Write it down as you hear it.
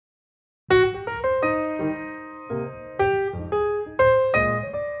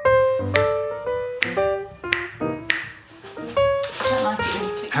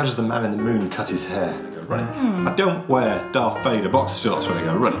how does the man in the moon cut his hair when I go running? I don't wear Darth Vader boxer shorts when I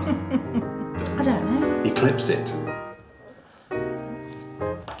go running. I don't know. He clips it.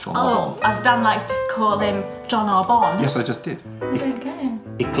 John Oh, Arbon. as Dan likes to call him, John Arbon. Yes, I just did. I don't get him.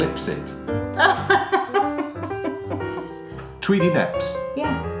 He clips it. Tweedy Neps.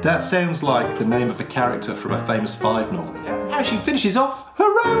 Yeah. That sounds like the name of a character from a famous Five novel. How she finishes off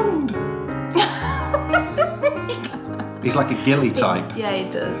her round. He's like a ghillie type. Yeah, he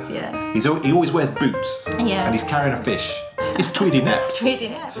does, yeah. He always wears boots. Yeah. And he's carrying a fish. It's Tweedy Neps. Tweedy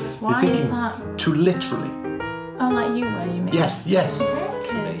Neps. You're Why is thinking that? too literally. Oh, like you were, you mean? Yes, yes. Yes,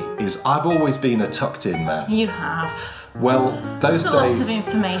 kid. Is I've always been a tucked in man. You have. Well, those It's a lot days. of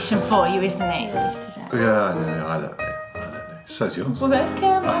information for you, isn't it? Yeah, I don't know. So's yours. We're both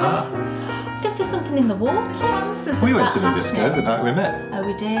careful. Uh-huh. If there's something in the water, chances We of went that to the disco happening. the night we met. Oh,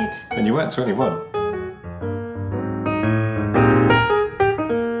 we did. And you weren't 21.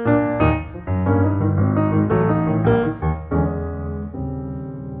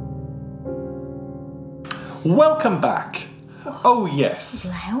 Welcome back. Oh yes, It's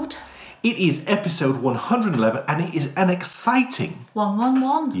loud. it is episode 111 and it is an exciting,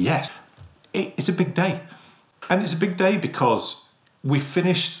 111. yes, it's a big day. And it's a big day because we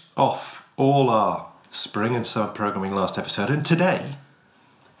finished off all our spring and summer programming last episode, and today,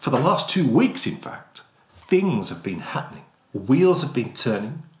 for the last 2 weeks in fact, things have been happening. Wheels have been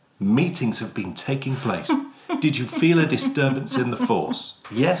turning, meetings have been taking place. Did you feel a disturbance in the force?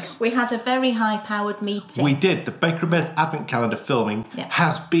 Yes? We had a very high-powered meeting. We did. The Baker and Bear's Advent Calendar filming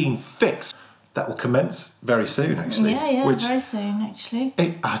has been fixed. That will commence very soon, actually. Yeah, which, very soon, actually.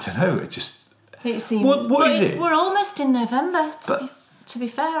 I don't know, it just... It seems. What is it? We're almost in November, to be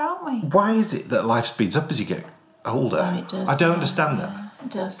fair, aren't we? Why is it that life speeds up as you get older? Oh, it does. I don't understand that. It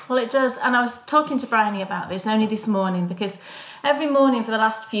does. Well, it does. And I was talking to Bryony about this only this morning because every morning for the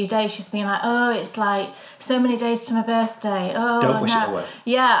last few days she's been like, oh, it's like so many days to my birthday. Oh, Don't wish no. it away.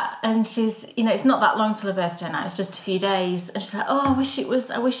 Yeah. And she's, it's not that long till her birthday now. It's just a few days. And she's like, oh, I wish it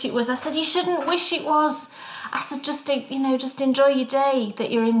was. I said, you shouldn't wish it was. I said, just enjoy your day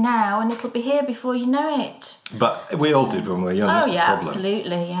that you're in now and it'll be here before you know it. But we all did when we were young. Oh, That's the yeah, problem.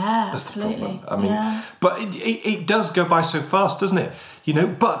 absolutely. Yeah, That's absolutely. the problem. I mean, yeah. but it does go by so fast, doesn't it?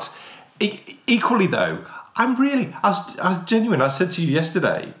 But equally though, I was genuine. I said to you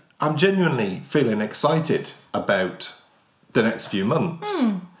yesterday, I'm genuinely feeling excited about the next few months.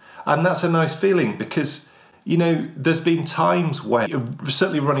 And that's a nice feeling because, there's been times where you're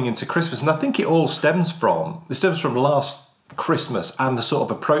certainly running into Christmas, and I think it stems from last Christmas and the sort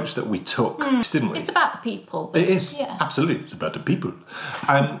of approach that we took, didn't we? It's about the people. It is, Yeah. absolutely. It's about the people.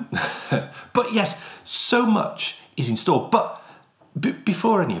 But yes, so much is in store. But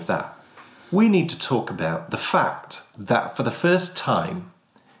before any of that, we need to talk about the fact that for the first time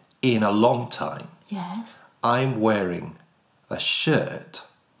in a long time, Yes. I'm wearing a shirt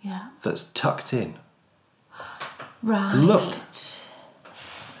Yeah. that's tucked in. Right. Look.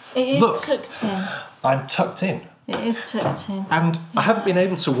 It is Look. tucked in. I'm tucked in. It is tucked in. And I haven't been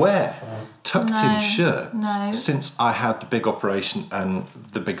able to wear tucked-in No, shirts no. since I had the big operation and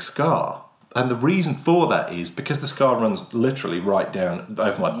the big scar. And the reason for that is because the scar runs literally right down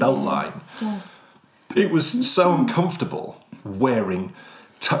over my belt line. It does. It was so uncomfortable wearing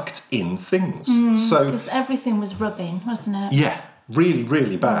tucked-in things. So Because everything was rubbing, wasn't it? yeah, really,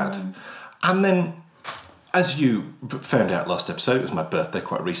 really bad. And then, as you found out last episode, it was my birthday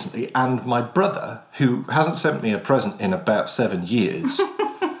quite recently, and my brother, who hasn't sent me a present in about 7 years,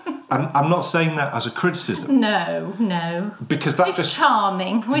 and I'm not saying that as a criticism, No. because that It's just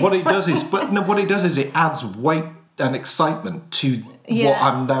charming. what it does is it adds weight and excitement to what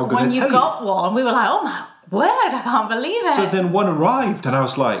I'm now going When to you tell you. got one, we were like, oh my word, I can't believe it. So then one arrived, and I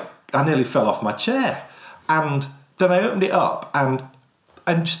was like, I nearly fell off my chair, and then I opened it up, and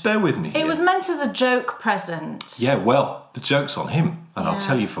just bear with me. It was meant as a joke present. Yeah, well, the joke's on him, and I'll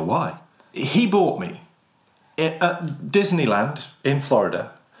tell you for why. He bought me at Disneyland in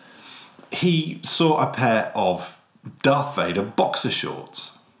Florida. He saw a pair of Darth Vader boxer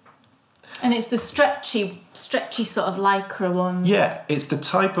shorts. And it's the stretchy sort of lycra ones. Yeah, it's the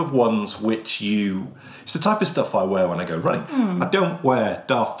type of ones it's the type of stuff I wear when I go running. I don't wear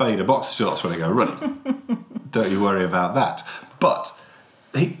Darth Vader boxer shorts when I go running. Don't you worry about that. But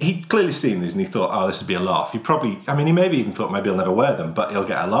he'd clearly seen these and he thought, oh, this would be a laugh. He maybe even thought maybe I'll never wear them, but he'll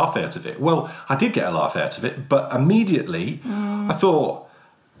get a laugh out of it. Well, I did get a laugh out of it, but immediately I thought,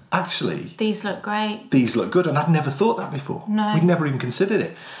 actually, These look great. these look good, and I'd never thought that before. No. We'd never even considered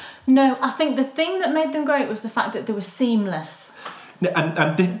it. No, I think the thing that made them great was the fact that they were seamless.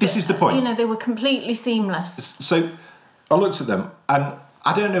 And this is the point. They were completely seamless. So I looked at them, and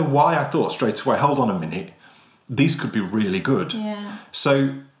I don't know why I thought straight away, hold on a minute, these could be really good. Yeah.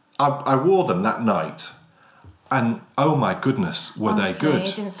 So I wore them that night, and oh my goodness, were Honestly, they good.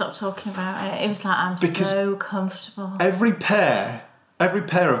 He didn't stop talking about it. It was like, I'm so comfortable. Every pair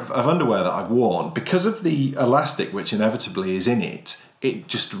of underwear that I've worn, because of the elastic which inevitably is in it, it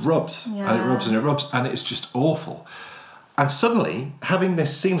just rubbed. Yeah. And it rubs and it rubs, and it's just awful. And suddenly, having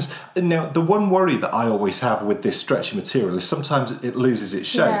this seamless... Now, the one worry that I always have with this stretchy material is sometimes it loses its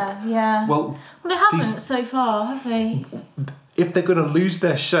shape. Yeah. Well, they haven't so far, have they? If they're going to lose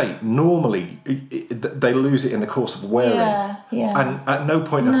their shape, normally they lose it in the course of wearing. Yeah. And at no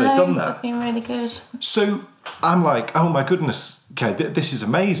point have they done that. They've been really good. So I'm like, oh my goodness, Kay, this is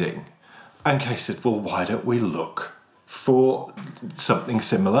amazing. And Kay said, well, why don't we look for something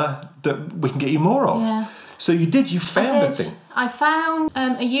similar that we can get you more of? Yeah. So you found a thing. I found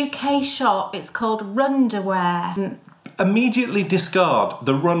a UK shop, it's called Runderwear. Immediately discard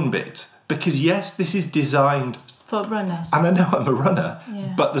the run bit, because yes, this is designed... For runners. And I know I'm a runner,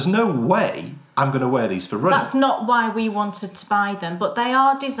 but there's no way I'm going to wear these for running. That's not why we wanted to buy them, but they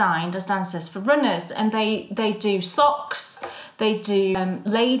are designed, as Dan says, for runners, and they do socks, they do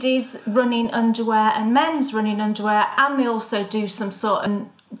ladies running underwear and men's running underwear, and they also do some sort of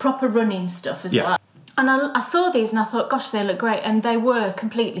proper running stuff as well. And I saw these and I thought, gosh, they look great, and they were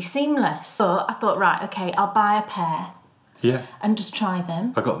completely seamless. But I thought, right, okay, I'll buy a pair. Yeah. And just try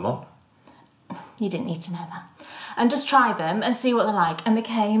them. I got them on. You didn't need to know that. And just try them and see what they're like. And they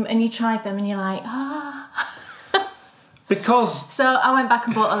came and you tried them and you're like, Because... So I went back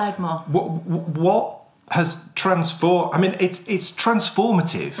and bought a load more. What has transformed... I mean, it's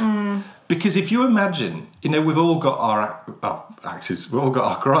transformative. Because if you imagine, we've all got our axes, we've all got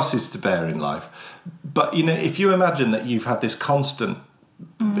our crosses to bear in life. But, if you imagine that you've had this constant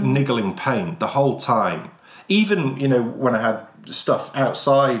niggling pain the whole time, even, when I had stuff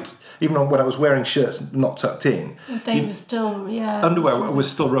outside, even when I was wearing shirts not tucked in, they were still, underwear was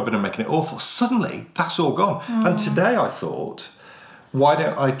still rubbing and making it awful. Suddenly, that's all gone. And today I thought, why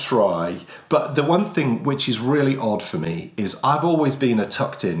don't I try? But the one thing which is really odd for me is I've always been a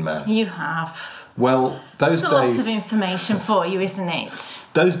tucked-in man. You have. Well, those days... It's a lot of information for you, isn't it?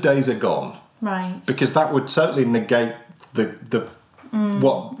 Those days are gone. Right. Because that would certainly negate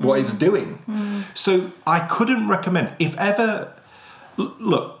what it's doing. So I couldn't recommend, if ever...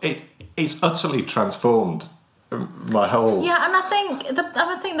 Look, it's utterly transformed my whole... Yeah, and I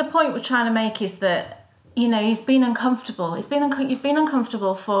think the point we're trying to make is that, he's been uncomfortable. You've been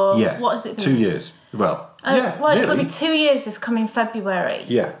uncomfortable for, what has it been? 2 years. Well, it'll be 2 years this coming February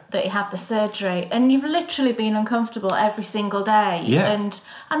that he had the surgery. And you've literally been uncomfortable every single day. Yeah. And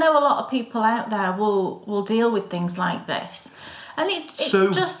I know a lot of people out there will deal with things like this. And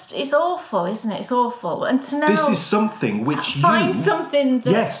it's awful, isn't it? It's awful. And to now... This is something which find something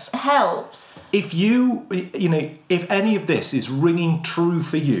that helps. If if any of this is ringing true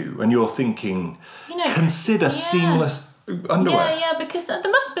for you and you're thinking, consider seamless underwear. Yeah, because there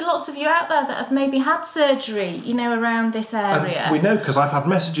must be lots of you out there that have maybe had surgery, around this area. And we know, because I've had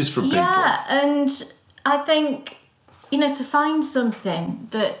messages from people. Yeah, and I think... to find something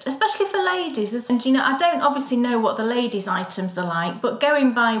that, especially for ladies, and I don't obviously know what the ladies' items are like, but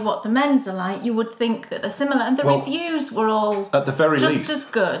going by what the men's are like, you would think that they're similar. And the reviews were all at the very just least as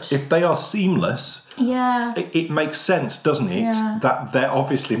good. If they are seamless, it makes sense, doesn't it? Yeah. That they're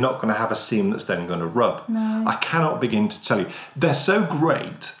obviously not going to have a seam that's then going to rub. No. I cannot begin to tell you. They're so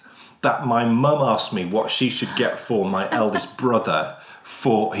great that my mum asked me what she should get for my eldest brother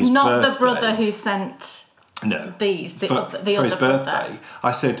for his birthday. Not the brother who sent... No. For his birthday,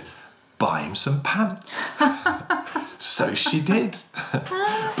 I said, buy him some pants. So she did.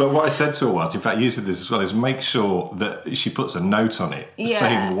 But what I said to her was, in fact, you said this as well, is make sure that she puts a note on it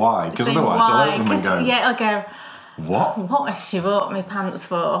saying why. Because otherwise I'll open them and go... Yeah, I'll go... What has she bought me pants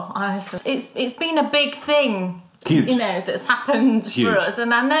for? Honestly, it's been a big thing. Huge. That's happened for us.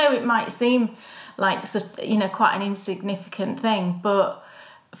 And I know it might seem like, quite an insignificant thing, but...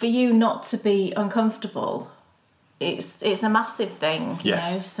 For you not to be uncomfortable, it's a massive thing.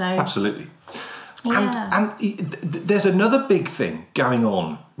 Yes, so absolutely. Yeah. And there's another big thing going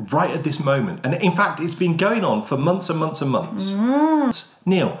on right at this moment, and in fact, it's been going on for months and months and months.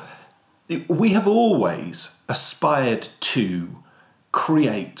 Neil, we have always aspired to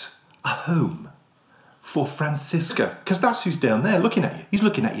create a home for Francisco, because that's who's down there looking at you. He's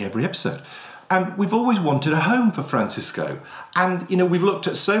looking at you every episode. And we've always wanted a home for Francisco. And, we've looked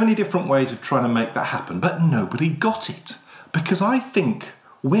at so many different ways of trying to make that happen, but nobody got it. Because I think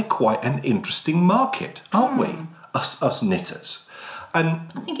we're quite an interesting market, aren't we? Us knitters.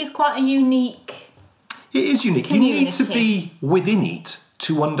 And I think it's quite a unique... It is unique. Community. You need to be within it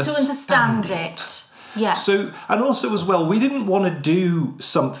to understand it. Yeah. So, and also as well, we didn't want to do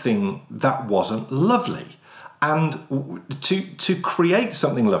something that wasn't lovely. And to create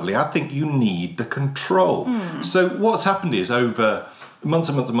something lovely, I think you need the control. So what's happened is over months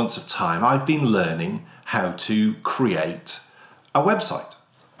and months and months of time, I've been learning how to create a website.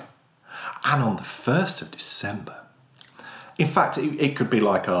 And on the 1st of December, in fact, it could be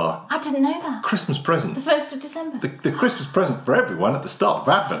like our... I didn't know that. Christmas present. The 1st of December. The Christmas present for everyone at the start of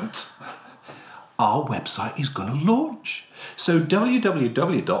Advent. Our website is going to launch. So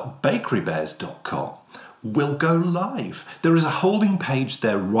www.bakerybears.com will go live. There is a holding page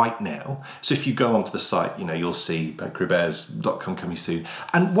there right now. So if you go onto the site, you'll see bakerybears.com coming soon.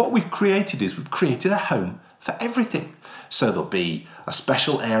 And what we've created is we've created a home for everything. So there'll be a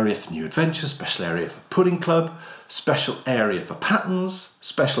special area for new adventures, special area for pudding club, special area for patterns,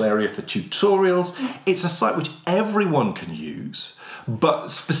 special area for tutorials. It's a site which everyone can use, but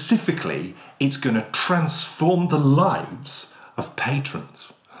specifically it's going to transform the lives of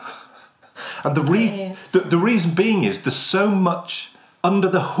patrons. And the reason being is there's so much under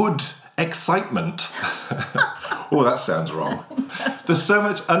the hood excitement. Oh, that sounds wrong. There's so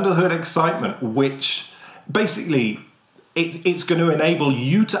much under the hood excitement, which basically it's going to enable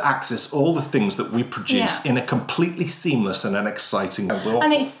you to access all the things that we produce in a completely seamless and an exciting.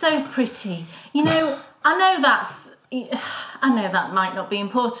 And it's so pretty. I know that might not be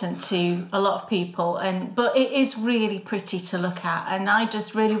important to a lot of people, but it is really pretty to look at. And I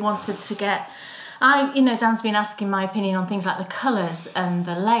just really wanted to get... Dan's been asking my opinion on things like the colours and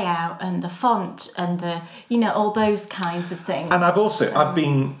the layout and the font and the, all those kinds of things. And I've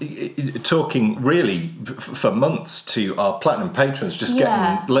been talking really for months to our Platinum patrons, just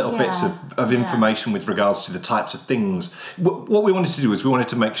getting little bits of information with regards to the types of things. What we wanted to do is we wanted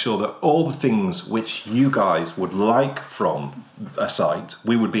to make sure that all the things which you guys would like from a site,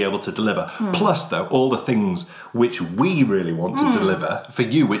 we would be able to deliver. Plus, though, all the things which we really want to deliver for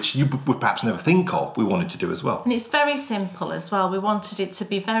you, which you would perhaps never think of, we wanted to do as well. And it's very simple as well. We wanted it to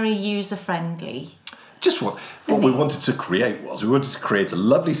be very user-friendly. Just what we wanted to create was, we wanted to create a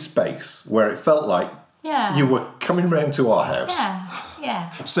lovely space where it felt like you were coming round to our house.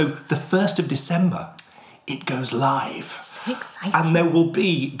 Yeah. So the 1st of December, it goes live. So exciting. And there'll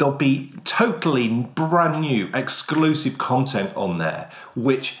be totally brand new exclusive content on there,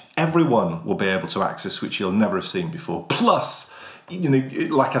 which everyone will be able to access, which you'll never have seen before. Plus,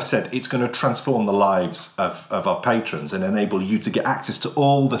 like I said, it's going to transform the lives of our patrons and enable you to get access to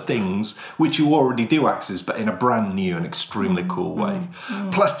all the things which you already do access, but in a brand new and extremely cool way.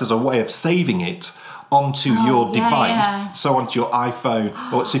 Plus, there's a way of saving it onto your device, so onto your iPhone.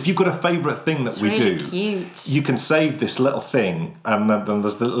 So if you've got a favourite thing that we do, cute. You can save this little thing, and then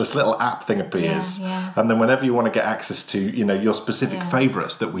there's this little app thing appears, and then whenever you want to get access to your specific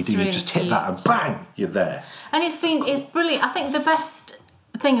favourites that we do, you just hit that and bang, you're there. And it's brilliant. I think the best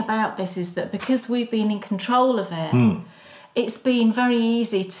thing about this is that because we've been in control of it, it's been very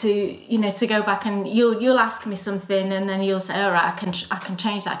easy to to go back and you'll ask me something and then you'll say, all right, I can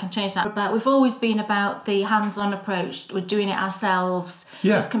change that. But we've always been about the hands-on approach. We're doing it ourselves.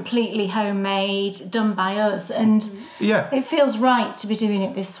 It's completely homemade, done by us, and it feels right to be doing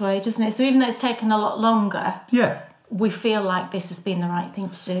it this way, doesn't it? So even though it's taken a lot longer, we feel like this has been the right thing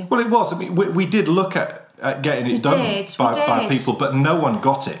to do. Well, it was. I mean, we did look at getting it done by people, but no one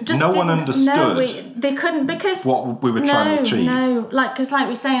got it. No one understood. They couldn't, because what we were trying to achieve. Because like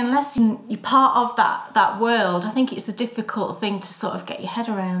we say, unless you're part of that world, I think it's a difficult thing to sort of get your head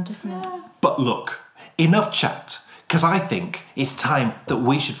around, isn't it? But look, enough chat, because I think it's time that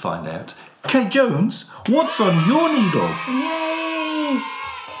we should find out. Kay Jones, what's on your needles? Yay!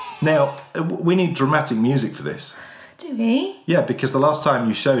 Now, we need dramatic music for this. Do we? Yeah, because the last time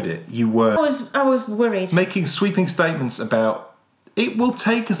you showed it, you were... I was worried. Making sweeping statements about, it will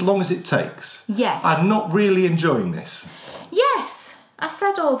take as long as it takes. Yes. I'm not really enjoying this. Yes, I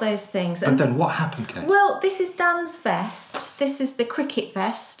said all those things. But then what happened, Kate? Well, this is Dan's vest. This is the cricket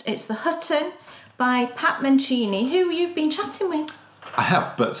vest. It's the Hutton by Pat Mancini, who you've been chatting with. I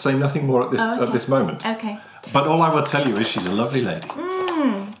have, but say nothing more at this moment. Okay. But all I will tell you is she's a lovely lady.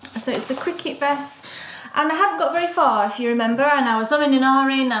 So it's the cricket vest. And I hadn't got very far, if you remember, and I was umming and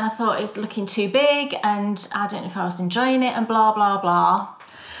ahhing, and I thought it's looking too big, and I don't know if I was enjoying it, and blah, blah, blah.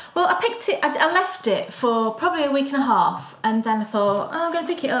 Well, I picked it, I left it for probably a week and a half, and then I thought, I'm going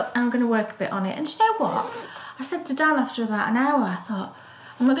to pick it up, and I'm going to work a bit on it. And do you know what? I said to Dan after about an hour, I thought,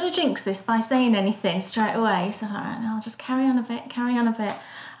 I'm not going to jinx this by saying anything straight away. So I thought, right, no, I'll just carry on a bit.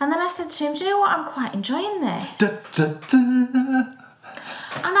 And then I said to him, do you know what? I'm quite enjoying this.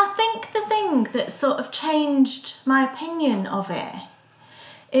 And I think the thing that sort of changed my opinion of it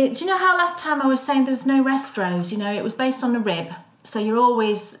Do you know how last time I was saying there was no rest rows? You know, it was based on a rib. So you're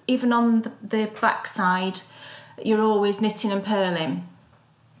always, even on the back side, you're always knitting and purling.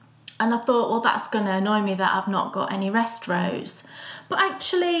 And I thought, well, that's going to annoy me that I've not got any rest rows. But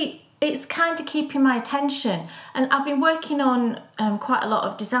actually, it's kind of keeping my attention. And I've been working on quite a lot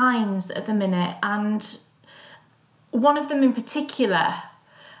of designs at the minute. And one of them in particular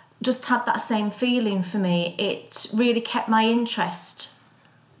just had that same feeling for me. It really kept my interest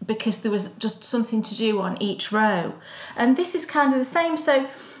because there was just something to do on each row. And this is kind of the same. So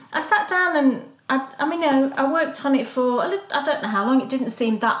I sat down and I worked on it for, I don't know how long, it didn't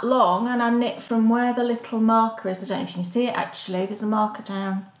seem that long, and I knit from where the little marker is. I don't know if you can see it actually, there's a marker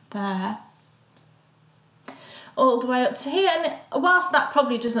down there, all the way up to here. And whilst that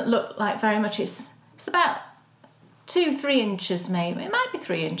probably doesn't look like very much, it's about 2-3 inches maybe, it might be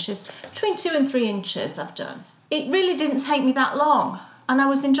 3 inches, between 2 and 3 inches I've done. It really didn't take me that long, and I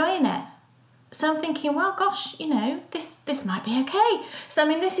was enjoying it. So I'm thinking, well, gosh, you know, this might be okay. So, I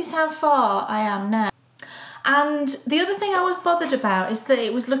mean, this is how far I am now. And the other thing I was bothered about is that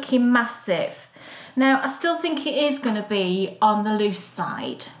it was looking massive. Now, I still think it is going to be on the loose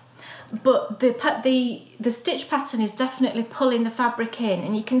side, but the stitch pattern is definitely pulling the fabric in,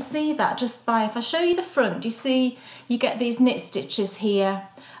 and you can see that just by, if I show you the front, you see you get these knit stitches here,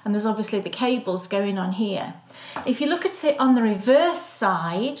 and there's obviously the cables going on here. If you look at it on the reverse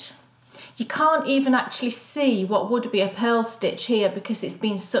side, you can't even actually see what would be a purl stitch here because it's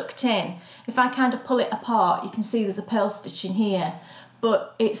been sucked in. If I kind of pull it apart, you can see there's a purl stitch in here,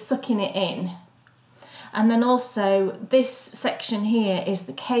 but it's sucking it in. And then also this section here is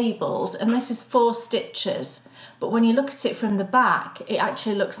the cables, and this is 4 stitches. But when you look at it from the back, it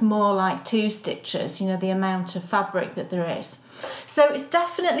actually looks more like 2 stitches, you know, the amount of fabric that there is. So it's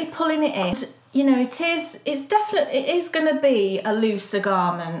definitely pulling it in. You know, it is going to be a looser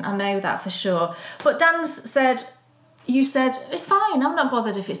garment, I know that for sure. But Dan's said, you said, it's fine, I'm not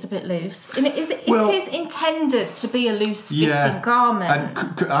bothered if it's a bit loose. And it is intended to be a loose fitting garment.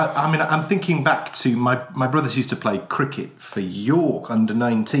 And I mean, I'm thinking back to my brothers used to play cricket for York under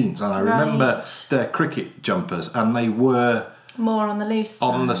 19s, and I remember their cricket jumpers, and they were more on the loose side.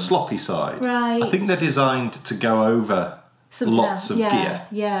 On the sloppy side. Right. I think they're designed to go over lots of gear.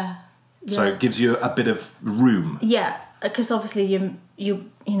 Yeah. So it gives you a bit of room. Yeah, because obviously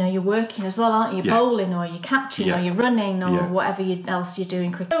you're working as well, aren't you? You're bowling, or you're catching, or you're running, or whatever else you're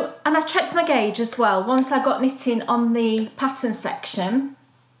doing. So, and I checked my gauge as well. Once I got knitting on the pattern section,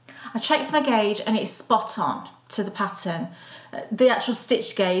 I checked my gauge and it's spot on to the pattern. The actual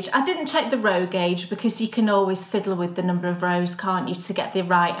stitch gauge. I didn't check the row gauge because you can always fiddle with the number of rows, can't you, to get the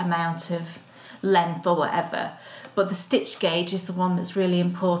right amount of length or whatever. But the stitch gauge is the one that's really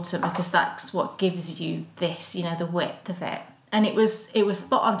important because that's what gives you this, you know, the width of it. And it was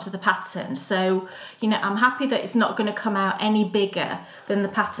spot on to the pattern. So, you know, I'm happy that it's not going to come out any bigger than the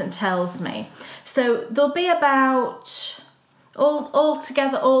pattern tells me. So there'll be about, all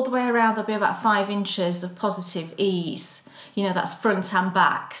together, all the way around, there'll be about 5 inches of positive ease. You know, that's front and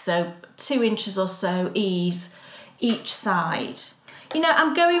back. So 2 inches or so ease each side. You know,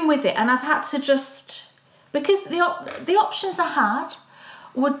 I'm going with it, and I've had to just, because the options I had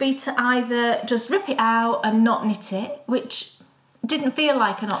would be to either just rip it out and not knit it, which didn't feel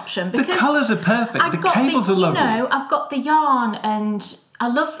like an option. Because the colours are perfect, the cables are lovely. You know, I've got the yarn, and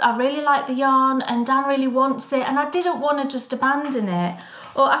I really like the yarn, and Dan really wants it, and I didn't want to just abandon it.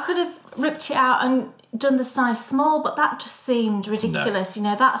 Or I could have ripped it out and done the size small, but that just seemed ridiculous. No. You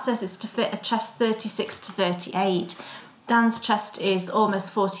know, that says it's to fit a chest 36 to 38. Dan's chest is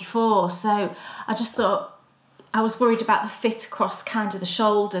almost 44, so I just thought, I was worried about the fit across kind of the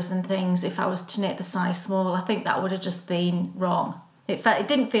shoulders and things if I was to knit the size small. I think that would have just been wrong. It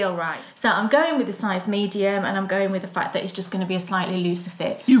didn't feel right. So I'm going with the size medium, and I'm going with the fact that it's just going to be a slightly looser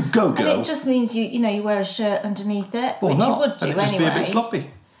fit. You go, girl. And it just means you wear a shirt underneath it, or which not. you would do anyway. Just be a bit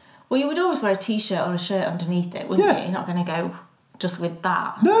sloppy. Well, you would always wear a t-shirt or a shirt underneath it, wouldn't you? You're not going to go just with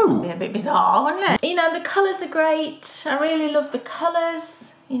that. No. It'd be a bit bizarre, wouldn't it? You know, the colours are great. I really love the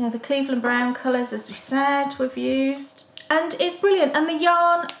colours. You know, the Cleveland brown colours, as we said, we've used. And it's brilliant. And the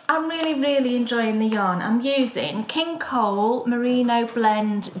yarn, I'm really, really enjoying the yarn. I'm using King Cole Merino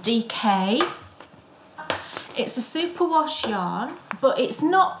Blend DK. It's a superwash yarn, but it's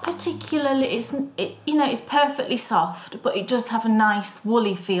not particularly, it's perfectly soft, but it does have a nice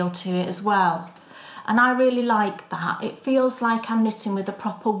woolly feel to it as well. And I really like that. It feels like I'm knitting with a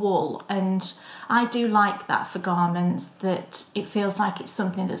proper wool, and I do like that for garments, that it feels like it's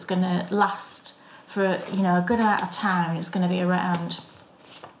something that's going to last for, you know, a good amount of time. It's going to be around.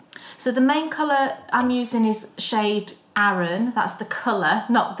 So the main colour I'm using is shade Aran, that's the colour,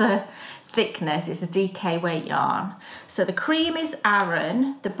 not the thickness, it's a DK weight yarn. So the cream is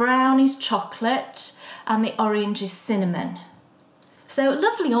Aran, the brown is chocolate, and the orange is cinnamon. So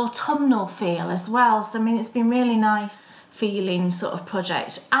lovely autumnal feel as well. So I mean, it's been really nice feeling sort of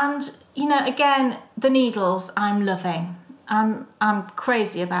project. And you know, again, the needles I'm loving. I'm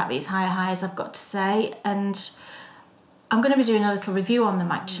crazy about these higher highs, I've got to say, and I'm going to be doing a little review on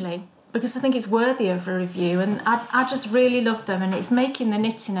them actually, because I think it's worthy of a review, and I just really love them, and it's making the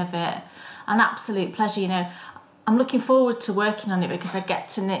knitting of it an absolute pleasure. You know, I'm looking forward to working on it because I get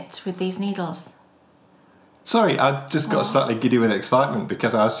to knit with these needles. Sorry, I just got slightly giddy with excitement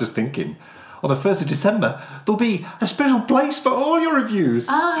because I was just thinking, on the 1st of December, there'll be a special place for all your reviews.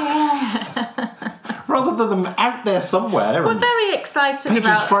 Oh, yeah. Rather than them out there somewhere. We're very excited about...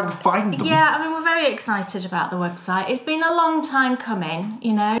 People just trying to find them. Yeah, I mean, we're very excited about the website. It's been a long time coming,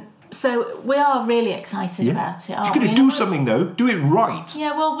 you know. So we are really excited about it. If you're going to do something though, do it right.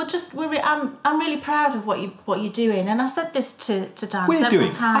 Yeah, well, I'm really proud of what you're doing, and I said this to Dan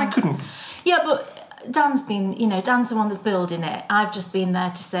several times. I couldn't. Yeah, but Dan's been, you know, Dan's the one that's building it. I've just been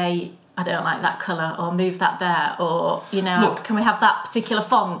there to say, I don't like that colour, or move that there, or, you know, look, can we have that particular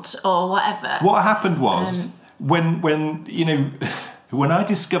font, or whatever. What happened was, when you know, when I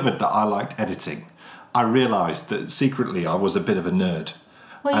discovered that I liked editing, I realised that secretly I was a bit of a nerd.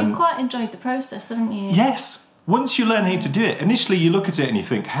 Well, you quite enjoyed the process, haven't you? Yes. Once you learn how to do it, initially you look at it and you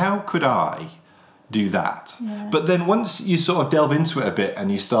think, how could I do that? Yeah. But then once you sort of delve into it a bit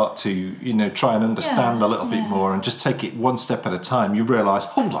and you start to, you know, try and understand a little bit more and just take it one step at a time, you realise,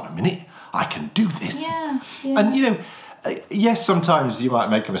 hold on a minute, I can do this. Yeah. And, you know, yes, sometimes you might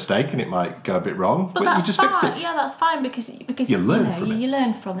make a mistake and it might go a bit wrong, but that's you just fine. fix it. Yeah, that's fine because you learn from it. You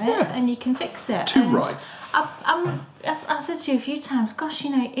learn from it and you can fix it. Too right. I've said to you a few times, gosh, you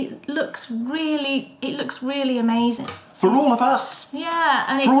know, it looks really amazing. For all of us. Yeah,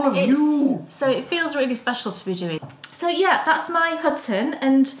 and for all of you. So it feels really special to be doing. So yeah, that's my Hutton,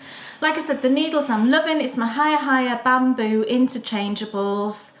 and like I said, the needles I'm loving. It's my higher bamboo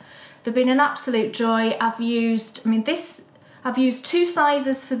interchangeables. They've been an absolute joy. I've used two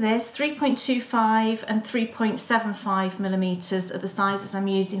sizes for this, 3.25 and 3.75 millimeters are the sizes I'm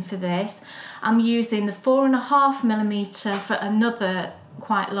using for this. I'm using the 4.5 millimeter for another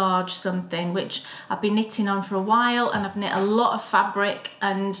quite large something, which I've been knitting on for a while, and I've knit a lot of fabric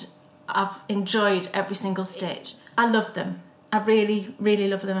and I've enjoyed every single stitch. I love them. I really, really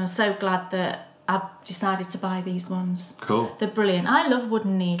love them. I'm so glad that I've decided to buy these ones. Cool. They're brilliant. I love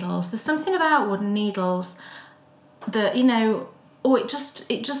wooden needles. There's something about wooden needles that, you know, it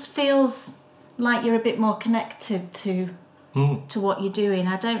just feels like you're a bit more connected to what you're doing.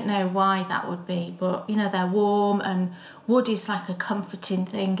 I don't know why that would be, but you know, they're warm, and wood is like a comforting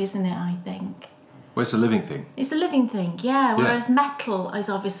thing, isn't it, I think? Well, it's a living thing. It's a living thing, yeah. Whereas metal is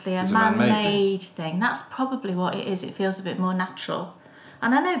obviously a man-made thing. That's probably what it is. It feels a bit more natural.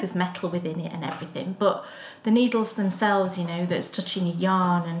 And I know there's metal within it and everything, but the needles themselves, you know, that's touching your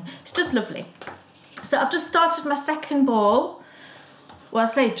yarn, and it's just lovely. So I've just started my second ball. Well, I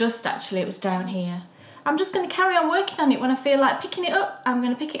say just, actually, it was down here. I'm just going to carry on working on it. When I feel like picking it up, I'm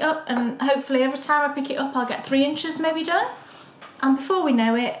going to pick it up, and hopefully every time I pick it up I'll get 3 inches maybe done. And before we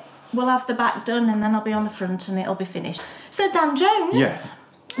know it, we'll have the back done, and then I'll be on the front and it'll be finished. So Dan Jones,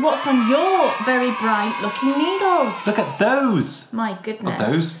 what's on your very bright looking needles? Look at those. My goodness.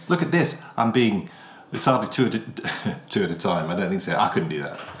 Not those. Look at this. It's hardly two at a time. I don't think so. I couldn't do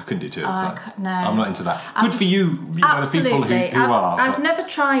that. I couldn't do 2 at a time. No. I'm not into that. Good for you, know, the people who are. I've never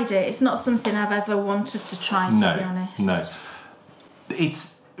tried it. It's not something I've ever wanted to try, to be honest. No.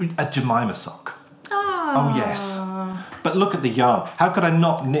 It's a Jemima sock. Oh, yes. But look at the yarn. How could I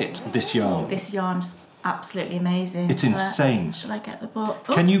not knit this yarn? This yarn's absolutely amazing. It's insane. Shall I get the ball?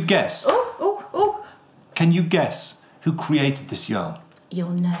 Can you guess? Oh. Can you guess who created this yarn? You'll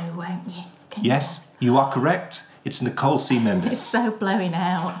know, won't you? Yes, you are correct. It's Nicole C. Mendes. It's so blowing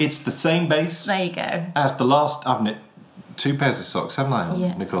out. It's the same base. There you go. As the last. I've knit 2 pairs of socks, haven't I?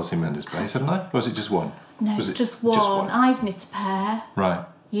 Yeah. Nicole C. Mendes base, haven't I? Or was it just one? No, it's just one. I've knit a pair. Right.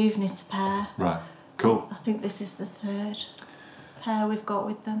 You've knit a pair. Right. Cool. I think this is the 3rd pair we've got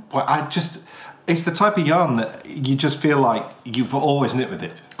with them. Well, it's the type of yarn that you just feel like you've always knit with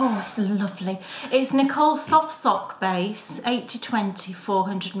it. Oh, it's lovely. It's Nicole's soft sock base, 80-20,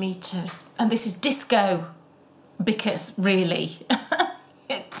 400 metres. And this is disco, because really,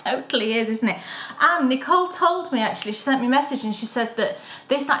 it totally is, isn't it? And Nicole told me, actually, she sent me a message and she said that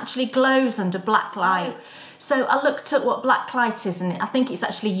this actually glows under black light. So I looked at what black light is, and I think it's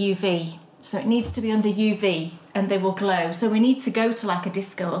actually UV. So it needs to be under UV and they will glow. So we need to go to like a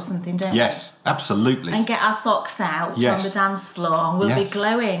disco or something, don't we? Yes, absolutely. And get our socks out on the dance floor and we'll be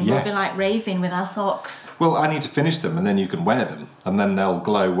glowing. We'll be like raving with our socks. Well, I need to finish them and then you can wear them and then they'll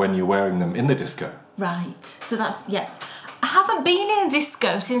glow when you're wearing them in the disco. Right. So that's, I haven't been in a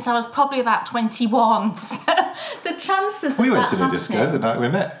disco since I was probably about 21. So the chances of We went that to the disco the night we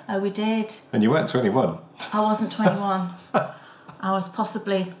met. Oh, we did. And you weren't 21. I wasn't 21. I was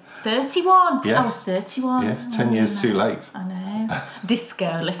possibly 31. Yes. I was 31. Yes, 10 years too late. I know.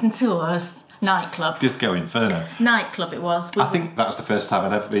 Disco, listen to us. Nightclub. Disco Inferno. Nightclub it was. I think that was the first time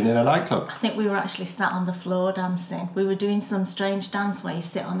I'd ever been in a nightclub. I think we were actually sat on the floor dancing. We were doing some strange dance where you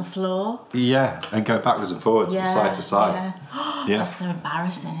sit on the floor. Yeah, and go backwards and forwards and side to side. Yeah. That's so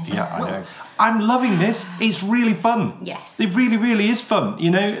embarrassing, isn't it? Yeah, I know. I'm loving this. It's really fun. Yes. It really, really is fun.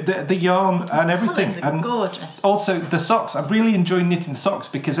 You know, the yarn and everything. Colours are and gorgeous. Also, the socks. I'm really enjoying knitting the socks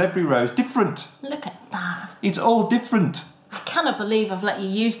because every row is different. Look at that. It's all different. I cannot believe I've let you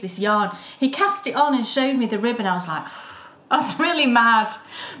use this yarn. He cast it on and showed me the ribbon. I was like, I was really mad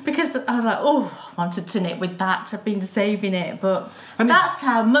because I was like, oh, I wanted to knit with that. I've been saving it, but that's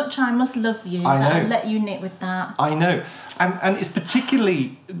how much I must love you that I let you knit with that. I know. And it's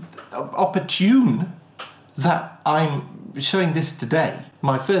particularly opportune that I'm showing this today,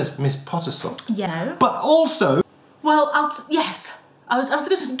 my first Miss Potter sock. Yeah. But also... Well, yes. I was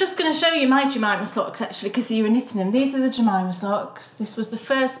just going to show you my Jemima socks, actually, because you were knitting them. These are the Jemima socks. This was the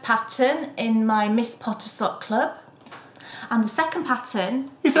first pattern in my Miss Potter Sock Club. And the second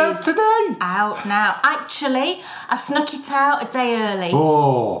pattern is out today. Out now. Actually, I snuck it out a day early.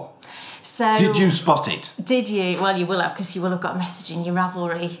 Oh. So did you spot it? Did you? Well, you will have, because you will have got a message in your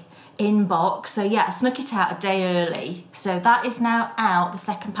Ravelry inbox. So yeah, I snuck it out a day early. So that is now out, the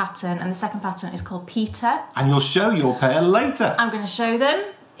second pattern, and the second pattern is called Peter. And you'll show your pair later. I'm going to show them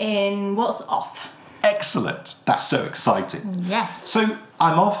in What's Off. Excellent. That's so exciting. Yes. So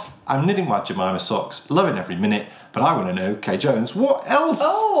I'm off. I'm knitting my Jemima socks, loving every minute. But I want to know, Kay Jones, what else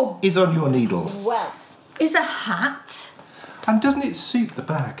is on your needles? Well, is a hat. And doesn't it suit the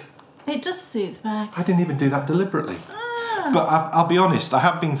bag? It does suit the bag. I didn't even do that deliberately. But I'll be honest, I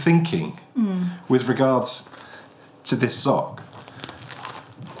have been thinking with regards to this sock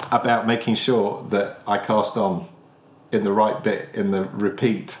about making sure that I cast on in the right bit in the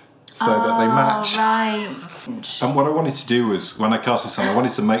repeat so that they match. Right. And what I wanted to do was, when I cast this on, I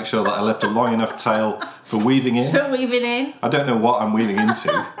wanted to make sure that I left a long enough tail for weaving in. For weaving in. I don't know what I'm weaving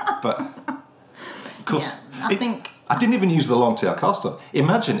into, but of course, I think... I didn't even use the long tail cast on.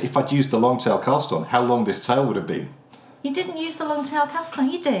 Imagine if I'd used the long tail cast on, how long this tail would have been. You didn't use the long tail cast on,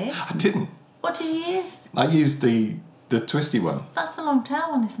 you did? I didn't. What did you use? I used the twisty one. That's the long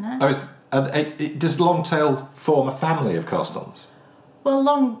tail one, isn't it? Does long tail form a family of cast-ons? Well,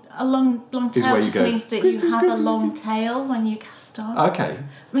 a long tail just means that you have a long tail when you cast on. Okay.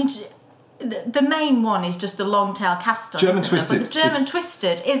 I mean, the main one is just the long tail cast on. German twisted. But the German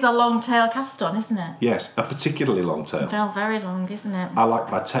twisted is a long tail cast on, isn't it? Yes, a particularly long tail. Well, very long, isn't it? I like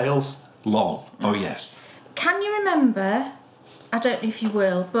my tails long. Oh yes. Can you remember? I don't know if you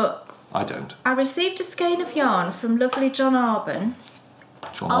will, but I don't. I received a skein of yarn from lovely John Arbon.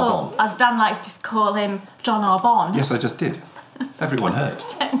 John Arbon. As Dan likes to call him, John Arbon. Yes, I just did. Everyone heard.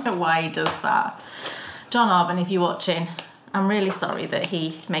 I don't know why he does that. John Arbon, if you're watching, I'm really sorry that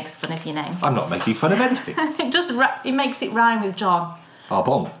he makes fun of your name. I'm not making fun of anything. It makes it rhyme with John.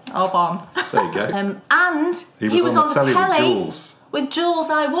 Arbon. Arbon. There you go. And he was on the telly with Jules. With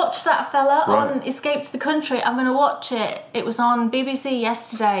Jules. I watched that fella on Escape to the Country. I'm going to watch it. It was on BBC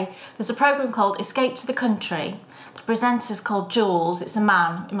yesterday. There's a programme called Escape to the Country. The presenter's called Jules. It's a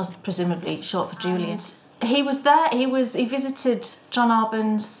man. It must presumably be short for Julian. He was there. He visited John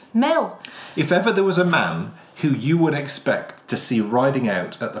Arbon's mill. If ever there was a man who you would expect to see riding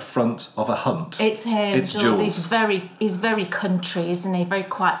out at the front of a hunt, it's him. It's Jules. Jules. He's very country, isn't he? Very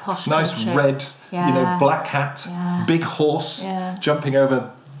quiet, posh nice country. red, black hat, big horse, jumping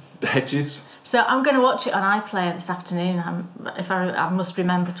over hedges. So I'm going to watch it on iPlayer this afternoon. I must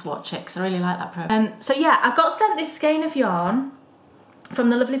remember to watch it because I really like that programme. So yeah, I got sent this skein of yarn from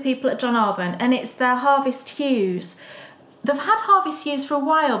the lovely people at John Arbon, and it's their Harvest Hues. They've had Harvest Hues for a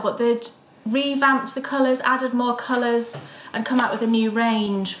while, but they'd revamped the colours, added more colours, and come out with a new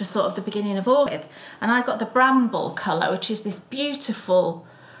range for sort of the beginning of August. And I got the Bramble colour, which is this beautiful,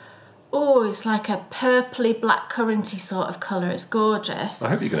 it's like a purpley black curranty sort of colour. It's gorgeous. I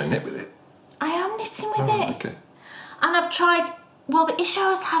hope you're going to knit with it. I am knitting with it. Okay. And I've tried... Well, the issue I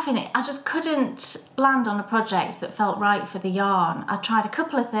was having I just couldn't land on a project that felt right for the yarn. I tried a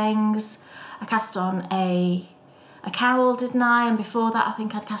couple of things. I cast on a a cowl, didn't I? And before that I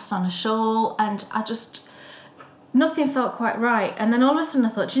think I'd cast on a shawl, and nothing felt quite right. And then all of a sudden I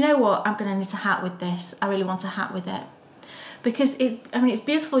thought, do you know what, I'm going to knit a hat with this. I really want a hat with it. Because it's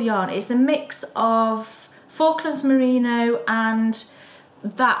beautiful yarn. It's a mix of Falklands Merino and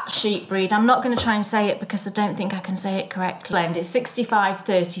that sheep breed. I'm not going to try and say it because I don't think I can say it correctly. And it's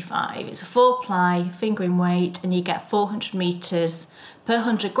 65-35. It's a 4-ply fingering weight, and you get 400 meters per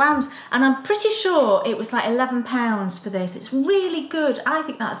 100 grams. And I'm pretty sure it was like £11 for this. It's really good. I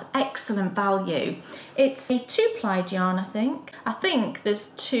think that's excellent value. It's a 2-plied yarn, I think. I think there's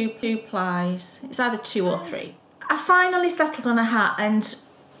two plies. It's either 2 or 3. I finally settled on a hat, and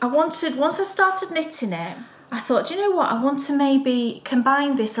once I started knitting it, I thought, do you know what, I want to maybe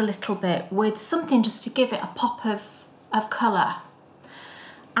combine this a little bit with something just to give it a pop of colour.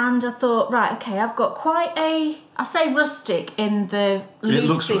 And I thought, right, okay, I've got quite I say rustic in the loosest... It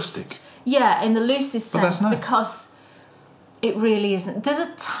looks rustic. Yeah, in the loosest sense, that's nice. Because it really isn't. There's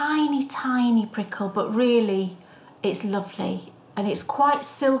a tiny, tiny prickle, but really it's lovely. And it's quite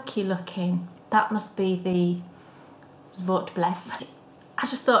silky looking. That must be the Svort Bless. I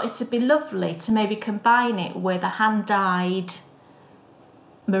just thought it'd be lovely to maybe combine it with a hand-dyed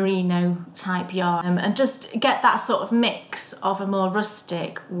merino type yarn and just get that sort of mix of a more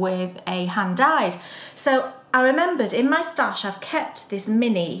rustic with a hand-dyed. So I remembered in my stash I've kept this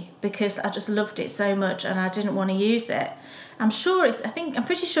mini because I just loved it so much and I didn't want to use it. I'm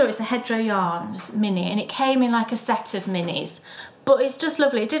pretty sure it's a Hedgerow Yarns mini, and it came in like a set of minis. But it's just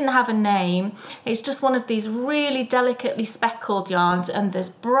lovely. It didn't have a name. It's just one of these really delicately speckled yarns, and there's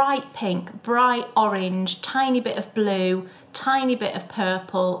bright pink, bright orange, tiny bit of blue, tiny bit of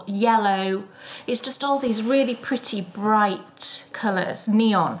purple, yellow. It's just all these really pretty bright colours,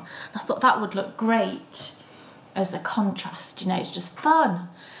 neon. I thought that would look great as a contrast, you know, it's just fun.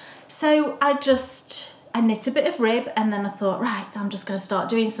 So I knit a bit of rib, and then I thought, right, I'm just going to start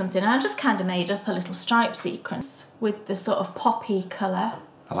doing something. And I just kind of made up a little stripe sequence with the sort of poppy colour.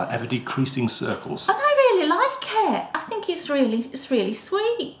 I like ever decreasing circles. And I really like it. I think it's really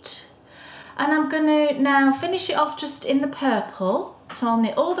sweet. And I'm going to now finish it off just in the purple. So I'll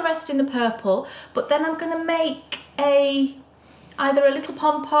knit all the rest in the purple, but then I'm going to make either a little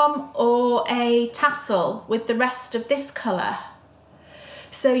pom-pom or a tassel with the rest of this colour.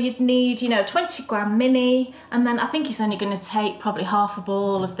 So you'd need, you know, a 20-gram mini, and then I think it's only going to take probably half a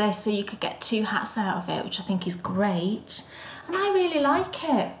ball of this, so you could get 2 hats out of it, which I think is great. And I really like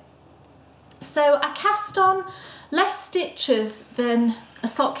it. So I cast on less stitches than a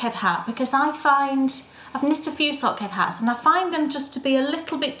sockhead hat because I've knit a few sockhead hats and I find them just to be a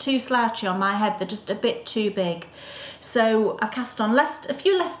little bit too slouchy on my head. They're just a bit too big. So I cast on a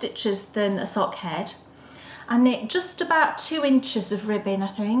few less stitches than a sockhead. I knit just about 2 inches of ribbing, I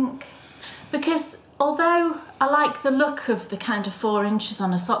think, because although I like the look of the kind of 4 inches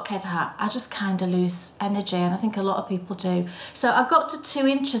on a sockhead hat, I just kind of lose energy, and I think a lot of people do. So I got to 2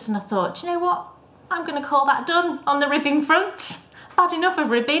 inches and I thought, do you know what, I'm going to call that done on the ribbing front. I've had enough of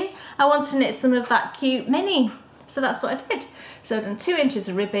ribbing. I want to knit some of that cute mini. So that's what I did. So I've done 2 inches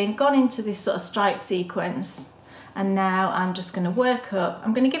of ribbing, gone into this sort of stripe sequence, and now I'm just going to work up.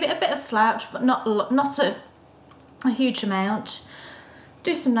 I'm going to give it a bit of slouch, but not a huge amount.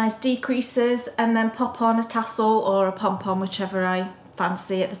 Do some nice decreases and then pop on a tassel or a pom-pom, whichever I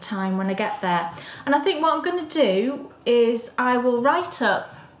fancy at the time when I get there. And I think what I'm going to do is I will write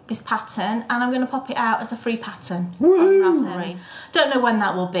up this pattern and I'm going to pop it out as a free pattern on Ravelry. Don't know when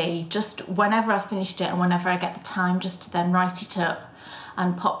that will be, just whenever I've finished it and whenever I get the time, just to then write it up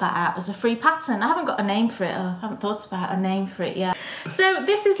and pop that out as a free pattern. I haven't got a name for it, or I haven't thought about a name for it yet. So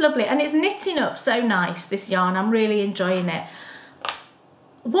this is lovely, and it's knitting up so nice, this yarn. I'm really enjoying it.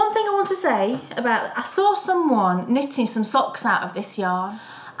 One thing I want to say about, I saw someone knitting some socks out of this yarn,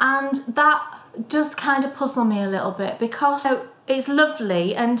 and that does kind of puzzle me a little bit because it's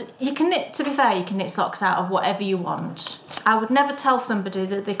lovely, and you can knit, to be fair, you can knit socks out of whatever you want. I would never tell somebody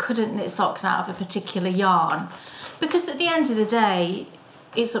that they couldn't knit socks out of a particular yarn, because at the end of the day,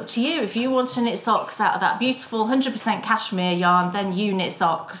 it's up to you. If you want to knit socks out of that beautiful 100% cashmere yarn, then you knit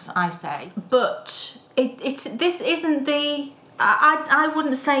socks, I say. But this isn't the... I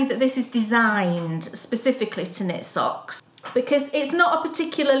wouldn't say that this is designed specifically to knit socks, because it's not a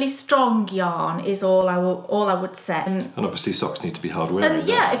particularly strong yarn, is all I would say. And obviously socks need to be hard wearing. And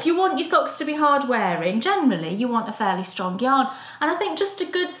yeah, if you want your socks to be hard wearing, generally you want a fairly strong yarn. And I think just a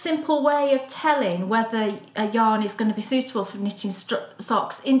good simple way of telling whether a yarn is going to be suitable for knitting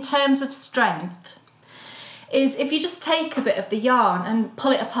socks in terms of strength is if you just take a bit of the yarn and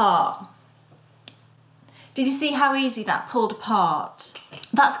pull it apart. Did you see how easy that pulled apart?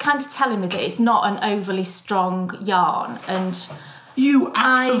 That's kind of telling me that it's not an overly strong yarn. And you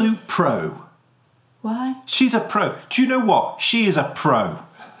absolute pro. Why? She's a pro. Do you know what? She is a pro.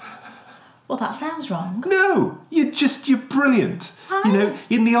 Well, that sounds wrong. No, you're brilliant. Right. You know,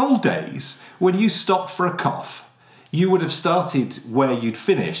 in the old days, when you stopped for a cough, you would have started where you'd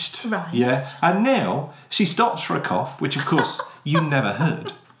finished. Right. Yeah. And now she stops for a cough, which of course you never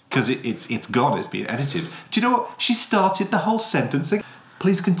heard because it's gone, it's been edited. Do you know what? She started the whole sentence again.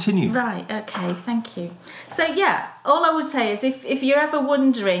 Please continue. Right, okay, thank you. So yeah, all I would say is if you're ever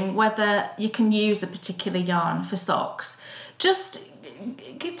wondering whether you can use a particular yarn for socks, just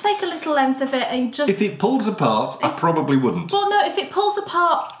take a little length of it and just... If it pulls apart, I probably wouldn't. Well, no, if it pulls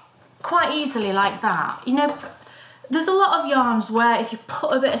apart quite easily like that, you know, there's a lot of yarns where if you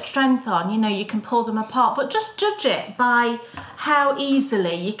put a bit of strength on, you know, you can pull them apart, but just judge it by how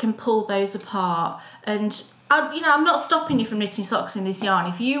easily you can pull those apart. And, you know, I'm not stopping you from knitting socks in this yarn.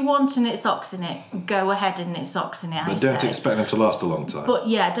 If you want to knit socks in it, go ahead and knit socks in it, But don't expect them to last a long time. But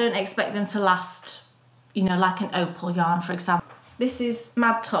yeah, don't expect them to last, you know, like an opal yarn, for example. This is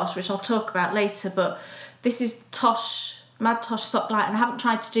Mad Tosh, which I'll talk about later, but this is Tosh, Mad Tosh Sock Light, and I haven't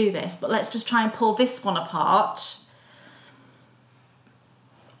tried to do this, but let's just try and pull this one apart.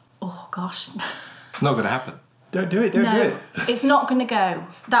 Oh gosh. It's not going to happen. Don't do it, don't do it. It's not going to go.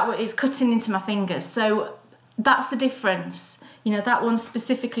 That is cutting into my fingers. So that's the difference. You know, that one's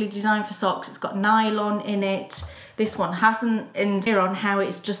specifically designed for socks. It's got nylon in it. This one hasn't. And here on how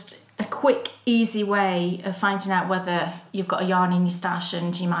it's just a quick, easy way of finding out whether you've got a yarn in your stash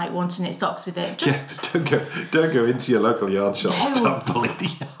and you might want to knit socks with it. Just don't go into your local yarn shop and start pulling the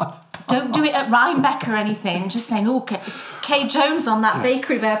yarn. Don't do it at Rhinebeck or anything. Just saying, oh, Kay Jones on that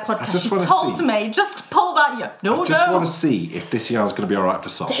Bakery Bear podcast, she's told me, just pull that yarn. No, I just want to see if this yarn's going to be all right for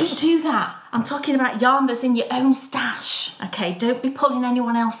socks. Don't do that. I'm talking about yarn that's in your own stash. Okay, don't be pulling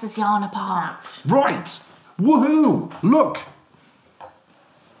anyone else's yarn apart. Right. Woohoo. Look.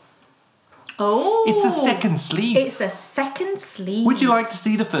 Oh. It's a second sleeve. It's a second sleeve. Would you like to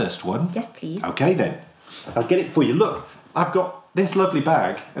see the first one? Yes, please. Okay, then. I'll get it for you. Look, I've got this lovely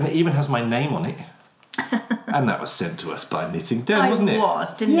bag, and it even has my name on it. And that was sent to us by Knitting Den, wasn't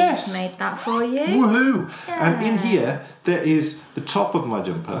it? Denise made that for you. Woohoo! Yeah. And in here, there is the top of my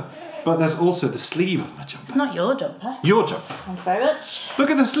jumper, but there's also the sleeve of my jumper. It's not your jumper. Your jumper. Thank you very much. Look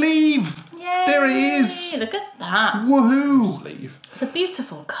at the sleeve! Yay! There it is! Look at that. Woohoo! Sleeve. It's a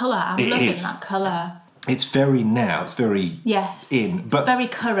beautiful colour. I'm loving that colour. It's very now, it's very in. But it's very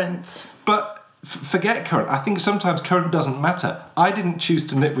current. But forget current. I think sometimes current doesn't matter. I didn't choose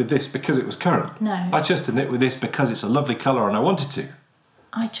to knit with this because it was current. No. I chose to knit with this because it's a lovely colour and I wanted to.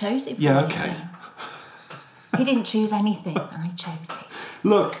 I chose it for you. Yeah, okay. He didn't choose anything. I chose it.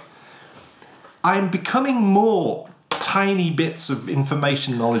 Look, I'm becoming more tiny bits of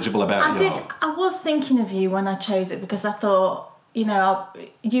information knowledgeable about yarn. I was thinking of you when I chose it because I thought, you know,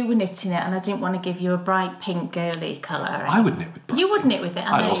 you were knitting it and I didn't want to give you a bright pink girly colour. I would knit with bright You would knit with it.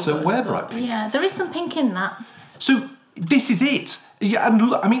 I also wear bright pink. Yeah, there is some pink in that. So this is it. Yeah, and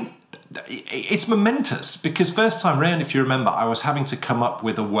look, I mean, it's momentous because first time round, if you remember, I was having to come up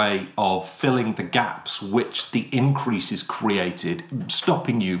with a way of filling the gaps which the increases created,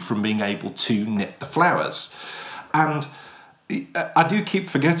 stopping you from being able to knit the flowers. And I do keep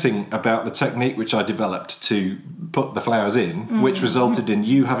forgetting about the technique which I developed to put the flowers in, which resulted in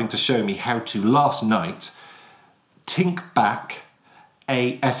you having to show me how to, last night, tink back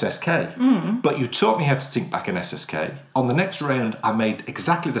a SSK. But you taught me how to tink back an SSK. On the next round, I made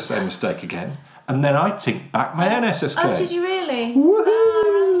exactly the same mistake again, and then I tinked back my own SSK. Oh, did you really?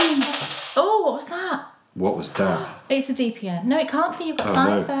 Woohoo! Oh, what was that? What was that? It's the DPN. No, it can't be. You've got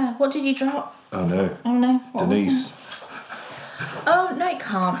 5 there. What did you drop? Oh no. Oh no. What was Denise. that? Oh, no, it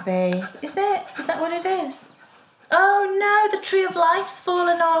can't be. Is it? Is that what it is? Oh, no, the tree of life's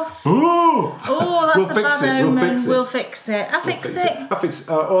fallen off. Ooh! Oh, that's We'll a fix bad it, omen. we'll fix it. I'll fix it. I fix it.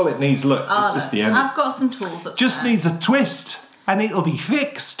 All it needs, look, it's just the end. I've got some tools upstairs. Just needs a twist and it'll be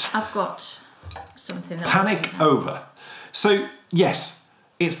fixed. I've got something that Panic over. So, yes,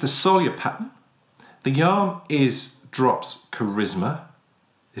 it's the Solya pattern. The yarn is Drops Charisma,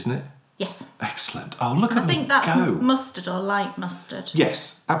 isn't it? Yes. Excellent. Oh, look at me go. I think that's mustard or light mustard.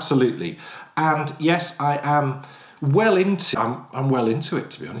 Yes, absolutely. And yes, I am well into I'm well into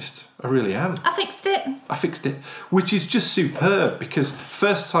it, to be honest. I really am. I fixed it. I fixed it, which is just superb because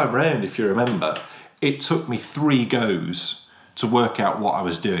first time round, if you remember, it took me 3 goes to work out what I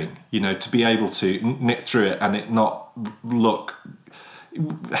was doing, you know, to be able to knit through it and it not look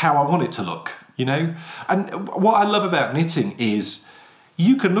how I want it to look, you know? And what I love about knitting is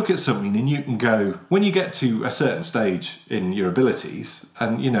you can look at something and you can go, when you get to a certain stage in your abilities,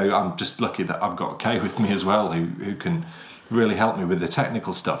 and, you know, I'm just lucky that I've got Kay with me as well, who can really help me with the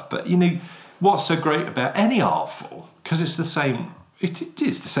technical stuff. But, you know, what's so great about any art form, because it's the same, it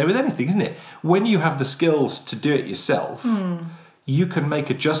is the same with anything, isn't it? When you have the skills to do it yourself, you can make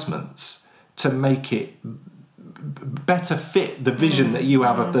adjustments to make it better fit the vision that you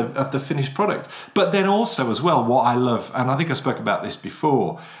have of the finished product. But then also as well, what I love, and I think I spoke about this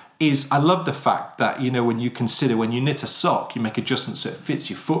before, is I love the fact that, you know, when you knit a sock, you make adjustments so it fits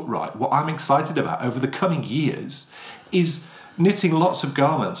your foot right. What I'm excited about over the coming years is knitting lots of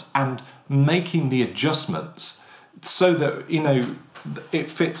garments and making the adjustments so that, you know, it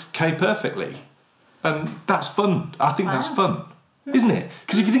fits Kay perfectly. And that's fun. I think that's fun, isn't it?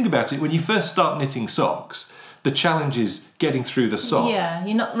 Because if you think about it, when you first start knitting socks, the challenge is getting through the sock. Yeah,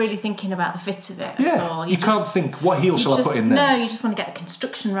 you're not really thinking about the fit of it at all. You can't think, what heel shall I put in there? No, you just want to get the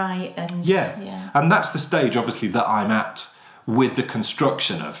construction right. And yeah. And that's the stage, obviously, that I'm at with the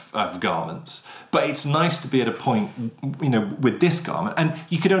construction of garments. But it's nice to be at a point, you know, with this garment, and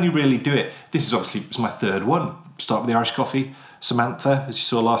you could only really do it. This is obviously, it's my third one. Start with the Irish Coffee, Samantha, as you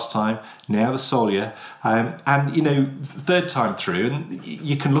saw last time, now the Solia, and, you know, third time through, and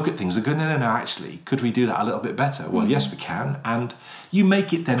you can look at things and go, no, actually, could we do that a little bit better? Well, yes, we can, and you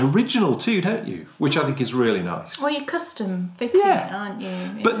make it then original too, don't you? Which I think is really nice. Well, you're custom fitting it, aren't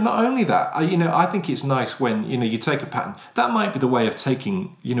you? But not only that, you know, I think it's nice when, you know, you take a pattern. That might be the way of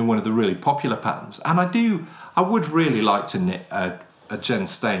taking, you know, one of the really popular patterns, and I would really like to knit a Jen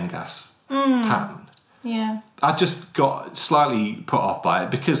Staingas pattern. Yeah. I just got slightly put off by it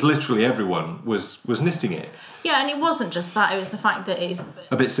because literally everyone was knitting it. Yeah, and it wasn't just that, it was the fact that it's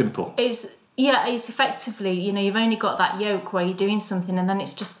a bit simple. It's effectively, you know, you've only got that yoke where you're doing something and then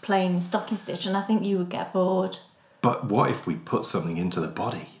it's just plain stocking stitch, and I think you would get bored. But what if we put something into the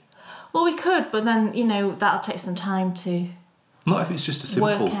body? Well, we could, but then, you know, that'll take some time to... Not if it's just a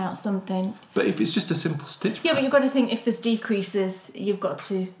simple... work out something. But if it's just a simple stitch... Yeah, but you've got to think, if there's decreases, you've got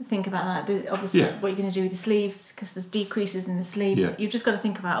to think about that. Obviously, what you're going to do with the sleeves, because there's decreases in the sleeve. Yeah. You've just got to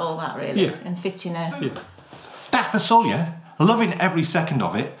think about all that, really, and fitting it. Yeah. That's the Solia. Loving every second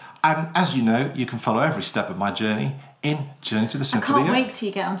of it. And as you know, you can follow every step of my journey in Journey to the Centre of the Yoke. I can't wait till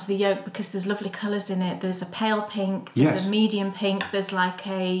you get onto the yoke, because there's lovely colours in it. There's a pale pink, there's a medium pink, there's like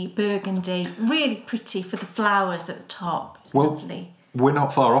a burgundy. Really pretty for the flowers at the top. It's lovely. We're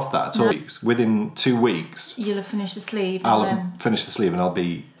not far off that at all. Within 2 weeks... You'll have finished the sleeve. I'll have finished the sleeve and I'll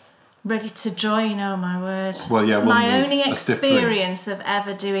be... ready to join, oh my word. Well, yeah, my only experience of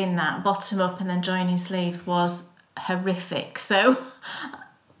ever doing that, bottom up and then joining sleeves, was horrific. So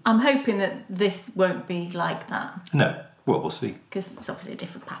I'm hoping that this won't be like that. No, well, we'll see. Because it's obviously a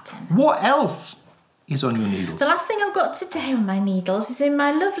different pattern. What else is on your needles? The last thing I've got today on my needles is in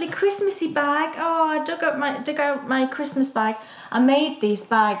my lovely Christmassy bag. Oh, I dug out my Christmas bag. I made these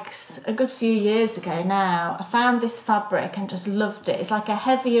bags a good few years ago now. I found this fabric and just loved it. It's like a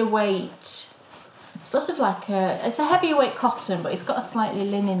heavier weight, sort of like it's a heavier weight cotton, but it's got a slightly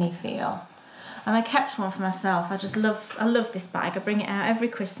linen-y feel. And I kept one for myself. I love this bag. I bring it out every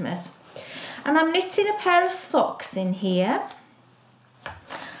Christmas. And I'm knitting a pair of socks in here.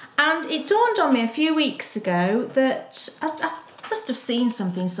 And it dawned on me a few weeks ago that I must have seen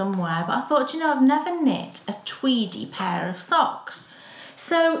something somewhere, but I thought, you know, I've never knit a tweedy pair of socks.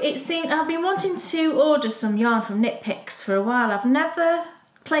 So it seemed, I've been wanting to order some yarn from KnitPicks for a while. I've never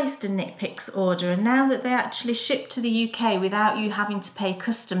placed a KnitPicks order, and now that they actually ship to the UK without you having to pay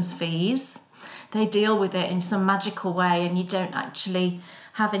customs fees, they deal with it in some magical way and you don't actually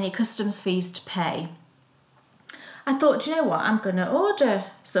have any customs fees to pay. I thought, you know what, I'm going to order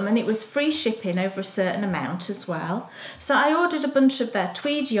some, and it was free shipping over a certain amount as well. So I ordered a bunch of their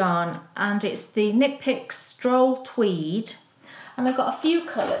tweed yarn, and it's the KnitPicks Stroll Tweed. And I've got a few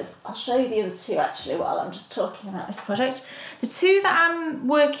colours. I'll show you the other two actually while I'm just talking about this project. The two that I'm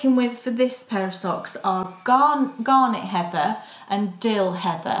working with for this pair of socks are Garnet Heather and Dill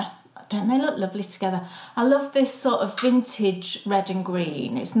Heather. Don't they look lovely together? I love this sort of vintage red and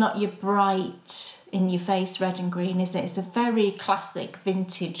green. It's not your bright, in-your-face red and green, is it? It's a very classic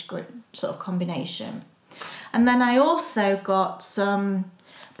vintage sort of combination. And then I also got some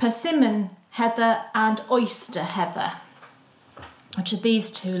Persimmon Heather and Oyster Heather, which are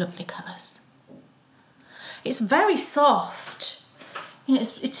these two lovely colours. It's very soft. You know,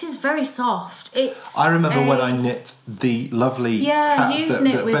 it is very soft. I remember when I knit the lovely hat that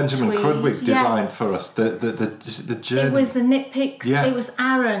Benjamin Crudwick designed for us. The journey. It was the KnitPicks. Yeah. It was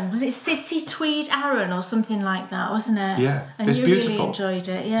Aran. Was it City Tweed Aran or something like that? Wasn't it? Yeah, and it's beautiful. Really enjoyed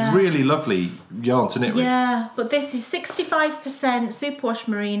it. Yeah, it's really lovely yarn to knit with. Yeah, but this is 65% superwash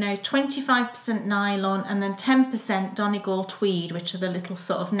merino, 25% nylon, and then 10% Donegal tweed, which are the little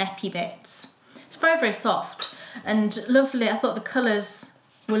sort of neppy bits. It's very, very soft and lovely. I thought the colours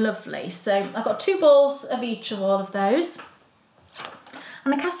were lovely. So I got 2 balls of each of all of those.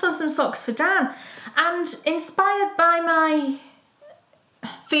 And I cast on some socks for Dan. And inspired by my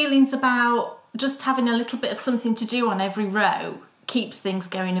feelings about just having a little bit of something to do on every row keeps things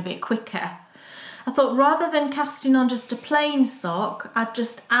going a bit quicker, I thought rather than casting on just a plain sock, I'd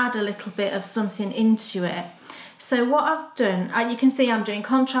just add a little bit of something into it. So what I've done, you can see I'm doing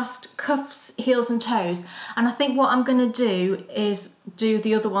contrast cuffs, heels and toes, and I think what I'm going to do is do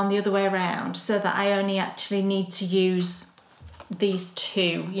the other one the other way around, so that I only actually need to use these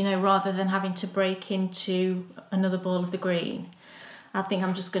 2, you know, rather than having to break into another ball of the green. I think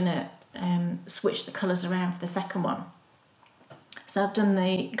I'm just going to switch the colours around for the second one. So I've done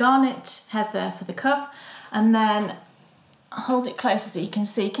the garnet heather for the cuff, and then I'll hold it closer so you can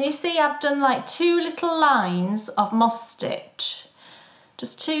see. Can you see I've done like 2 little lines of moss stitch?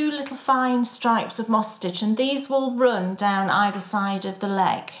 Just 2 little fine stripes of moss stitch, and these will run down either side of the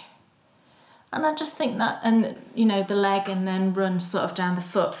leg. And I just think that, and you know, the leg and then run sort of down the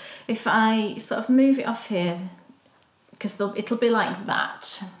foot. If I sort of move it off here, because it'll be like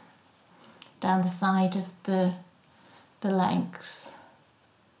that, down the side of the legs.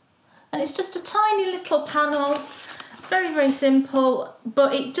 And it's just a tiny little panel. Very, very simple,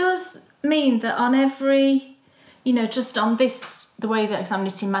 but it does mean that on every, you know, just on this, the way that I'm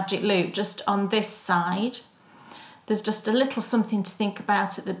knitting Magic Loop, just on this side, there's just a little something to think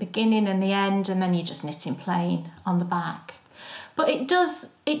about at the beginning and the end, and then you just knit in plain on the back. But it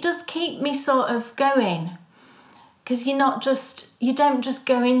does keep me sort of going, because you don't just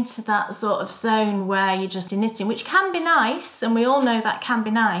go into that sort of zone where you're just knitting, which can be nice, and we all know that can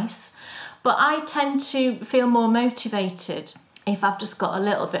be nice. But I tend to feel more motivated if I've just got a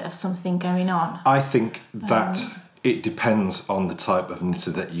little bit of something going on. I think that it depends on the type of knitter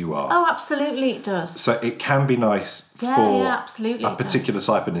that you are. Oh, absolutely it does. So it can be nice for a particular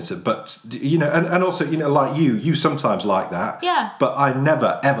type of knitter, but you know, and also, you know, like you sometimes like that. Yeah. But I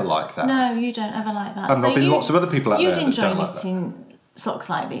never ever like that. No, you don't ever like that. And there'll be lots of other people out there that don't like that. You'd enjoy knitting socks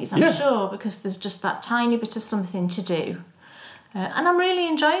like these, I'm sure, because there's just that tiny bit of something to do. And I'm really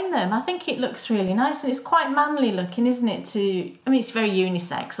enjoying them. I think it looks really nice, and it's quite manly looking, isn't it? I mean, it's very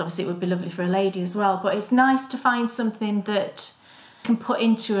unisex. Obviously, it would be lovely for a lady as well, but it's nice to find something that can put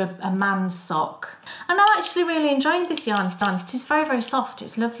into a man's sock. And I'm actually really enjoying this yarn. It is very, very soft.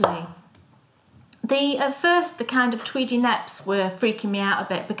 It's lovely. At first, the kind of tweedy neps were freaking me out a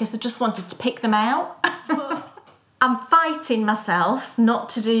bit because I just wanted to pick them out. I'm fighting myself not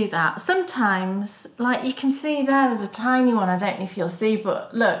to do that. Sometimes, like you can see there's a tiny one, I don't know if you'll see,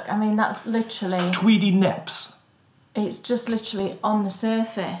 but look, I mean, that's literally... Tweedy neps? It's just literally on the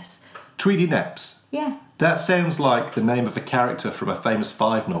surface. Tweedy neps? Yeah. That sounds like the name of a character from a famous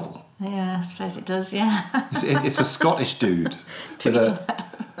Five novel. Yeah, I suppose it does, yeah. It's a Scottish dude.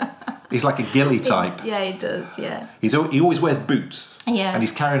 He's like a gilly type. Yeah, he does, yeah. He always wears boots. Yeah. And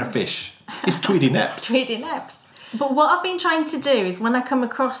he's carrying a fish. It's Tweedy neps. It's Tweedy neps. But what I've been trying to do is when I come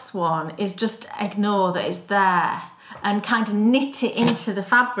across one is just ignore that it's there and kind of knit it into the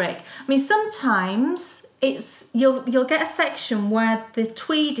fabric. I mean, sometimes you'll get a section where the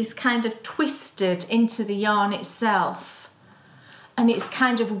tweed is kind of twisted into the yarn itself and it's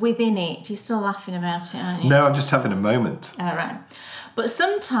kind of within it. You're still laughing about it, aren't you? No, I'm just having a moment. All right. But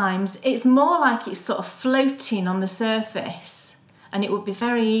sometimes it's more like it's sort of floating on the surface, and it would be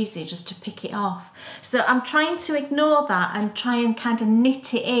very easy just to pick it off. So I'm trying to ignore that and try and kind of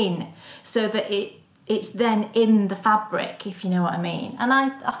knit it in so that it's then in the fabric, if you know what I mean. And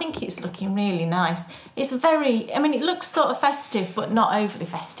I think it's looking really nice. It's very, I mean, it looks sort of festive, but not overly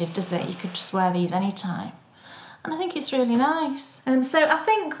festive, does it? You could just wear these anytime. And I think it's really nice. So I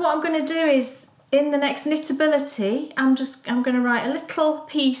think what I'm going to do is, in the next Knitability, I'm going to write a little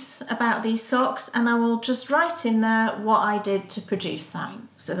piece about these socks, and I will just write in there what I did to produce them,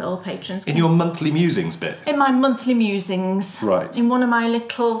 so that all patrons can... In your monthly musings bit? In my monthly musings. Right. In one of my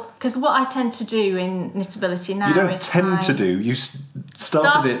little... Because what I tend to do in Knitability now is... You don't tend to do, you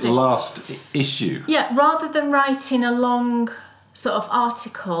started it last issue. Yeah, rather than writing a long sort of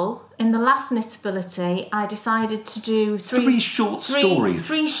article, in the last Knitability, I decided to do three short stories.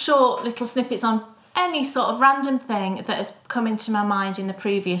 3 short little snippets on any sort of random thing that has come into my mind in the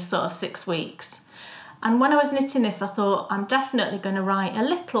previous sort of 6 weeks. And when I was knitting this, I thought I'm definitely going to write a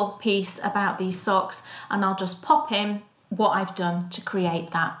little piece about these socks, and I'll just pop in what I've done to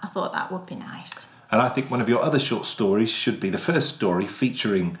create that. I thought that would be nice. And I think one of your other short stories should be the first story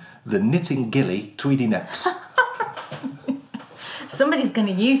featuring the knitting gilly Tweedy Neps. Somebody's going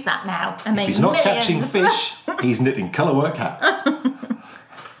to use that now and make If he's not millions. catching fish, he's knitting colourwork hats.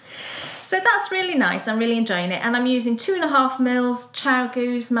 So that's really nice. I'm really enjoying it. And I'm using 2.5 mils Chow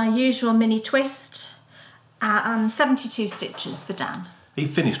Goose, my usual mini twist, and 72 stitches for Dan. Are you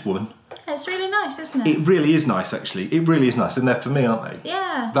finished, woman? It's really nice, isn't it? It really is nice, actually. It really is nice. And they're for me, aren't they?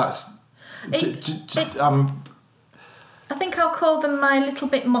 Yeah. That's... I think I'll call them my little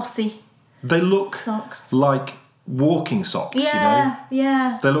bit mossy they look socks. like walking socks, Yeah, you know?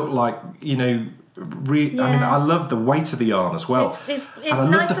 yeah. They look like, you know... I mean, I love the weight of the yarn as well. It's and I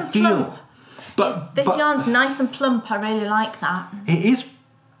nice love the and feel. plump. But This yarn's nice and plump. I really like that. It is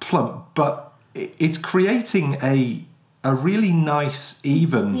plump, but it's creating a really nice,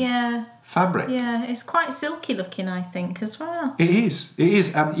 even fabric. Yeah, it's quite silky looking, I think, as well. It is.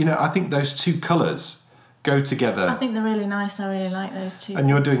 And, you know, I think those two colours go together. I think they're really nice. I really like those two. And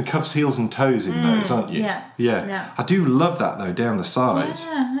you're doing cuffs, heels and toes in those, aren't you? Yeah. I do love that, though, down the side.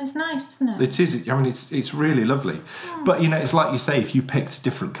 Yeah, it's nice, isn't it? It is. I mean, it's really lovely. But, you know, it's like you say, if you picked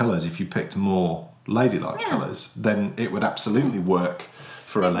different colours, if you picked more ladylike colours, then it would absolutely work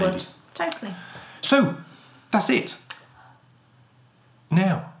for a lady. Would. Totally. So, that's it.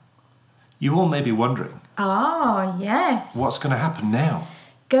 Now, you all may be wondering, Oh, yes. what's going to happen now?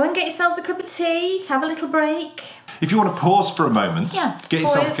 Go and get yourselves a cup of tea, have a little break. If you want to pause for a moment, get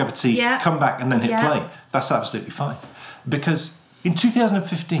yourself a cup of tea, come back and then hit play. That's absolutely fine. Because in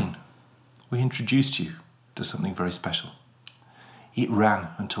 2015, we introduced you to something very special. It ran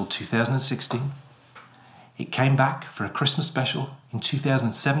until 2016. It came back for a Christmas special in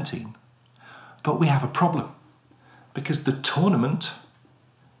 2017. But we have a problem because the tournament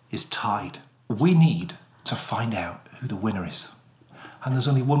is tied. We need to find out who the winner is. And there's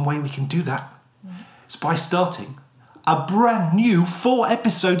only one way we can do that. It's by starting a brand new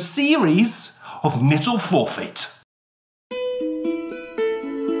 4-episode series of Knit or Forfeit.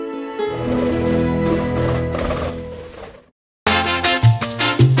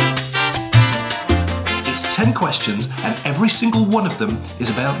 It's 10 questions and every single one of them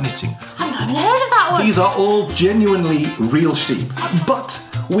is about knitting. I've not even heard of that one. These are all genuinely real sheep, but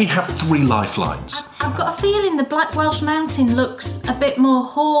we have 3 lifelines. I've got a feeling the Black Welsh Mountain looks a bit more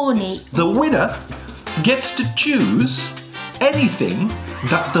horny. The winner gets to choose anything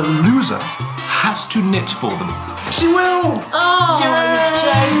that the loser has to knit for them. She will! Oh,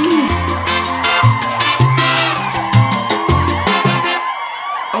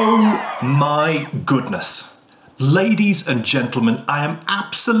 Oh my goodness. Ladies and gentlemen, I am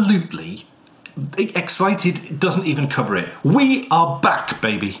absolutely excited, doesn't even cover it. We are back,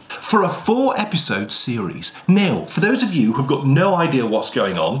 baby, for a 4-episode series. Now, for those of you who've got no idea what's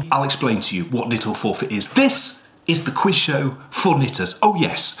going on, I'll explain to you what Knit or Forfeit is. This is the quiz show for knitters. Oh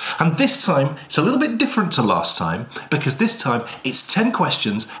yes, and this time it's a little bit different to last time because this time it's 10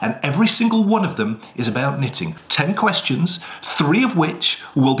 questions and every single one of them is about knitting. 10 questions, 3 of which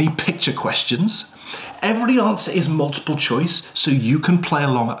will be picture questions. Every answer is multiple choice, so you can play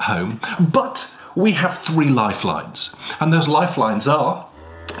along at home. But we have 3 lifelines. And those lifelines are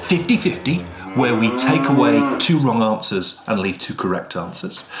 50-50, where we take away 2 wrong answers and leave 2 correct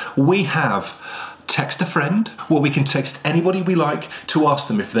answers. We have text a friend, where we can text anybody we like to ask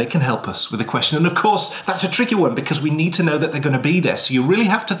them if they can help us with a question. And of course, that's a tricky one because we need to know that they're going to be there. So you really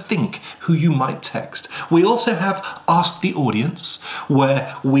have to think who you might text. We also have Ask the Audience,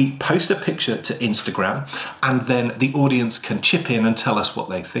 where we post a picture to Instagram and then the audience can chip in and tell us what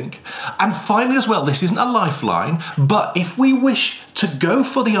they think. And finally as well, this isn't a lifeline, but if we wish to go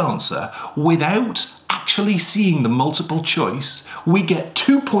for the answer without actually seeing the multiple choice, we get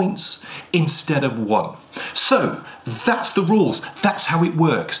 2 points instead of 1. So that's the rules, that's how it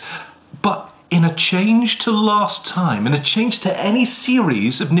works. But in a change to last time, in a change to any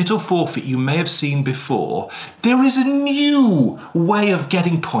series of Knit or Forfeit you may have seen before, there is a new way of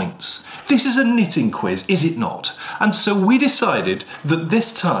getting points. This is a knitting quiz, is it not? And so we decided that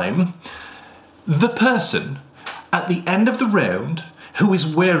this time, the person at the end of the round who is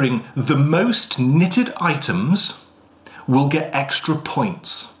wearing the most knitted items will get extra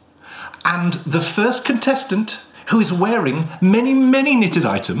points. And the first contestant who is wearing many, many knitted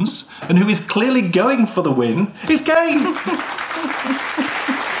items and who is clearly going for the win is Kay.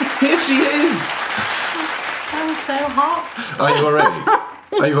 Here she is. I'm so hot. Are you all ready?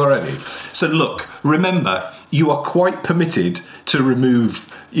 Are you all ready? So look, remember, you are quite permitted to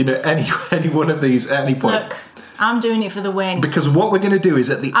remove, any one of these at any point. Look, I'm doing it for the win. Because what we're going to do is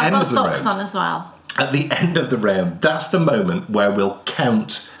at the end of the round... I've got socks on as well. At the end of the round, that's the moment where we'll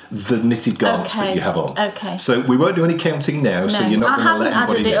count the knitted garments that you have on. Okay. So we won't do any counting now, so you're not going to let anybody I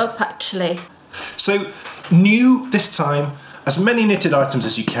haven't added it know. up, actually. So, new this time, as many knitted items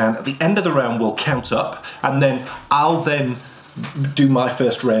as you can. At the end of the round, we'll count up, and then I'll then do my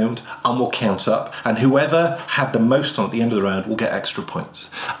first round, and we'll count up, and whoever had the most on at the end of the round will get extra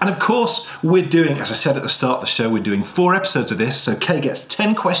points. And of course, we're doing, as I said at the start of the show, we're doing 4 episodes of this, so Kay gets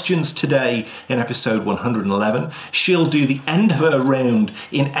 10 questions today in episode 111. She'll do the end of her round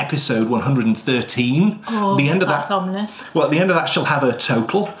in episode 113. Oh, the end of that's that, ominous. Well, at the end of that, she'll have her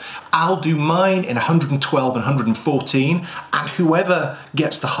total. I'll do mine in 112 and 114, and whoever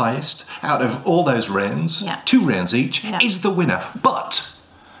gets the highest out of all those rounds, 2 rounds each, is the winner. But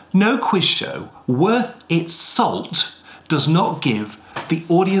no quiz show worth its salt does not give the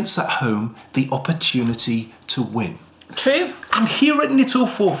audience at home the opportunity to win. True. And here at Knit or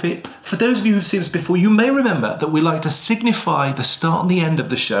Forfeit, for those of you who've seen us before, you may remember that we like to signify the start and the end of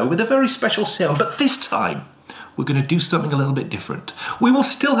the show with a very special sound, but this time, we're going to do something a little bit different. We will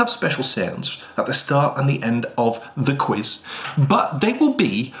still have special sounds at the start and the end of the quiz, but they will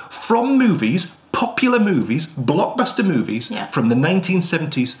be from movies, popular movies, blockbuster movies from the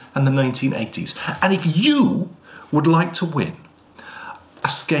 1970s and the 1980s. And if you would like to win a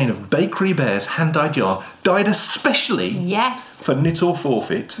skein of Bryonybear's hand-dyed yarn, dyed especially for Knit or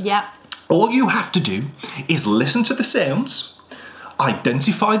Forfeit, all you have to do is listen to the sounds,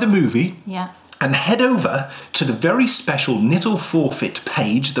 identify the movie, and head over to the very special Knit or Forfeit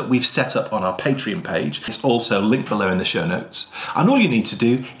page that we've set up on our Patreon page. It's also linked below in the show notes. And all you need to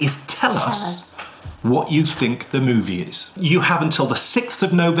do is tell us what you think the movie is. You have until the 6th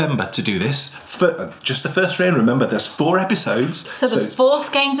of November to do this. For just the first round, remember there's 4 episodes. So there's 4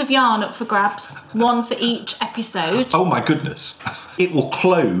 skeins of yarn up for grabs, 1 for each episode. Oh my goodness. It will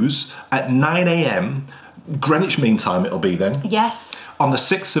close at 9 a.m. Greenwich Mean Time it'll be then. Yes. On the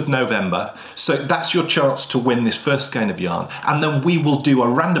 6th of November. So that's your chance to win this first skein of yarn. And then we will do a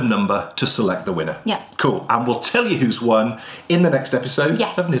random number to select the winner. Yeah. Cool. And we'll tell you who's won in the next episode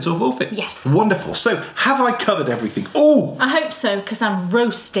of Knit or Forfeit. Yes. Wonderful. So have I covered everything? Oh! I hope so, because I'm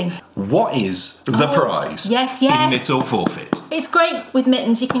roasting. What is the prize in Knit or Forfeit? It's great with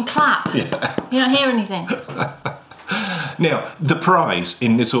mittens, you can clap. Yeah. You don't hear anything. Now, the prize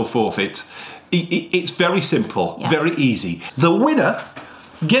in Knit or Forfeit, it's very simple, very easy. The winner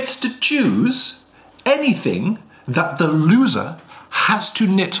gets to choose anything that the loser has to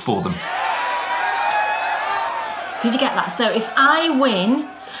knit for them. Did you get that? So if I win,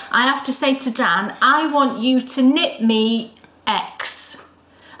 I have to say to Dan, I want you to knit me X.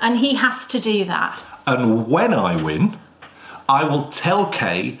 And he has to do that. And when I win, I will tell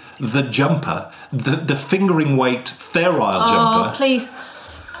Kay the jumper, the fingering weight Fair Isle jumper. Oh, please.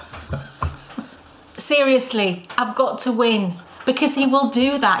 Seriously, I've got to win. Because he will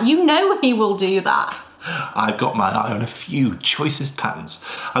do that. You know he will do that. I've got my eye on a few choicest patterns.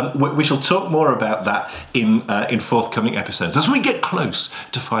 And we shall talk more about that in forthcoming episodes as we get close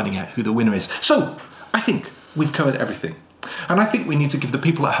to finding out who the winner is. So, I think we've covered everything. And I think we need to give the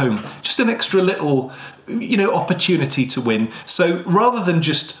people at home just an extra little, opportunity to win. So rather than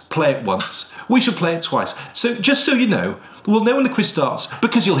just play it once, we should play it twice. So just so you know, we'll know when the quiz starts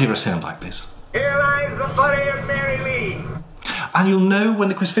because you'll hear a sound like this. Here lies the body of Mary Lee. And you'll know when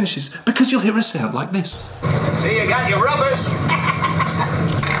the quiz finishes because you'll hear a sound like this. See, you got your rubbers.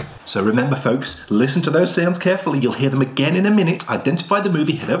 So remember, folks, listen to those sounds carefully. You'll hear them again in a minute. Identify the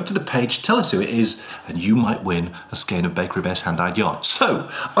movie, head over to the page, tell us who it is, and you might win a skein of Bryonybear's hand-dyed yarn. So,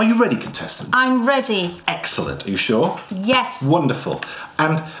 are you ready, contestant? I'm ready. Excellent. Are you sure? Yes. Wonderful.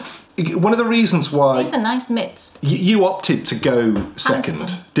 And one of the reasons why... These are nice mitts. You opted to go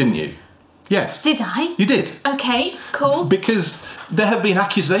second, didn't you? Yes. Did I? You did. Okay, cool. Because there have been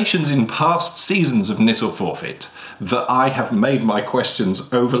accusations in past seasons of Knit or Forfeit that I have made my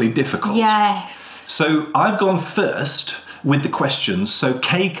questions overly difficult. Yes. So I've gone first with the questions so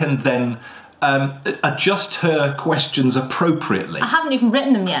Kay can then adjust her questions appropriately. I haven't even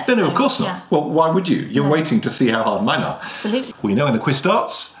written them yet. No, of course not. Yeah. Well, why would you? You're waiting to see how hard mine are. Absolutely. We know when the quiz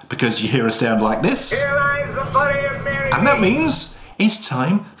starts because you hear a sound like this. Here lies the body of Mary And that means it's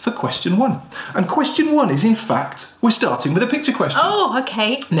time for question 1. And question 1 is, in fact, we're starting with a picture question. Oh,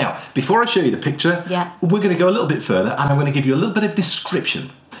 okay. Now, before I show you the picture, we're going to go a little bit further and I'm going to give you a little bit of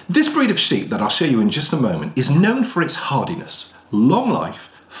description. This breed of sheep that I'll show you in just a moment is known for its hardiness, long life,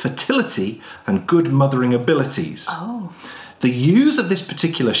 fertility and good mothering abilities. Oh. The ewes of this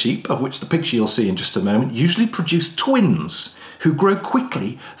particular sheep, of which the picture you'll see in just a moment, usually produce twins who grow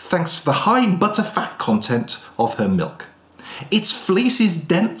quickly thanks to the high butterfat content of her milk. Its fleece is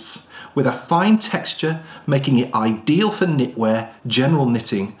dense with a fine texture, making it ideal for knitwear, general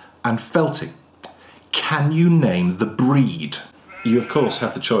knitting and felting. Can you name the breed? You of course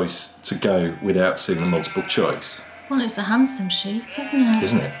have the choice to go without seeing the multiple choice. Well, it's a handsome sheep, isn't it?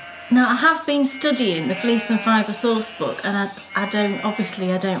 Isn't it? Now, I have been studying the Fleece and Fibre source book, and I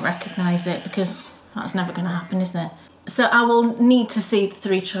don't recognise it, because that's never going to happen, is it? So I will need to see the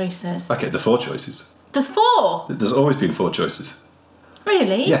 3 choices. Okay, the 4 choices. There's 4? There's always been 4 choices.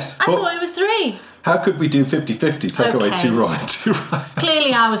 Really? Yes. 4. I thought it was 3. How could we do 50-50, take away 2 wrong and 2 right?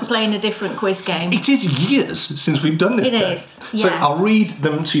 Clearly I was playing a different quiz game. It is years since we've done this. It is, yes. So I'll read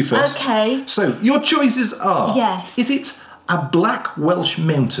them to you first. Okay. So your choices are... Yes. Is it a black Welsh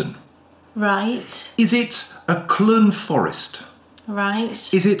mountain? Right. Is it a clun forest?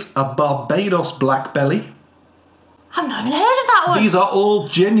 Right. Is it a Barbados black belly? I've not even heard of that one. These are all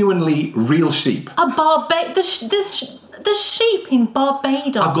genuinely real sheep. There's sheep in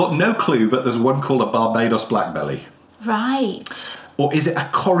Barbados. I've got no clue, but there's one called a Barbados black belly. Right. Or is it a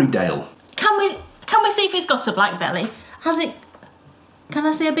Corriedale? Can we see if it's got a black belly? Has it? Can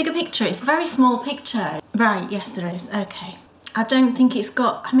I see a bigger picture? It's a very small picture. Right. Yes, there is. Okay. I don't think it's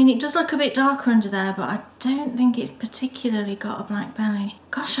got... I mean, it does look a bit darker under there, but I don't think it's particularly got a black belly.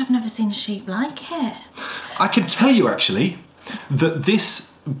 Gosh, I've never seen a sheep like it. I can tell you, actually, that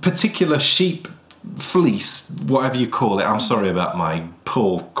this particular sheep fleece, whatever you call it, I'm sorry about my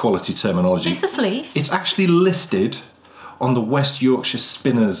poor quality terminology. It's a fleece. It's actually listed on the West Yorkshire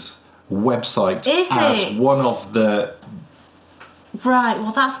Spinners website as one of the... Right,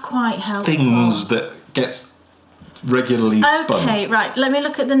 well, that's quite helpful. Things that gets regularly spun. Okay, right. Let me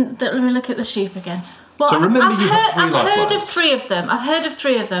look at the sheep again. Well, so remember, I've heard of 3 of them. I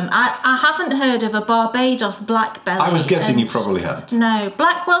haven't heard of a Barbados black belly. I was guessing you probably had. No,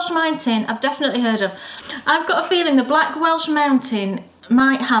 black Welsh mountain. I've definitely heard of. I've got a feeling the black Welsh mountain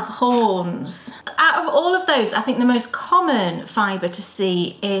might have horns. Out of all of those, I think the most common fibre to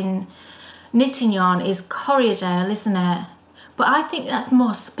see in knitting yarn is Corriedale, isn't it? But I think that's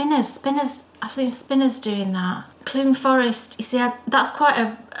more spinners. I've seen spinners doing that. Clun forest, you see, that's quite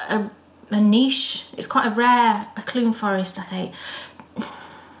a niche. It's quite a clun forest, I think.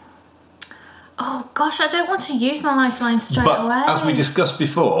 Oh gosh, I don't want to use my lifeline straight away. But as we discussed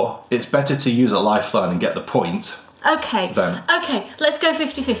before, it's better to use a lifeline and get the point. Okay. Okay, let's go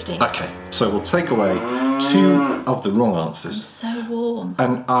 50-50. Okay, so we'll take away 2 of the wrong answers. I'm so warm.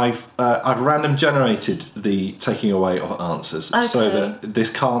 And I've random generated the taking away of answers, so that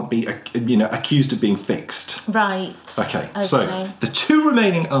this can't be accused of being fixed. Right. Okay. So the 2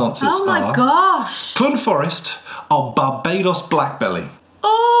 remaining answers are... Oh my gosh. Clun forest or Barbados black belly.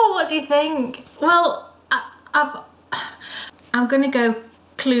 Oh, what do you think? Well, I'm going to go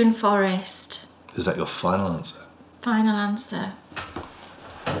Clun forest. Is that your final answer? Final answer.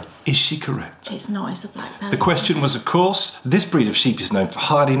 Is she correct? It's not, it's a black belly. The question was, of course, this breed of sheep is known for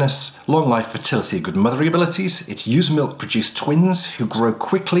hardiness, long life, fertility and good mothering abilities. Its ewe's milk produce twins who grow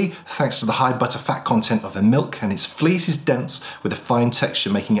quickly thanks to the high butter fat content of the milk, and its fleece is dense with a fine texture,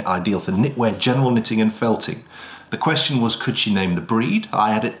 making it ideal for knitwear, general knitting and felting. The question was, could she name the breed?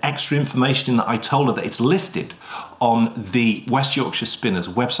 I added extra information in that I told her that it's listed on the West Yorkshire Spinners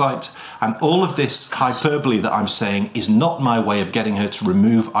website, and all of this hyperbole that I'm saying is not my way of getting her to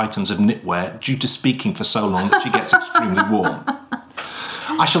remove items of knitwear due to speaking for so long that she gets extremely warm.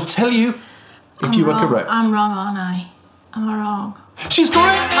 I shall tell you if you were correct. I'm wrong, aren't I? Am I wrong? She's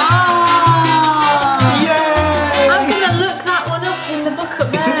correct! Oh! Yay! I'm going to look that one up in the book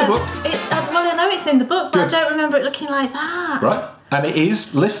up there. It's in the book. Well, I know it's in the book, but Good. I don't remember it looking like that. Right. And it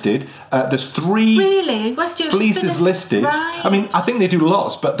is listed. There's 3 Really? West Yorkshire fleeces Spinners? listed. Right. I mean, I think they do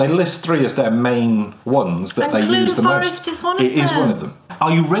lots, but they list 3 as their main ones that And they use the Clun most. Forest is one of It is them. one of them.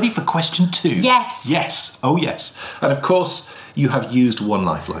 Are you ready for question 2? Yes. Yes. Oh, yes. And of course, you have used 1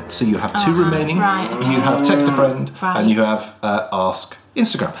 lifeline. So you have 2 remaining. Right, okay. You have text a friend, Right. and you have ask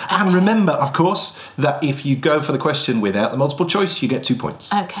Instagram. And remember, of course, that if you go for the question without the multiple choice, you get 2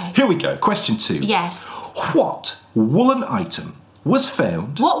 points. Okay. Here we go. Question 2. Yes. What woolen item was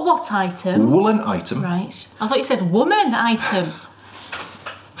found? What item? Woolen item. Right. I thought you said woman item.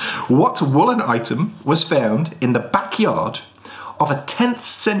 What woolen item was found in the backyard of a 10th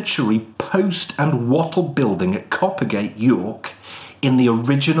century post and wattle building at Coppergate, York, in the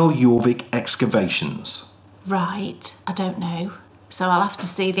original Jorvik excavations? Right. I don't know. So I'll have to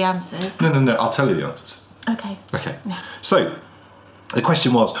see the answers. No, I'll tell you the answers. Okay. Okay. Yeah. So, The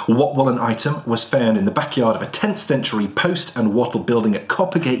question was, what woolen item was found in the backyard of a 10th century post and wattle building at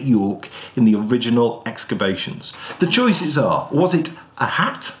Coppergate, York in the original excavations? The choices are, was it a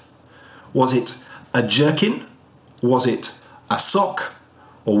hat? Was it a jerkin? Was it a sock?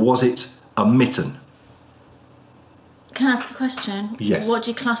 Or was it a mitten? Can I ask a question? Yes. What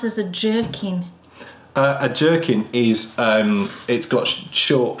do you class as a jerkin? A jerkin is, it's got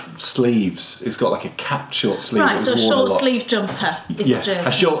short sleeves. It's got like a capped short sleeve. Right, so a short sleeve jumper is a jerkin.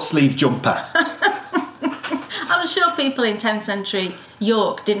 A short sleeve jumper. I'm sure people in 10th century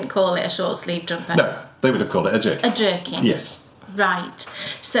York didn't call it a short sleeve jumper. No, they would have called it a jerkin. A jerkin. Yes. Right.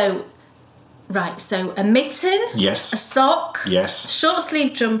 So a mitten. Yes. A sock. Yes. Short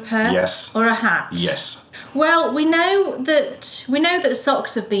sleeve jumper. Yes. Or a hat. Yes. Well, we know that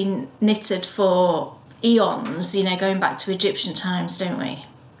socks have been knitted for eons, you know, going back to Egyptian times, don't we?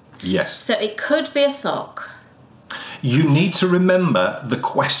 Yes. So it could be a sock. You need to remember the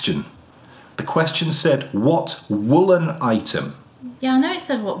question. The question said, what woolen item? Yeah, I know it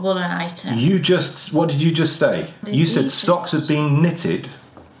said what woolen item. What did you just say? You said socks have been knitted.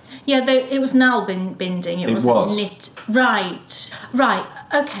 Yeah, it was nail binding. It wasn't knit. Right.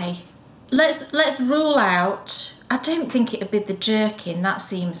 Okay. Let's rule out. I don't think it'd be the jerkin. That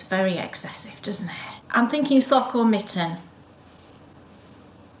seems very excessive, doesn't it? I'm thinking sock or mitten.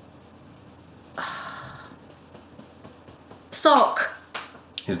 Sock.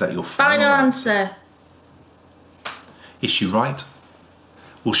 Is that your final answer? Is she right?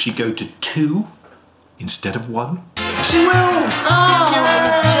 Will she go to 2 instead of 1? She will! Oh,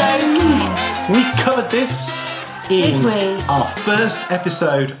 joking. We covered this in Did we? our first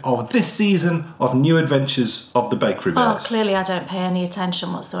episode of this season of New Adventures of the Bakery Bears. Oh, clearly I don't pay any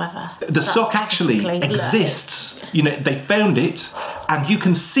attention whatsoever. The sock actually exists. You know, they found it, and you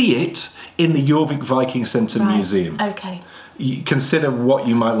can see it in the Jorvik Viking Centre Museum. Okay. You consider what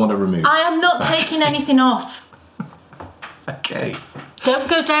you might want to remove. I am not taking anything off. Okay. Don't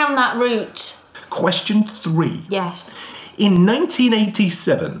go down that route. Question 3. Yes. In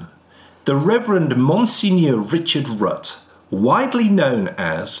 1987, the Reverend Monsignor Richard Rutt, widely known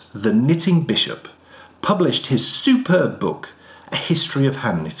as the Knitting Bishop, published his superb book, A History of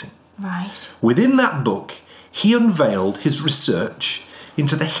Hand Knitting. Right. Within that book, he unveiled his research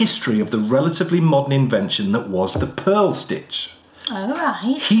into the history of the relatively modern invention that was the pearl stitch. Oh,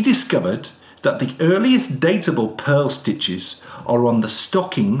 right. He discovered that the earliest datable pearl stitches are on the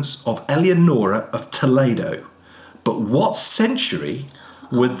stockings of Eleonora of Toledo. But what century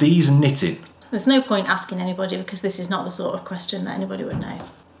were these knitted? There's no point asking anybody because this is not the sort of question that anybody would know.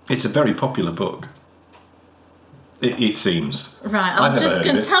 It's a very popular book. It seems. Right, I'm just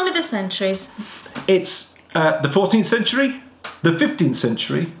going to tell me the centuries. It's the 14th century, the 15th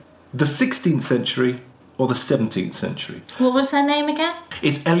century, the 16th century, or the 17th century. What was her name again?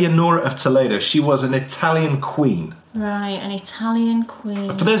 It's Eleonora of Toledo. She was an Italian queen. Right, an Italian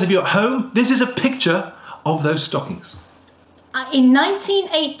queen. For those of you at home, this is a picture of those stockings. In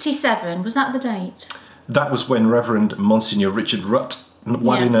 1987, was that the date? That was when Reverend Monsignor Richard Rutt,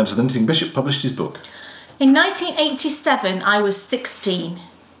 widely known as the Knitting Bishop, published his book. In 1987, I was 16.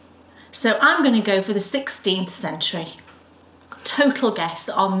 So I'm going to go for the 16th century. Total guess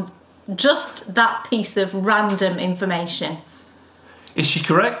on just that piece of random information. Is she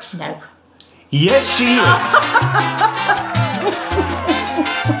correct? No. Yes, she is.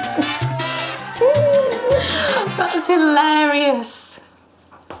 That's hilarious.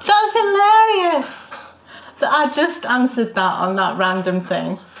 That's hilarious. That I just answered that on that random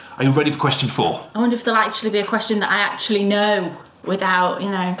thing. Are you ready for question 4? I wonder if there'll actually be a question that I actually know without,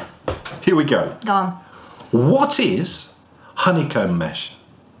 Here we go. Go on. What is honeycomb mesh?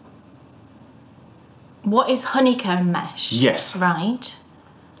 What is honeycomb mesh? Yes. Right.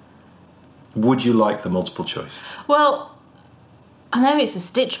 Would you like the multiple choice? Well, I know it's a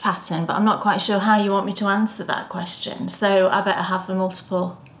stitch pattern, but I'm not quite sure how you want me to answer that question. So I better have the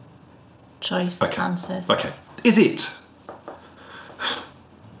multiple choice answers. Okay. Is it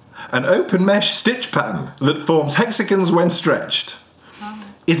an open mesh stitch pattern that forms hexagons when stretched?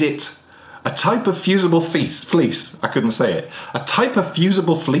 Is it a type of fusible fleece? I couldn't say it. A type of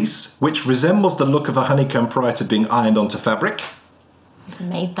fusible fleece which resembles the look of a honeycomb prior to being ironed onto fabric? He's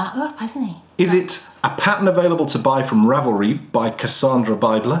made that up, hasn't he? Is it a pattern available to buy from Ravelry by Cassandra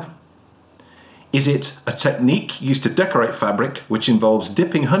Bibler? Is it a technique used to decorate fabric which involves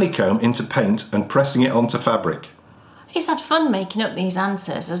dipping honeycomb into paint and pressing it onto fabric? He's had fun making up these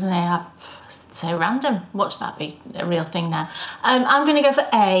answers, hasn't he? So random. Watch that be a real thing now. I'm going to go for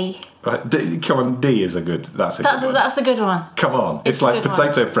A. Right, come on, D is a good. That's a good one. That's a good one. Come on, it's like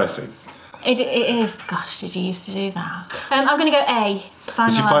potato pressing. It is. Gosh, did you used to do that? I'm going to go A.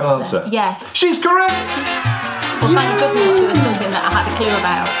 Is your final answer? Yes. She's correct! Well, thank goodness it was something that I had a clue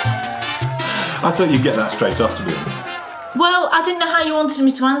about. I thought you'd get that straight off, to be honest. Well, I didn't know how you wanted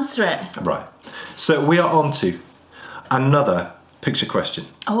me to answer it. Right. So we are on to another picture question.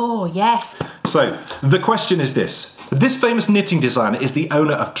 Oh, yes. So the question is this. This famous knitting designer is the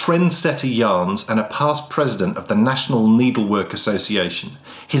owner of Trendsetter Yarns and a past president of the National Needlework Association.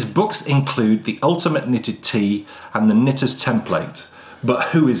 His books include The Ultimate Knitted Tee and The Knitter's Template. But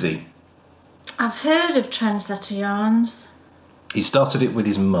who is he? I've heard of Trendsetter Yarns. He started it with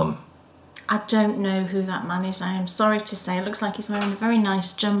his mum. I don't know who that man is. I am sorry to say. It looks like he's wearing a very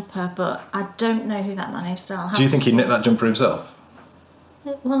nice jumper, but I don't know who that man is. So I'll have Do you think to he knit that jumper himself?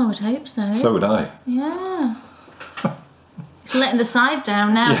 Well, I would hope so. So would I. Yeah. He's letting the side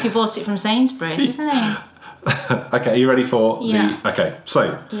down now if you bought it from Sainsbury's, isn't he? Okay, are you ready for Yeah. the... Okay,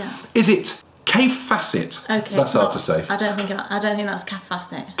 so is it calf facet? Okay. That's hard to say. I don't think that's calf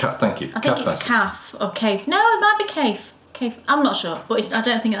facet. Thank you. I think it's calf or cave. No, it might be cave. Cave. I'm not sure, but I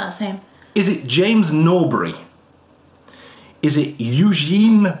don't think that's him. Is it James Norbury? Is it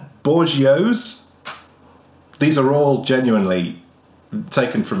Eugene Bourgeois? These are all genuinely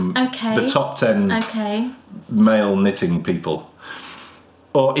taken from the top 10 male knitting people.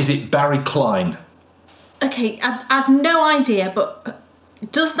 Or is it Barry Klein? Okay, I've no idea, but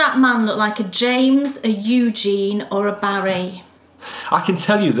does that man look like a James, a Eugene, or a Barry? I can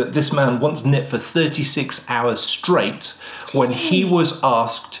tell you that this man once knit for 36 hours straight when he was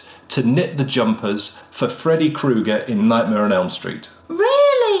asked to knit the jumpers for Freddy Krueger in Nightmare on Elm Street.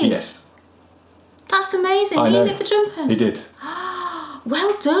 Really? Yes. That's amazing. I know. He knit the jumpers? He did.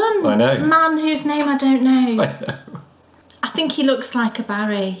 Well done. I know. Man whose name I don't know. I know. I think he looks like a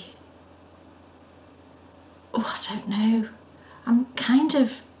Barry. Oh, I don't know. I'm kind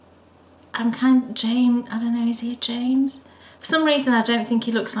of James. I don't know. Is he a James? For some reason, I don't think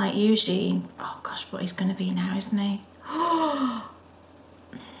he looks like Eugene. Oh gosh, what he's going to be now, isn't he?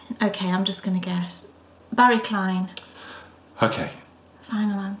 Okay, I'm just going to guess. Barry Klein. Okay.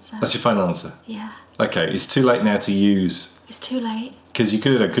 Final answer. That's your final answer? Yeah. Okay, it's too late now to use... It's too late. Because you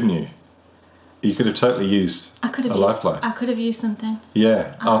could have done, couldn't you? You could have totally used I could have used something.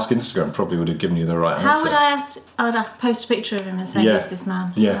 Yeah, Ask Instagram probably would have given you the right answer. How would I ask? I would post a picture of him and say, who's this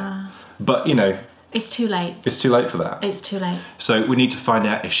man? Yeah. But, you know... It's too late. It's too late for that. It's too late. So we need to find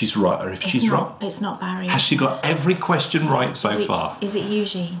out if she's right or if she's wrong. It's not Barry. Has she got every question right so far? Is it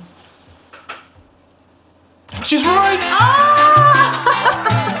Eugene? She's right!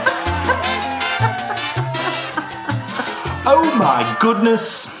 Oh my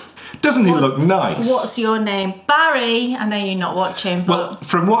goodness! Doesn't he look nice? What's your name? Barry. I know you're not watching, but... Well,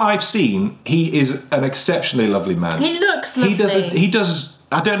 from what I've seen, he is an exceptionally lovely man. He looks lovely. He does...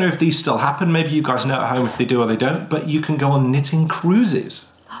 I don't know if these still happen. Maybe you guys know at home if they do or they don't. But you can go on knitting cruises.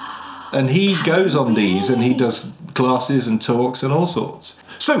 And he goes on these and he does classes and talks and all sorts.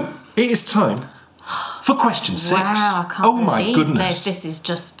 So, it is time for question 6. Wow, I can't oh my goodness. This is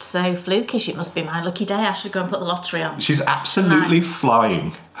just so flukish. It must be my lucky day. I should go and put the lottery on. She's absolutely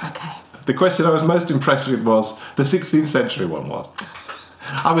flying. Okay. The question I was most impressed with was the 16th century one was.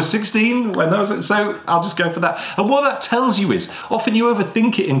 I was 16 when that was, so I'll just go for that. And what that tells you is, often you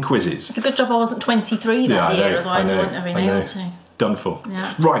overthink it in quizzes. It's a good job I wasn't 23 that year, otherwise I wouldn't have been able to. Done for.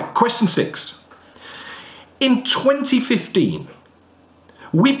 Yeah. Right, question 6. In 2015,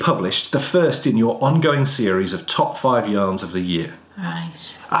 we published the first in your ongoing series of top 5 yarns of the year.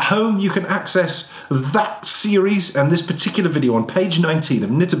 Right. At home, you can access that series and this particular video on page 19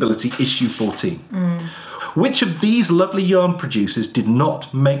 of Knitability Issue 14. Which of these lovely yarn producers did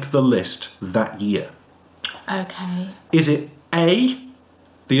not make the list that year? Okay. Is it A,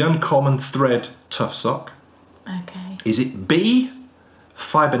 the Uncommon Thread Tough Sock? Okay. Is it B,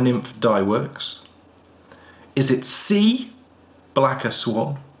 Fibre Nymph Dye Works? Is it C, Blacker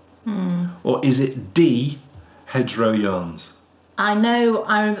Swan? Or is it D, Hedgerow Yarns? I know,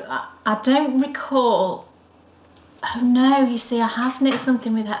 I don't recall. Oh no, you see, I have knit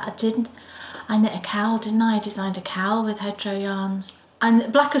something with that. I knit a cowl, didn't I? I designed a cowl with Hedgerow Yarns.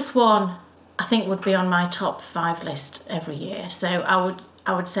 And Blacker Swan, I think, would be on my top 5 list every year. So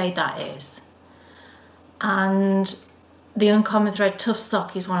I would say that is. And the Uncommon Thread Tough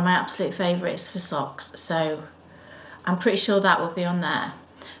Sock is one of my absolute favourites for socks. So I'm pretty sure that would be on there.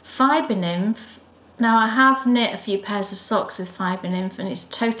 Fibre Nymph. Now, I have knit a few pairs of socks with Fibre Nymph, and it's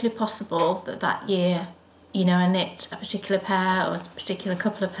totally possible that that year, you know, I knit a particular pair or a particular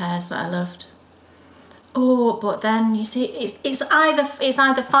couple of pairs that I loved. Oh, but then you see, it's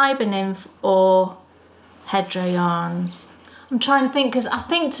either Fibre Nymph or Hedgerow Yarns. I'm trying to think, because I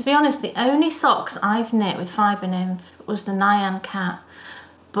think, to be honest, the only socks I've knit with Fibre Nymph was the Nyan Cat,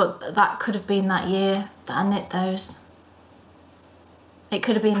 but that could have been that year that I knit those. It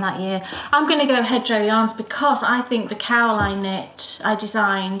could have been that year. I'm going to go Hedgerow Yarns because I think the cowl I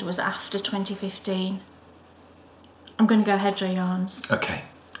designed was after 2015. I'm going to go Hedgerow Yarns. Okay,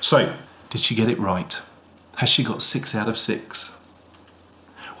 so did she get it right? Has she got 6 out of 6?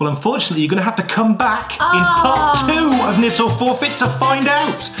 Well, unfortunately, you're going to have to come back in part 2 of Knit or Forfeit to find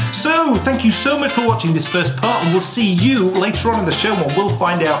out. So, thank you so much for watching this first part, and we'll see you later on in the show when we'll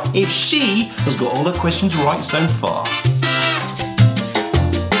find out if she has got all her questions right so far.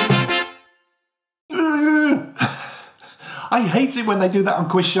 I hate it when they do that on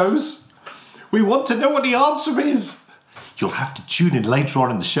quiz shows. We want to know what the answer is. You'll have to tune in later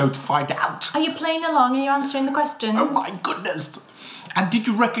on in the show to find out. Are you playing along? Are you answering the questions? Oh my goodness. And did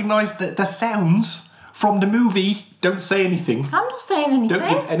you recognise that the sounds from the movie Don't Say Anything? I'm not saying anything.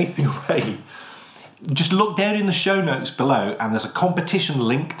 Don't give anything away. Just look down in the show notes below and there's a competition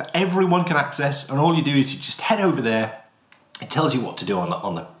link that everyone can access, and all you do is you just head over there. It tells you what to do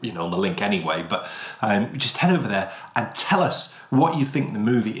on the link anyway, but just head over there and tell us what you think the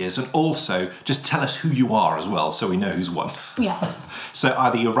movie is, and also just tell us who you are as well, so we know who's won. Yes. So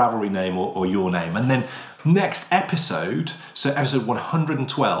either your Ravelry name or your name, and then next episode, so episode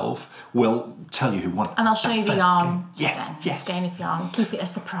 112, we'll tell you who won. And I'll show you the yarn. Yes, then, yes. Skein of yarn. Keep it a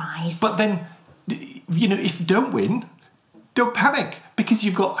surprise. But then, if you don't win, don't panic, because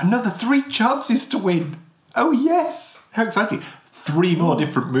you've got another 3 chances to win. Oh yes. How exciting. 3 more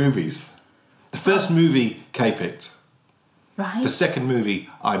different movies. The first movie Kay picked. Right. The second movie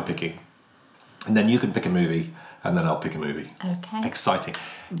I'm picking. And then you can pick a movie, and then I'll pick a movie. Okay. Exciting.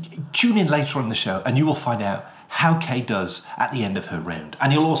 Tune in later on in the show and you will find out how Kay does at the end of her round.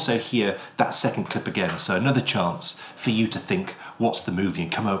 And you'll also hear that second clip again. So another chance for you to think, what's the movie,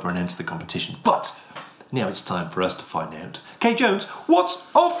 and come over and enter the competition. But now it's time for us to find out. Kay Jones, what's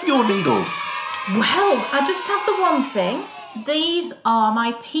off your needles? Well, I just have the one thing. These are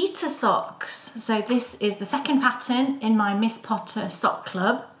my Peter socks. So this is the second pattern in my Miss Potter sock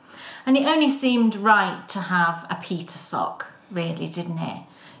club. And it only seemed right to have a Peter sock, really, didn't it?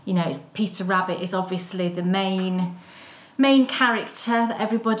 Peter Rabbit is obviously the main character that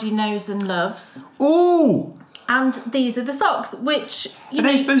everybody knows and loves. Ooh! And these are the socks, which... Are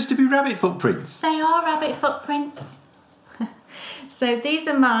they supposed to be rabbit footprints? They are rabbit footprints. So these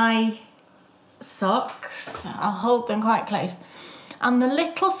are my socks. I'll hold them quite close. And the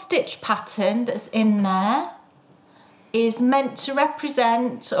little stitch pattern that's in there is meant to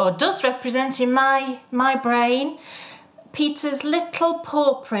represent, or does represent in my brain, Peter's little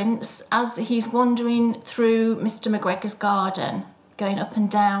paw prints as he's wandering through Mr. McGregor's garden, going up and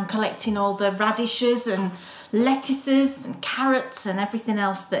down, collecting all the radishes and lettuces and carrots and everything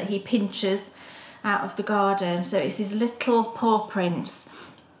else that he pinches out of the garden. So it's his little paw prints.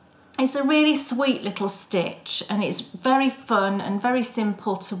 It's a really sweet little stitch, and it's very fun and very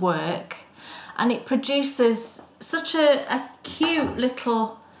simple to work, and it produces such a cute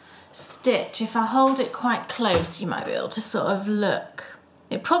little stitch. If I hold it quite close, you might be able to sort of look.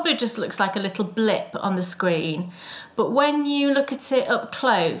 It probably just looks like a little blip on the screen, but when you look at it up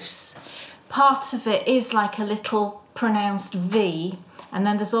close, part of it is like a little pronounced V, and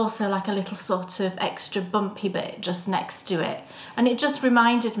then there's also like a little sort of extra bumpy bit just next to it. And it just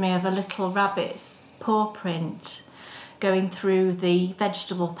reminded me of a little rabbit's paw print going through the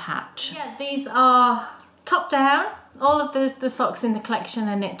vegetable patch. Yeah, these are top down. All of the socks in the collection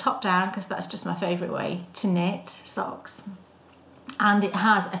are knit top down because that's just my favourite way to knit socks. And it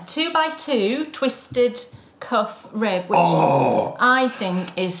has a 2x2 twisted cuff rib, which I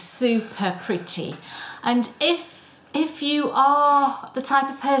think is super pretty. And if you are the type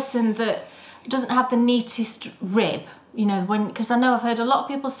of person that doesn't have the neatest rib, because I know I've heard a lot of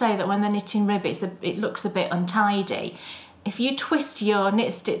people say that when they're knitting rib, it looks a bit untidy. If you twist your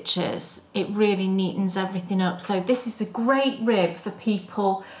knit stitches, it really neatens everything up. So this is a great rib for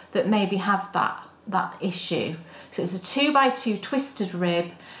people that maybe have that issue. So it's a 2x2 twisted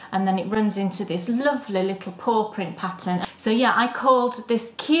rib, and then it runs into this lovely little paw print pattern. So yeah, I called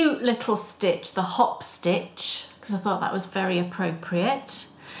this cute little stitch the hop stitch, because I thought that was very appropriate.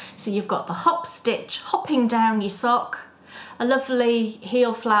 So you've got the hop stitch hopping down your sock, a lovely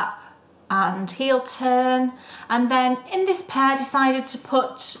heel flap and heel turn, and then in this pair I decided to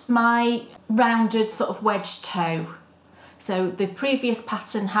put my rounded sort of wedge toe. So the previous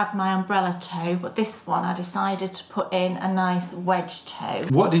pattern had my umbrella toe, but this one I decided to put in a nice wedge toe.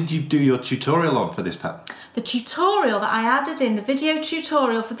 What did you do your tutorial on for this pattern? The tutorial that I added in, the video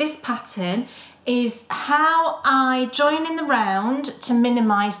tutorial for this pattern, is how I join in the round to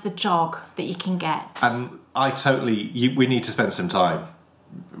minimise the jog that you can get. And we need to spend some time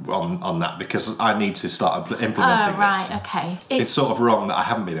on that, because I need to start implementing this. Right, okay. It's sort of wrong that I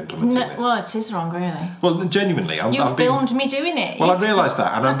haven't been implementing this. Well, it is wrong, really. Well, genuinely. You've filmed me doing it. Well, I realise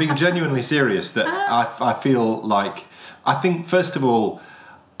that, and I'm being genuinely serious that I feel like, I think, first of all,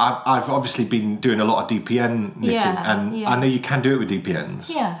 I've obviously been doing a lot of DPN knitting, and I know you can do it with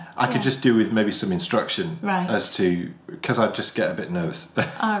DPNs. Yeah. I could just do with maybe some instruction as to, because I just get a bit nervous.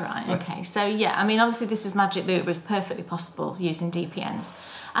 All right, okay. So yeah, I mean, obviously this is Magic Loop, but it's perfectly possible using DPNs.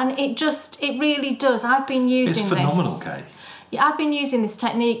 And it really does. I've been using this. It's phenomenal, Kay. Yeah, I've been using this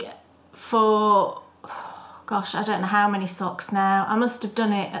technique for, gosh, I don't know how many socks now. I must have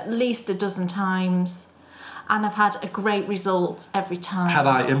done it at least a dozen times. And I've had a great result every time. Had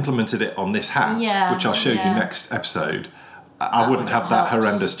I implemented it on this hat, which I'll show you next episode, I wouldn't have that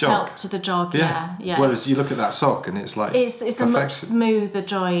horrendous jog. Help to the jog, yeah. Whereas you look at that sock and it's like it's a much smoother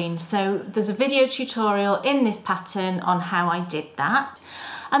join. So there's a video tutorial in this pattern on how I did that.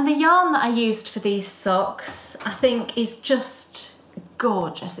 And the yarn that I used for these socks, I think, is just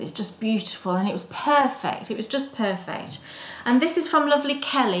gorgeous. It's just beautiful, and it was perfect. It was just perfect. And this is from lovely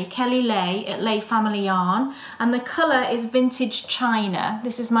Kelly Lay at Lay Family Yarn, and the colour is Vintage China.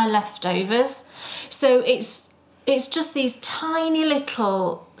 This is my leftovers. So it's just these tiny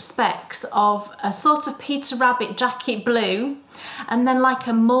little specks of a sort of Peter Rabbit jacket blue, and then like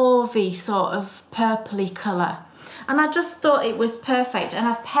a mauvey sort of purpley colour. And I just thought it was perfect, and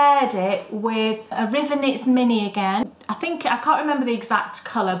I've paired it with a River-Knits Mini again. I can't remember the exact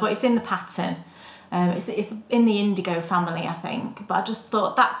colour, but it's in the pattern. It's in the indigo family, I think. But I just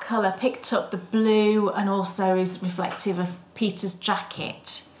thought that colour picked up the blue and also is reflective of Peter's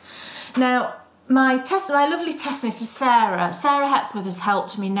jacket. Now, my lovely test knitter Sarah Hepworth has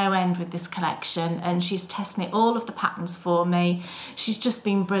helped me no end with this collection, and she's test knit all of the patterns for me. She's just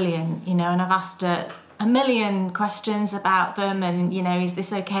been brilliant, you know, and I've asked her a million questions about them, and you know, is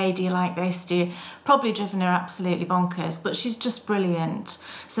this okay, do you like this, probably driven her absolutely bonkers, but she's just brilliant.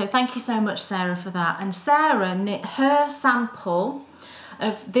 So thank you so much, Sarah, for that. And Sarah knit her sample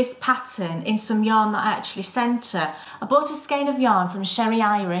of this pattern in some yarn that I actually sent her. I bought a skein of yarn from Sherry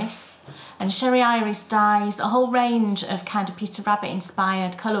Iris, and Sherry Iris dyes a whole range of kind of Peter Rabbit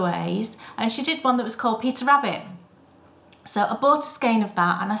inspired colourways, and she did one that was called Peter Rabbit. So I bought a skein of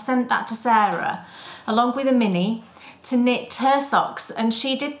that, and I sent that to Sarah along with a mini to knit her socks, and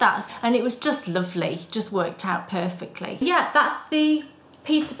she did that, and it was just lovely, just worked out perfectly. Yeah, that's the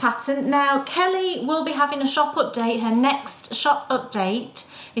Peter pattern. Now Kelly will be having a shop update. Her next shop update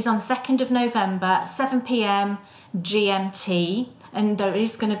is on 2nd of November, 7 PM GMT, and there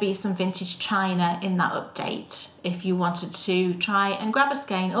is going to be some vintage china in that update if you wanted to try and grab a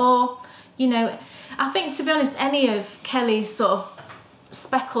skein, or you know, I think, to be honest, any of Kelly's sort of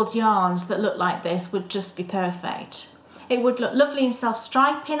speckled yarns that look like this would just be perfect. It would look lovely in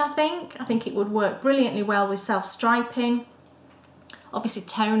self-striping, I think. I think it would work brilliantly well with self-striping. Obviously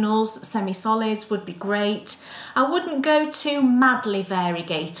tonals, semi-solids would be great. I wouldn't go too madly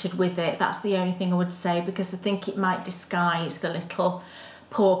variegated with it. That's the only thing I would say, because I think it might disguise the little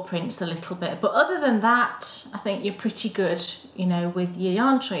paw prints a little bit. But other than that, I think you're pretty good, you know, with your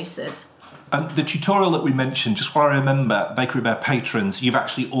yarn choices. The tutorial that we mentioned, just while I remember, Bakery Bear patrons, you've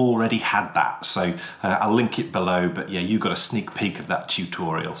actually already had that, so I'll link it below, but yeah, you got a sneak peek of that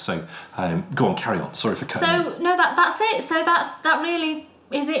tutorial, so go on, carry on, sorry for cutting you. So, no, that's it, so that really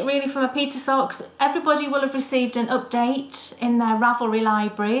is it really for my Peter socks. Everybody will have received an update in their Ravelry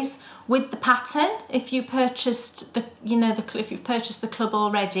libraries with the pattern, if you purchased if you've purchased the club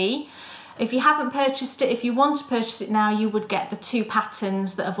already. If you haven't purchased it, if you want to purchase it now, you would get the 2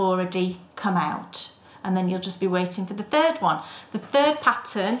 patterns that have already come out, and then you'll just be waiting for the 3rd one. The 3rd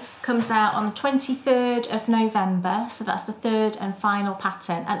pattern comes out on the 23rd of November, so that's the 3rd and final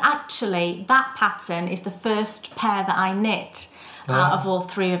pattern. And actually, that pattern is the first pair that I knit out of all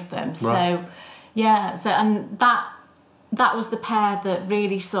 3 of them. Right. So, yeah, and that was the pair that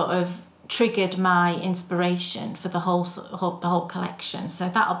really sort of triggered my inspiration for the whole collection, so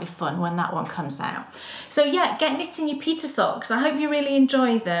that'll be fun when that one comes out. So yeah, get knitting your Peter socks. I hope you really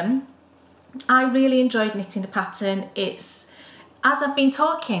enjoy them. I really enjoyed knitting the pattern. It's, as I've been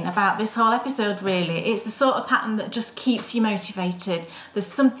talking about this whole episode, really, it's the sort of pattern that just keeps you motivated. There's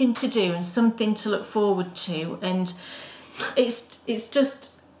something to do and something to look forward to, and it's just,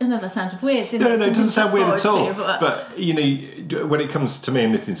 I know that sounded weird, didn't it? No, it doesn't sound weird at all. But you know, when it comes to me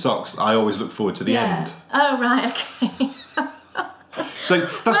and knitting socks, I always look forward to the end. Oh, right, okay. So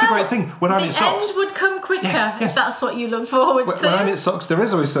that's the great thing. When I knit socks, the end would come quicker yes. if that's what you look forward to. When I knit socks, there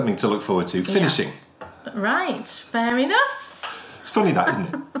is always something to look forward to. Finishing. Yeah. Right, fair enough. It's funny that,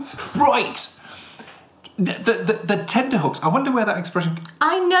 isn't it? Right. The tenterhooks. I wonder where that expression...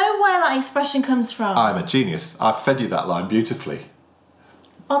 I know where that expression comes from. I'm a genius. I've fed you that line beautifully.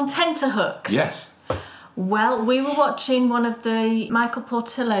 On tenterhooks? Yes. Well, we were watching one of the Michael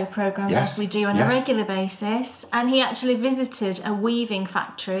Portillo programmes, as we do on a regular basis, and he actually visited a weaving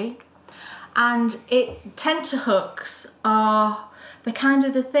factory, and tenterhooks are the kind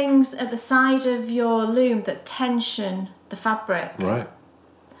of the things at the side of your loom that tension the fabric. Right.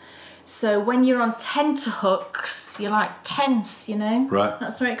 So when you're on tenterhooks, you're like tense, you know? Right.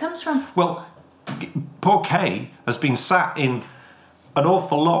 That's where it comes from. Well, poor Kay has been sat in an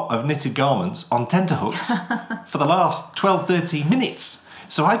awful lot of knitted garments on tenterhooks for the last 12, 13 minutes.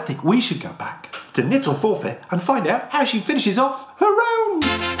 So I think we should go back to Knit or Forfeit and find out how she finishes off her round.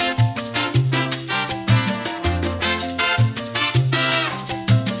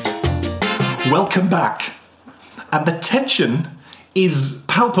 Welcome back. And the tension is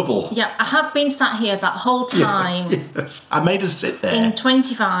palpable. Yeah, I have been sat here that whole time. Yes. I made us sit there. In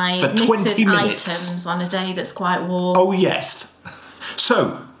 25 for 20 knitted minutes. items on a day that's quite warm. Oh, yes.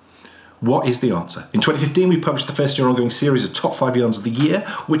 So, what is the answer? In 2015, we published the first year ongoing series of top 5 yarns of the year.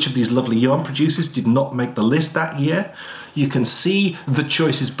 Which of these lovely yarn producers did not make the list that year? You can see the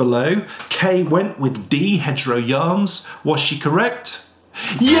choices below. Kay went with D, Hedgerow Yarns. Was she correct?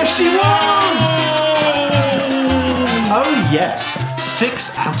 Yes, she was! Oh, yes.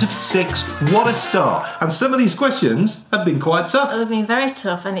 6 out of 6. What a start. And some of these questions have been quite tough. They've been very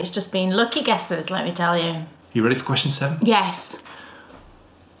tough, and it's just been lucky guesses, let me tell you. You ready for question 7? Yes.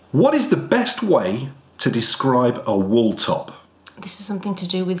 What is the best way to describe a wool top? This is something to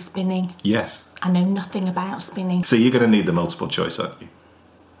do with spinning. Yes. I know nothing about spinning. So you're going to need the multiple choice, aren't you?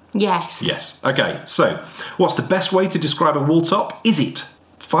 Yes. Yes. Okay, so what's the best way to describe a wool top? Is it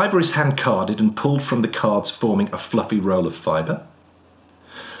fibre is hand carded and pulled from the cards, forming a fluffy roll of fibre?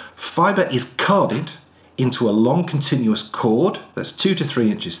 Fibre is carded into a long continuous cord that's 2 to 3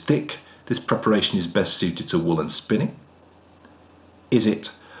 inches thick. This preparation is best suited to woolen spinning. Is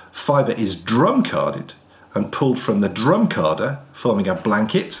it fibre is drum carded and pulled from the drum carder, forming a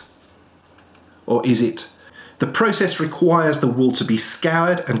blanket? Or is it the process requires the wool to be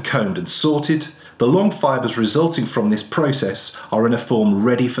scoured and combed and sorted? The long fibres resulting from this process are in a form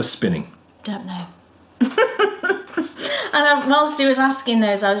ready for spinning. Don't know. And whilst he was asking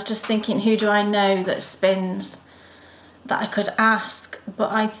those, I was just thinking, who do I know that spins that I could ask?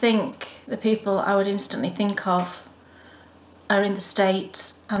 But I think the people I would instantly think of are in the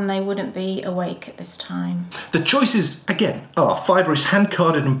States, and they wouldn't be awake at this time. The choices, again, are fibre is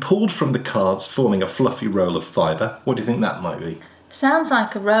hand-carded and pulled from the cards, forming a fluffy roll of fibre. What do you think that might be? Sounds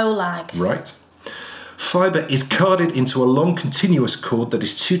like a roll lag. Right. Fibre is carded into a long continuous cord that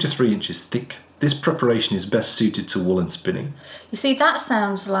is 2 to 3 inches thick. This preparation is best suited to woolen spinning. You see, that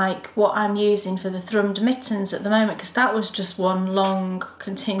sounds like what I'm using for the thrummed mittens at the moment, because that was just one long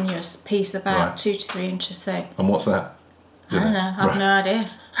continuous piece about 2 to 3 inches thick. And what's that? I don't know, I have no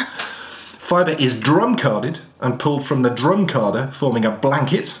idea. Fibre is drum carded and pulled from the drum carder, forming a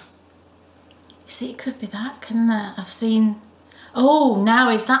blanket. You see, it could be that, couldn't it? I've seen... Oh,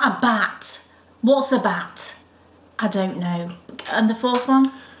 now is that a bat? What's a bat? I don't know. And the fourth one?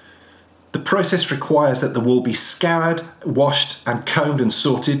 The process requires that the wool be scoured, washed and combed and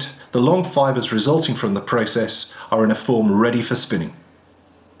sorted. The long fibres resulting from the process are in a form ready for spinning.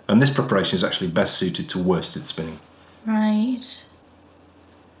 And this preparation is actually best suited to worsted spinning. Right.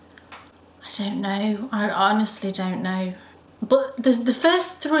 I don't know. I honestly don't know. But there's the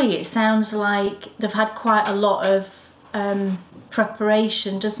first three, it sounds like they've had quite a lot of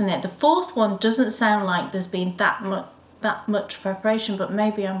preparation, doesn't it? The fourth one doesn't sound like there's been that much preparation, but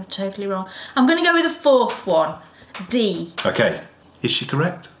maybe I'm totally wrong. I'm going to go with the fourth one, D. Okay. Is she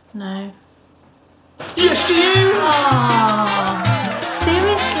correct? No. Yes, she is! Oh,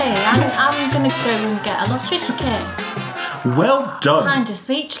 seriously? I'm going to go and get a lottery ticket. Well done. Kind of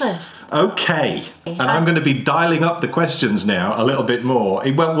speechless. Okay. And I'm going to be dialing up the questions now a little bit more.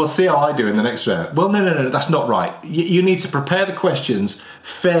 Well, we'll see how I do in the next round. Well, no, that's not right. You need to prepare the questions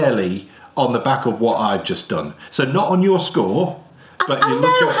fairly on the back of what I've just done. So not on your score. But I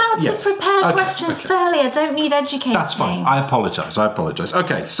know how to prepare questions fairly. I don't need educating. That's fine. I apologise.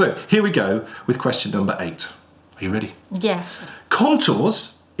 Okay, so here we go with question number 8. Are you ready? Yes.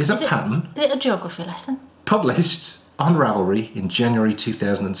 Contours is a pattern. Is it a geography lesson? Published on Ravelry in January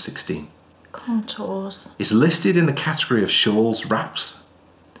 2016. Contours. It's listed in the category of shawls, wraps.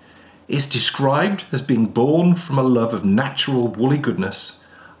 It's described as being born from a love of natural woolly goodness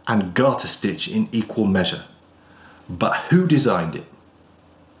and garter stitch in equal measure. But who designed it?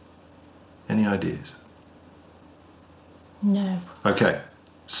 Any ideas? No. Okay,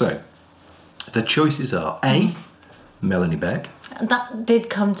 so the choices are A, Melanie Begg, That did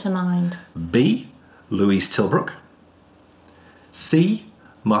come to mind. B, Louise Tilbrook, C,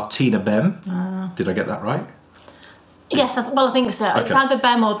 Martina Bem. Did I get that right? Yes, I think so. It's Okay. either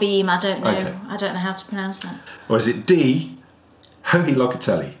Bem or Beam. I don't know. Okay. I don't know how to pronounce that. Or is it D, Hohi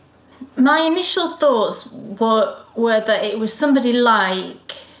Locatelli? My initial thoughts were that it was somebody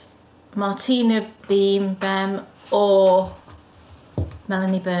like Martina Beam, Bem, or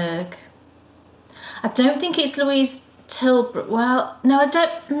Melanie Berg. I don't think it's Louise Tilbrook. Well, no, I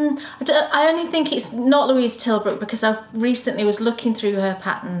don't. I only think it's not Louise Tilbrook because I recently was looking through her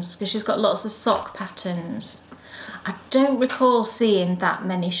patterns because she's got lots of sock patterns. I don't recall seeing that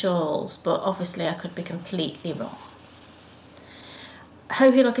many shawls, but obviously I could be completely wrong.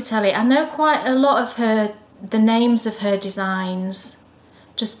 Hohi Locatelli, I know quite a lot of the names of her designs,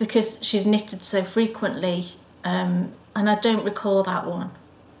 just because she's knitted so frequently, and I don't recall that one.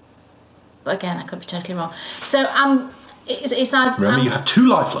 But again, I could be totally wrong. So it's Remember, you have two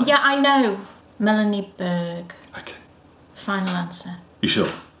lifelines. Yeah, I know. Melanie Berg. Okay. Final answer. You sure?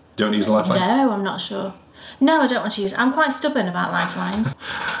 Don't use a lifeline? No, I'm not sure. No, I don't want to use. I'm quite stubborn about lifelines.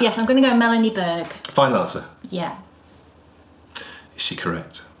 Yes, I'm going to go Melanie Berg. Final answer. Yeah. Is she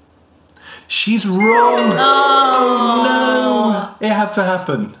correct? She's wrong! Oh no! It had to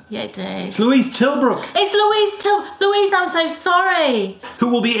happen. Yeah, it did. It's Louise Tilbrook, It's Louise, I'm so sorry. who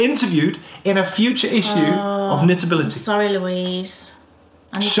will be interviewed in a future issue of Knitability. Sorry, Louise.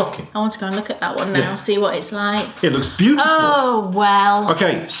 Shocking. I want to go and look at that one now, Yeah. see what it's like. It looks beautiful. Oh, well.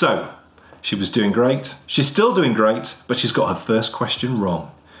 Okay, so she was doing great. She's still doing great, but she's got her first question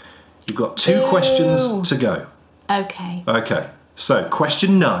wrong. You've got two questions to go. Okay. Okay, so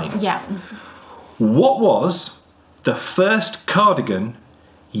question 9. Yeah. What was the first cardigan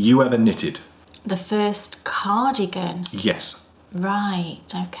you ever knitted? The first cardigan. Yes. Right,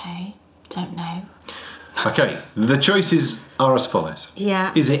 okay. Don't know. Okay, the choices are as follows.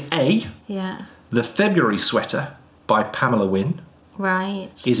 Yeah. Is it A, Yeah. The February Sweater by Pamela Wynne? Right.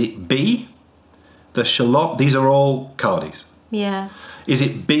 Is it B, The Shalom... These are all cardies. Yeah. Is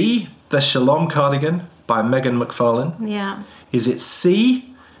it B, The Shalom Cardigan by Megan McFarlane? Yeah. Is it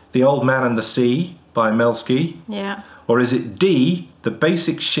C, The Old Man and the Sea by Mel Ski? Yeah. Or is it D, The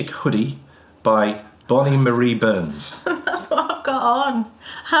Basic Chic Hoodie by Bonnie Marie Burns? That's what I've got on.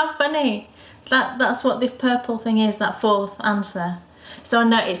 How funny. That's what this purple thing is, that fourth answer. So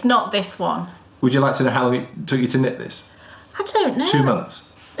no, it's not this one. Would you like to know how long it took you to knit this? I don't know. 2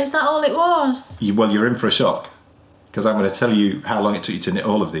 months. Is that all it was? Well, you're in for a shock, because I'm going to tell you how long it took you to knit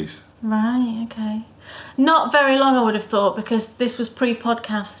all of these. Right, okay. Not very long, I would have thought, because this was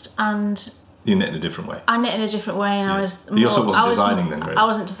pre-podcast and You knit in a different way. I knit in a different way, and I was. You also wasn't designing then, really. I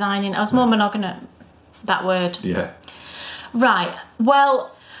wasn't designing. I was more monogamous. That word. Yeah. Right.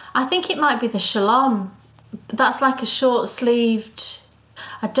 Well, I think it might be the Shalom. That's like a short-sleeved.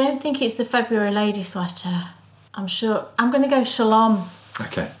 I don't think it's the February lady sweater. I'm sure. I'm going to go Shalom.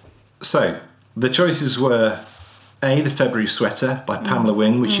 Okay. So the choices were A, The February Sweater by Pamela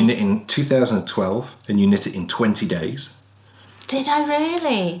Wynne, which you knit in 2012, and you knit it in 20 days. Did I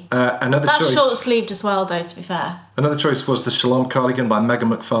really? Another That's choice. short-sleeved as well, though, to be fair. Another choice was the Shalom Cardigan by Megan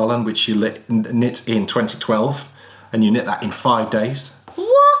McFarlane, which you knit in 2012, and you knit that in 5 days.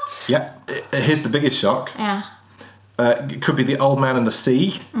 What? Yeah. Here's the biggest shock. Yeah. It could be The Old Man and the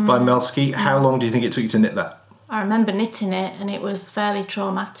Sea by Mel Ski. How long do you think it took you to knit that? I remember knitting it, and it was fairly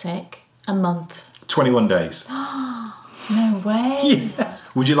traumatic. A month. 21 days. No way. Yeah.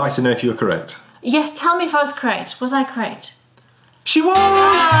 Would you like to know if you were correct? Yes, tell me if I was correct. Was I correct? She was!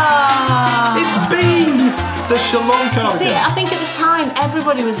 Ah. It's B! The Shalom Cardigan. See, I think at the time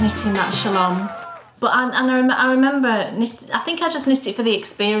everybody was knitting that Shalom. But I remember, I think I just knit it for the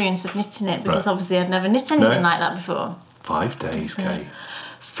experience of knitting it because Right. obviously I'd never knit anything like that before. 5 days, Kate.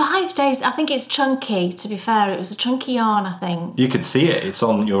 5 days. I think it's chunky, to be fair. It was a chunky yarn, I think. You can see it. It's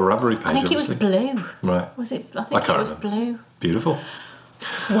on your Ravelry page, I think obviously. it was blue. Right. Was it? I think can't it was remember. blue. Beautiful.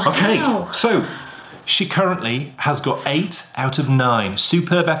 Wow. Okay, so she currently has got 8 out of 9.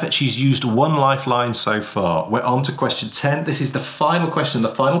 Superb effort. She's used 1 lifeline so far. We're on to question 10. This is the final question, the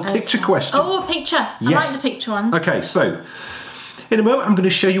final picture question. Oh, a picture. I like the picture ones. Okay, so in a moment I'm going to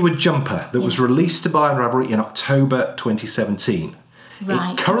show you a jumper that was released to buy on Ravelry in October 2017.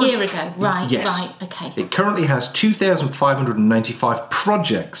 Right, a year ago. Right, Yes. right, okay. It currently has 2,595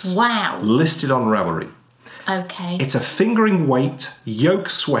 projects Wow. listed on Ravelry. Okay. It's a fingering weight yoke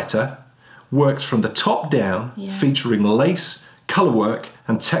sweater worked from the top down, featuring lace, colour work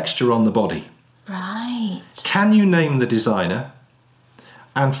and texture on the body. Right. Can you name the designer?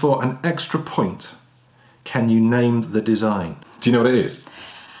 And for an extra point, can you name the design? Do you know what it is?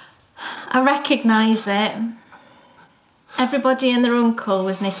 I recognise it. Everybody and their uncle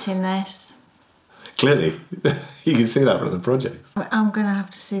was knitting this. Clearly, you can see that from the projects. I'm going to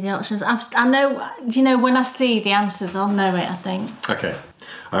have to see the options. I know, you know, when I see the answers, I'll know it, I think. Okay,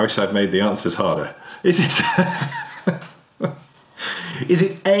 I wish I'd made the answers harder. Is it... Is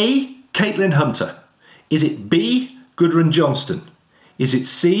it A, Caitlin Hunter? Is it B, Gudrun Johnston? Is it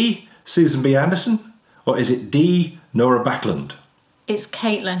C, Susan B. Anderson? Or is it D, Nora Backlund? It's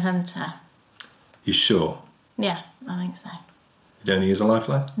Caitlin Hunter. You sure? Yeah, I think so. You don't use a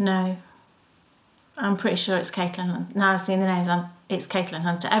lifeline? No. I'm pretty sure it's Caitlin Hunter. Now I've seen the names, it's Caitlin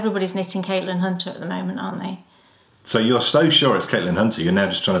Hunter. Everybody's knitting Caitlin Hunter at the moment, aren't they? So you're so sure it's Caitlin Hunter, you're now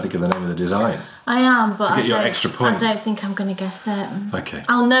just trying to think of the name of the design. I am, but to get your extra points. I don't think I'm going to guess it. Okay.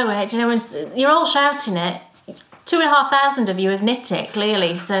 I'll know it. Do you know, you're all shouting it. 2,500 of you have knit it,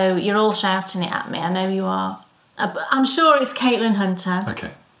 clearly, so you're all shouting it at me. I know you are. I'm sure it's Caitlin Hunter.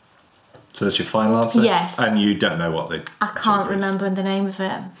 Okay. So that's your final answer? Yes. And you don't know what the... I can't remember the name of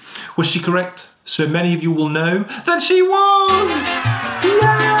it. Was she correct? So many of you will know that she was! Yay!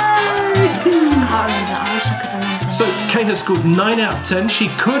 I can't remember. I wish I could remember. So Kay has scored 9 out of 10. She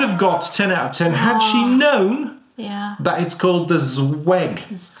could have got 10 out of 10 had she known that it's called the Zweg.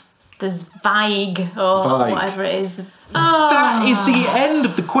 The Zweig or Zweig. whatever it is. That is the end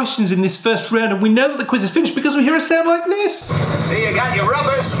of the questions in this first round, and we know that the quiz is finished because we hear a sound like this. So you got your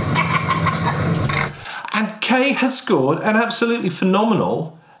rubbers. And Kay has scored an absolutely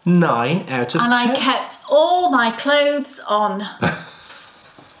phenomenal 9 out of 10. And I kept all my clothes on.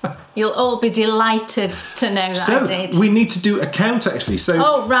 You'll all be delighted to know that I did. We need to do a count actually. So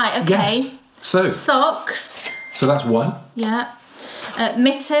oh, right, okay. Yes. So socks. So that's 1. Yeah.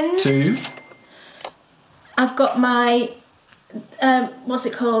 Mittens. 2. I've got my, what's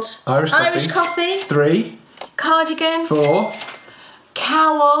it called? Irish coffee. 3. Cardigan. 4.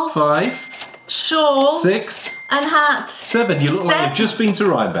 Cowl. 5. Shawl. 6. And hat. 7. You look like you've just been to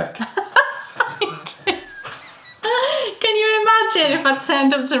Rhinebeck. Can you imagine if I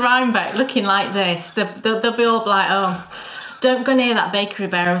turned up to Rhinebeck looking like this? They'll be all like, oh, don't go near that bakery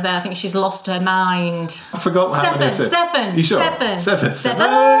bear over there. I think she's lost her mind. I forgot how many I said. 7. You sure? 7. 7.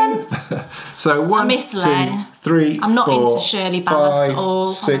 So 1, 2, Len. 3, I'm not 4, into Shirley Ballas 5, all,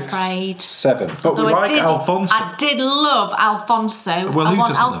 6, I'm afraid. 7. But Although we like Alfonso. I did love Alfonso. Well, I who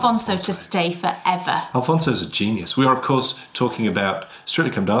want doesn't love Alfonso to stay forever. Alfonso's a genius. We are, of course, talking about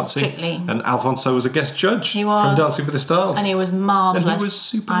Strictly Come Dancing. Strictly. And Alfonso was a guest judge He was. from Dancing with the Stars. And he was marvellous. And he was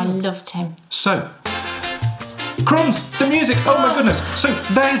superb. I loved him. So, crumbs, the music, oh my goodness. So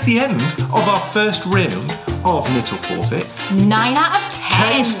that is the end of our first round of Knit or Forfeit. 9 out of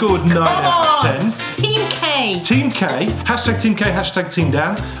 10. Kay scored 9 out of 10. Team K. Team K, hashtag Team K, hashtag Team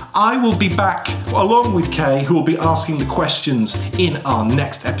Dan. I will be back along with Kay, who will be asking the questions in our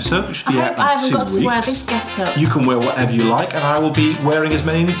next episode, which will be out in 2 weeks. I haven't got to wear this get-up. You can wear whatever you like, and I will be wearing as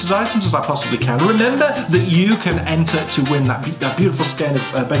many knitted items as I possibly can. Remember that you can enter to win that beautiful skein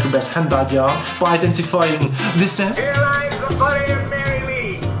of Baker & Bear's hand-dyed yarn by identifying this sound, Here lies the buddy of Mary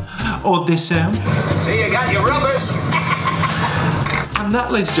Lee. or this sound. So you got your rubbers. And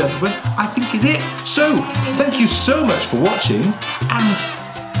that, ladies and gentlemen, I think is it. So, thank you so much for watching,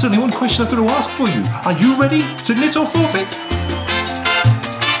 and there's only one question I've got to ask for you. Are you ready to knit or forfeit?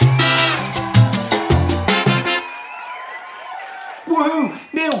 Woohoo!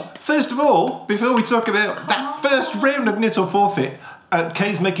 Now, first of all, before we talk about that first round of knit or forfeit,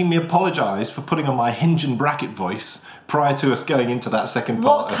 Kay's making me apologise for putting on my hinge and bracket voice prior to us going into that second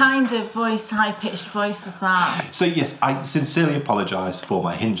part. What kind of voice, high-pitched voice was that? So yes, I sincerely apologise for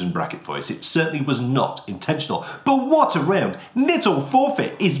my hinge and bracket voice. It certainly was not intentional. But what a round! Knit or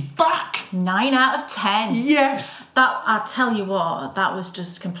Forfeit is back! 9 out of 10. Yes! That, I tell you what, that was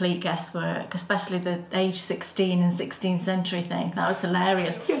just complete guesswork, especially the age 16 and 16th century thing. That was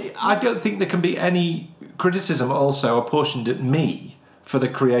hilarious. I don't think there can be any criticism also apportioned at me for the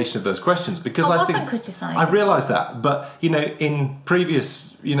creation of those questions, because I wasn't think criticising. I realise that, but you know, in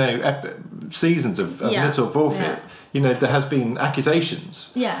previous seasons of Knit or Forfeit, there has been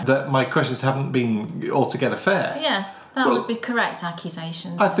accusations that my questions haven't been altogether fair. Yes, that would be correct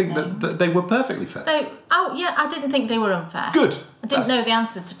accusations. I think that they were perfectly fair. I didn't think they were unfair. Good. I didn't know the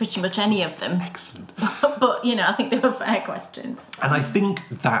answer to pretty much any of them. Excellent. But I think they were fair questions. And I think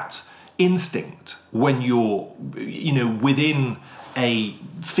that instinct, when you're within a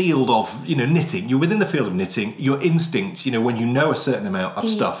field of, knitting. You're within the field of knitting. Your instinct, when you know a certain amount of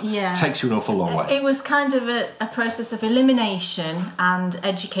stuff, takes you an awful long way. It was kind of a process of elimination and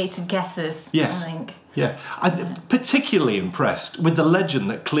educated guesses, yes. I think. Yeah, I'm particularly impressed with the legend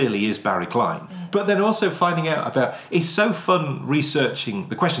that clearly is Barry Klein. But then also finding out about, it's so fun researching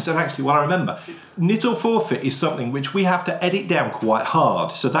the questions. And actually, what I remember, Knit or Forfeit is something which we have to edit down quite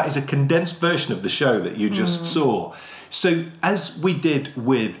hard. So that is a condensed version of the show that you just saw. So as we did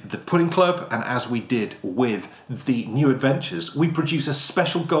with the Pudding Club and as we did with the New Adventures, we produce a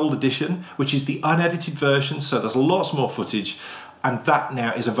special gold edition, which is the unedited version. So there's lots more footage. And that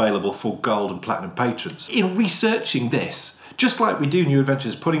now is available for gold and platinum patrons. In researching this, just like we do New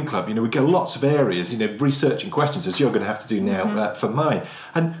Adventures Pudding Club, we go lots of areas, researching questions, as you're going to have to do now for mine,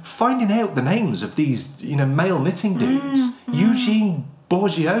 and finding out the names of these, male knitting dudes. Eugene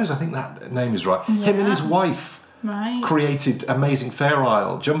Borgios, I think that name is right. Yeah. Him and his wife created amazing Fair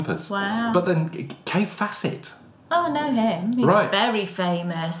Isle jumpers. Wow. But then Kay Fassett. Oh, I know him. He's very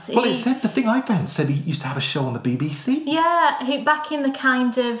famous. Well, it said, the thing I found said he used to have a show on the BBC. Yeah, back in the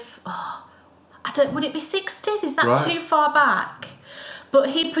kind of, would it be 60s? Is that too far back?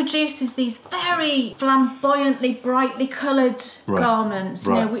 But he produces these very flamboyantly, brightly coloured garments,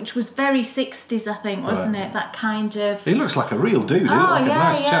 which was very 60s, I think, wasn't it? That kind of... He looks like a real dude. He looks like a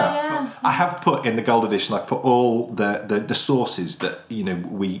nice chap. Yeah. I have put in the gold edition, I've put all the sources that,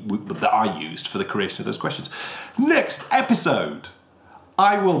 that I used for the creation of those questions. Next episode,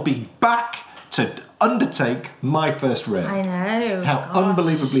 I will be back to undertake my first round. I know. How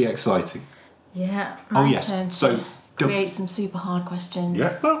unbelievably exciting. Yeah. Oh, yes. So... create some super hard questions.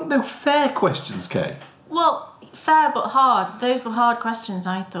 Yeah. Well, no, fair questions, Kay. Well, fair but hard. Those were hard questions,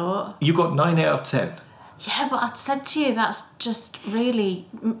 I thought. You got 9 out of 10. Yeah, but I said to you, that's just really...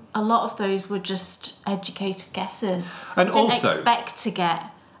 A lot of those were just educated guesses. And I didn't also... expect to get...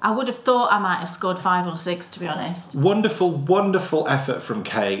 I would have thought I might have scored 5 or 6, to be honest. Wonderful, wonderful effort from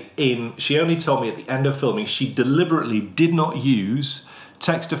Kay in... She only told me at the end of filming she deliberately did not use...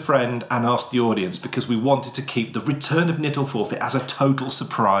 text a friend and ask the audience because we wanted to keep the return of Knit or Forfeit as a total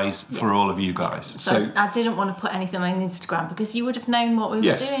surprise for all of you guys. So I didn't want to put anything on Instagram because you would have known what we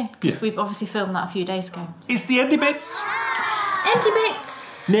were doing because we've obviously filmed that a few days ago. It's the Endy Bits. Endy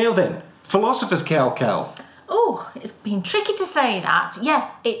Bits. Now then, Philosopher's Cowl. Oh, it's been tricky to say that.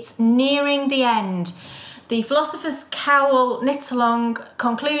 Yes, it's nearing the end. The Philosopher's Cowl knit-along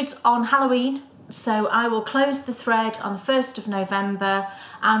concludes on Halloween. So I will close the thread on the 1st of November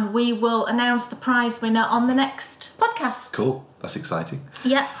and we will announce the prize winner on the next podcast. Cool. That's exciting.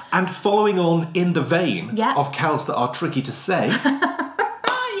 Yeah. And following on in the vein of cowls that are tricky to say...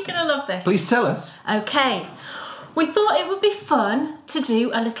 You're going to love this. Please tell us. Okay. We thought it would be fun to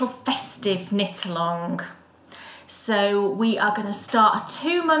do a little festive knit-along. So we are going to start a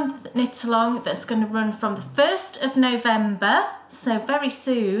 2-month knit-along that's going to run from the 1st of November, so very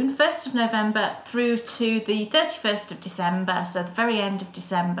soon, 1st of November through to the 31st of December, so the very end of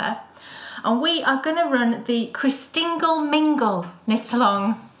December. And we are going to run the Christingle Mingle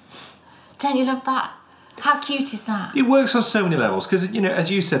knit-along. Don't you love that? How cute is that? It works on so many levels because,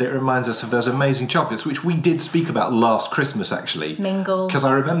 as you said, it reminds us of those amazing chocolates which we did speak about last Christmas, actually. Mingles. Because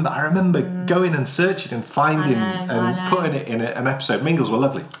I remember going and searching and finding and putting it in an episode. Mingles were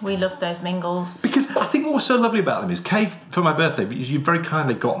lovely. We love those Mingles. Because I think what was so lovely about them is, Kay, for my birthday, you very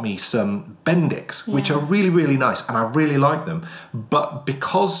kindly got me some Bendix, which are really, really nice, and I really like them. But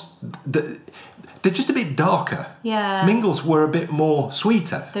because... they're just a bit darker. Yeah. Mingles were a bit more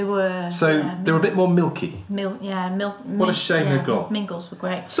sweeter. They were. So they're a bit more milky. What a shame they've gone. Mingles were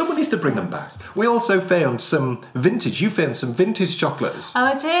great. Someone needs to bring them back. We also found some vintage. You found some vintage chocolates. Oh,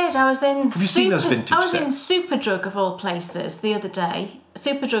 I did. I was in. Have you seen those vintage I was in sets? Superdrug of all places the other day.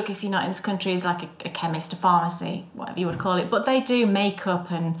 Superdrug, if you're not in this country, is like a chemist, a pharmacy, whatever you would call it. But they do makeup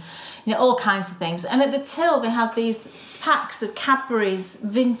and all kinds of things. And at the till, they had these packs of Cadbury's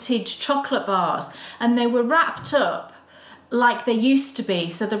vintage chocolate bars, and they were wrapped up like they used to be,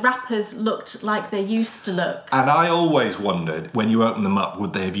 so the wrappers looked like they used to look. And I always wondered, when you open them up,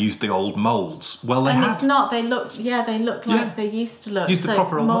 would they have used the old moulds? Well, they have. It's not. They look like they used to look. Use the so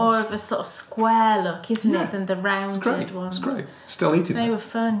proper it's old more moulds. of a sort of square look, isn't it, than the rounded ones? It's great. Still eating them. They were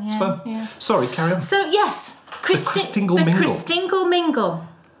fun, yeah. It's fun. Yeah. Sorry, carry on. So, yes, The Christingle Mingle. Christingle Mingle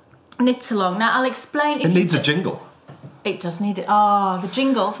knit-along. Now, I'll explain... It needs a jingle. It does need it. Oh, the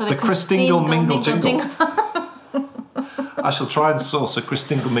jingle for the Christingle Mingle jingle. jingle. I shall try and source a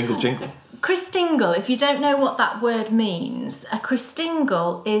Christingle Mingle jingle. Christingle, if you don't know what that word means, a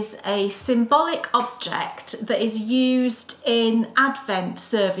Christingle is a symbolic object that is used in Advent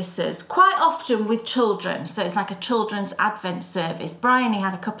services, quite often with children. So it's like a children's Advent service. Bryony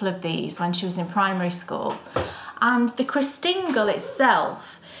had a couple of these when she was in primary school. And the Christingle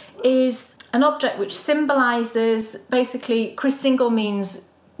itself is an object which symbolises, basically, Christingle means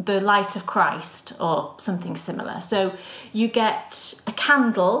the light of Christ or something similar. So you get a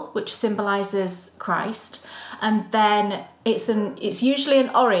candle which symbolises Christ, and then it's usually an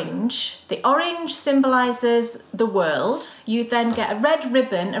orange. The orange symbolises the world. You then get a red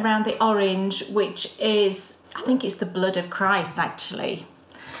ribbon around the orange, which is, I think it's the blood of Christ actually.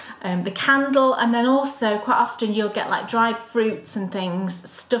 The candle, and then also quite often you'll get like dried fruits and things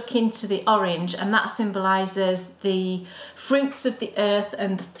stuck into the orange, and that symbolises the fruits of the earth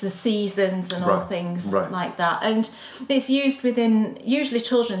and the seasons and all things like that. And it's used within usually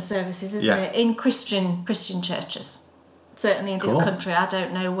children's services, isn't it, in Christian churches. Certainly in this country. I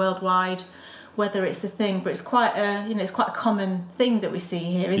don't know worldwide whether it's a thing, but it's quite a it's quite a common thing that we see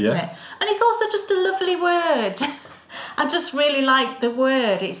here, isn't it? And it's also just a lovely word. I just really like the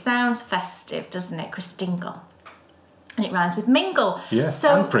word. It sounds festive, doesn't it? Christingle. And it rhymes with mingle. Yeah,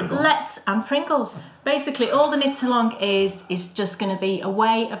 so and Pringle. And Pringles. Basically, all the knit along is just going to be a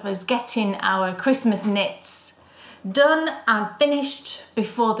way of us getting our Christmas knits done and finished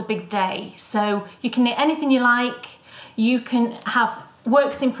before the big day. So you can knit anything you like. You can have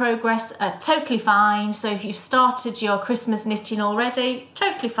works in progress are totally fine. So if you've started your Christmas knitting already,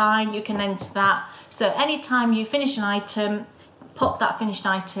 totally fine. You can enter that. So anytime you finish an item, pop that finished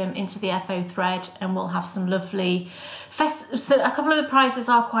item into the FO thread, and we'll have some lovely so a couple of the prizes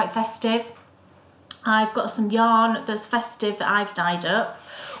are quite festive. I've got some yarn that's festive that I've dyed up.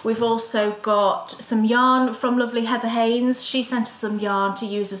 We've also got some yarn from lovely Heather Haynes. She sent us some yarn to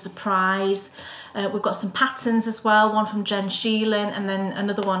use as a prize. We've got some patterns as well, one from Jen Sheelan and then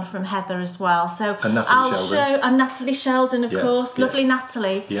another one from Heather as well. So and Natalie Sheldon, of course. Lovely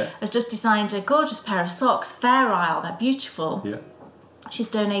Natalie has just designed a gorgeous pair of socks, Fair Isle, they're beautiful. Yeah. She's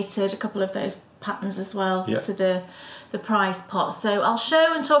donated a couple of those patterns as well to the prize pot. So I'll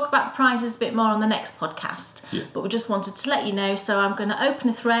show and talk about the prizes a bit more on the next podcast. But we just wanted to let you know. So I'm going to open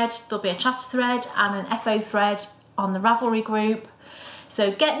a thread. There'll be a chatter thread and an FO thread on the Ravelry group. So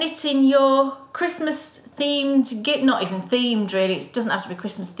get knitting your Christmas themed, not even themed really, it doesn't have to be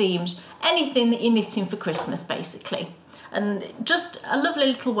Christmas themed, anything that you're knitting for Christmas basically. And just a lovely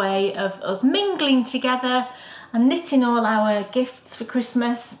little way of us mingling together and knitting all our gifts for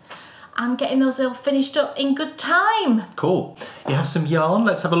Christmas and getting those all finished up in good time. Cool. You have some yarn,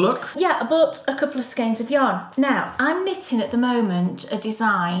 let's have a look. Yeah, I bought a couple of skeins of yarn. Now, I'm knitting at the moment a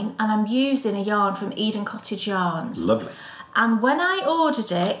design and I'm using a yarn from Eden Cottage Yarns. Lovely. And when I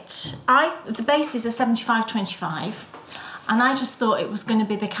ordered it, the base is a 75-25, and I just thought it was going to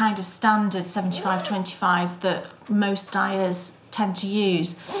be the kind of standard 75-25 that most dyers tend to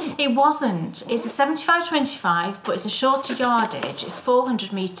use. It wasn't. It's a 75-25, but it's a shorter yardage. It's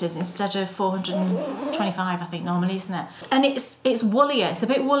 400 metres instead of 425, I think, normally, isn't it? And it's woollier. It's a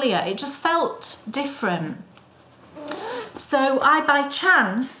bit woollier. It just felt different. So I, by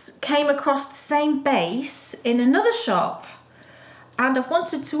chance, came across the same base in another shop. And I've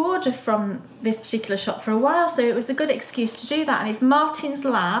wanted to order from this particular shop for a while, so it was a good excuse to do that. And it's Martin's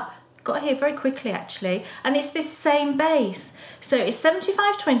Lab. Got here very quickly, actually. And it's this same base. So it's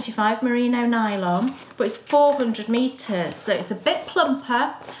 75-25 merino nylon, but it's 400 metres. So it's a bit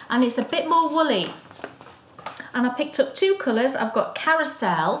plumper and it's a bit more woolly. And I picked up two colours. I've got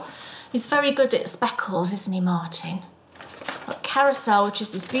Carousel. He's very good at speckles, isn't he, Martin? I've got Carousel, which is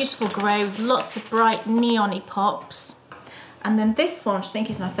this beautiful grey with lots of bright neon-y pops. And then this one, which I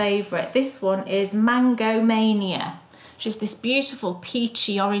think is my favourite, this one is Mango Mania, which is this beautiful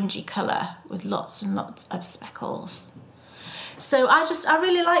peachy orangey colour with lots and lots of speckles. So I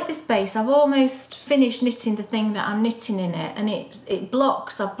really like this base. I've almost finished knitting the thing that I'm knitting in it, and it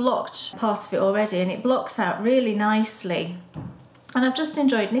blocks. I've blocked part of it already, and it blocks out really nicely. And I've just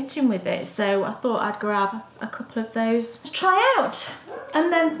enjoyed knitting with it, so I thought I'd grab a couple of those to try out.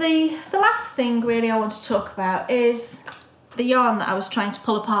 And then the last thing really I want to talk about is the yarn that I was trying to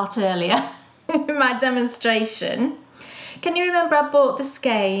pull apart earlier in my demonstration. Can you remember I bought the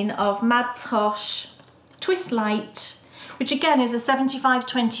skein of Mad Tosh Twist Light, which again is a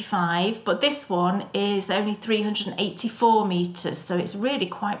 75-25, but this one is only 384 metres, so it's really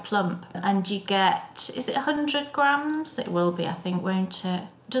quite plump. And you get, is it 100 grams? It will be, I think, won't it?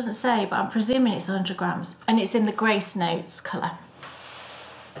 It doesn't say, but I'm presuming it's 100 grams. And it's in the Grace Notes colour.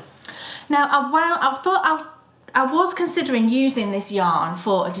 Now, I thought I'll I was considering using this yarn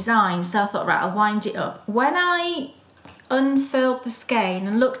for a design, so I thought, right, I'll wind it up. When I unfurled the skein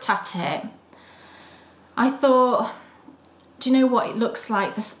and looked at it, I thought, do you know what? It looks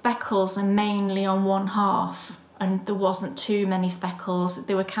like the speckles are mainly on one half, and there wasn't too many speckles.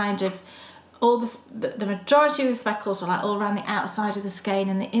 They were kind of, the majority of the speckles were like all around the outside of the skein,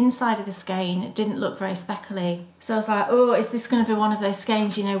 and the inside of the skein, it didn't look very speckly. So I was like, oh, is this going to be one of those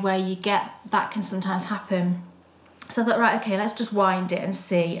skeins, you know, where you get, that can sometimes happen. So I thought, right, okay, let's just wind it and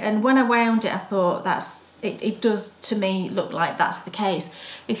see. And when I wound it, I thought it does to me look like that's the case.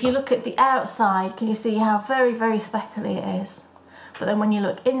 If you look at the outside, can you see how very, very speckly it is? But then when you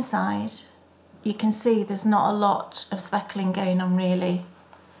look inside, you can see there's not a lot of speckling going on really.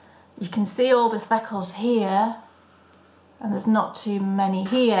 You can see all the speckles here, and there's not too many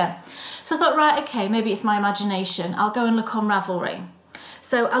here. So I thought, right, okay, maybe it's my imagination. I'll go and look on Ravelry.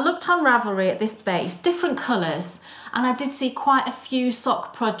 So I looked on Ravelry at this base, different colours, and I did see quite a few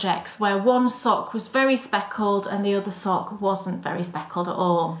sock projects where one sock was very speckled and the other sock wasn't very speckled at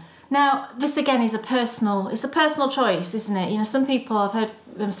all. Now, this again is it's a personal choice, isn't it? You know, some people, I've heard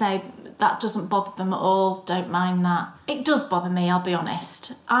them say that doesn't bother them at all, don't mind that. It does bother me, I'll be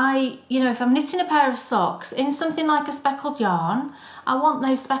honest. You know, if I'm knitting a pair of socks in something like a speckled yarn, I want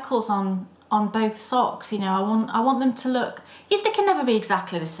those speckles on both socks, you know. I want them to look, they can never be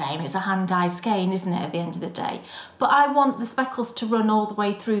exactly the same. It's a hand-dyed skein, isn't it, at the end of the day? But I want the speckles to run all the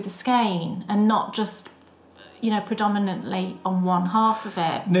way through the skein and not just, you know, predominantly on one half of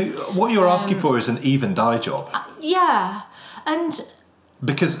it. No, what you're asking for is an even dye job. Yeah, and...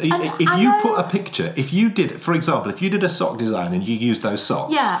 Because if you put a picture, if you did, for example, if you did a sock design and you used those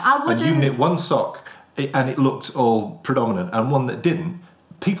socks, yeah, I wouldn't... and you knit one sock and it looked all predominant and one that didn't,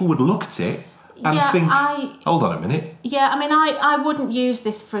 people would look at it and think, hold on a minute. Yeah, I mean, I wouldn't use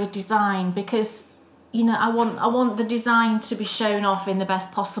this for a design because, you know, I want the design to be shown off in the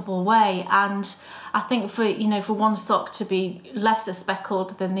best possible way, and I think for one sock to be lesser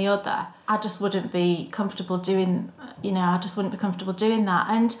speckled than the other, I just wouldn't be comfortable doing, you know, that.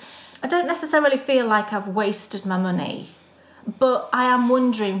 And I don't necessarily feel like I've wasted my money, but I am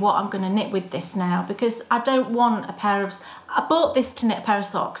wondering what I'm going to knit with this now, because I don't want I bought this to knit a pair of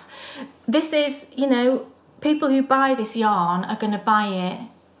socks. This is, you know, people who buy this yarn are going to buy it,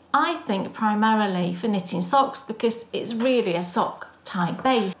 I think, primarily for knitting socks, because it's really a sock type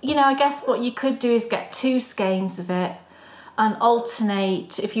base. You know, I guess what you could do is get 2 skeins of it and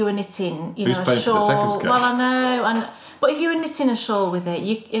alternate if you were knitting, you know, a shawl. For the second skein? Well, I know, but if you were knitting a shawl with it,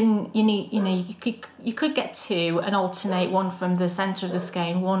 you could get 2 and alternate, one from the centre of the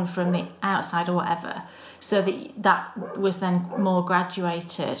skein, one from the outside or whatever, so that was then more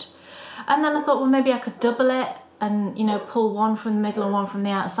graduated. And then I thought, well, maybe I could double it and, you know, pull one from the middle and one from the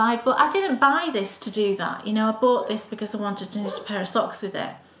outside. But I didn't buy this to do that. You know, I bought this because I wanted to knit a pair of socks with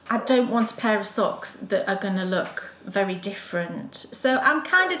it. I don't want a pair of socks that are going to look very different. So I'm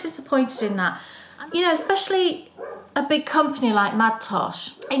kind of disappointed in that. You know, especially a big company like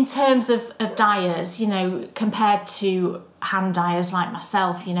Madtosh, in terms of dyers, you know, compared to hand dyers like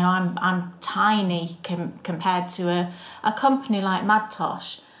myself, you know, I'm tiny compared to a company like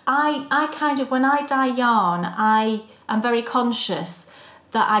Madtosh. I kind of, when I dye yarn, I am very conscious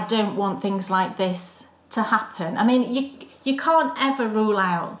that I don't want things like this to happen. I mean, you can't ever rule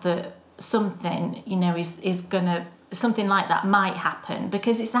out that something, you know, is gonna, something like that might happen,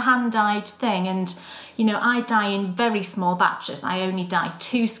 because it's a hand-dyed thing, and, you know, I dye in very small batches. I only dye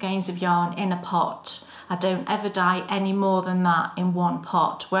 2 skeins of yarn in a pot. I don't ever dye any more than that in one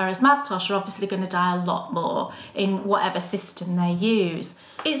pot, whereas Madtosh are obviously going to dye a lot more in whatever system they use.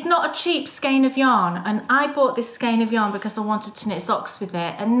 It's not a cheap skein of yarn, and I bought this skein of yarn because I wanted to knit socks with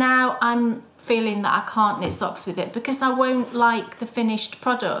it, and now I'm feeling that I can't knit socks with it because I won't like the finished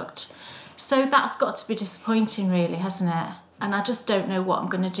product. So that's got to be disappointing, really, hasn't it? And I just don't know what I'm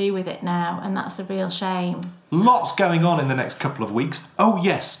going to do with it now, and that's a real shame. Lots going on in the next couple of weeks. Oh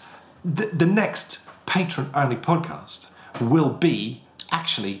yes, the next patron-only podcast will be,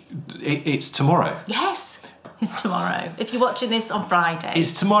 actually, it's tomorrow. Yes, it's tomorrow. If you're watching this on Friday.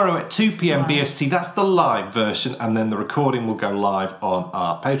 It's tomorrow at 2 p.m. BST. That's the live version, and then the recording will go live on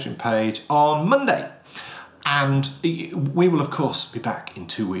our Patreon page on Monday. And we will, of course, be back in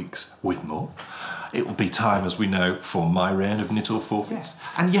 2 weeks with more. It will be time, as we know, for my round of Knit All 4 Fest.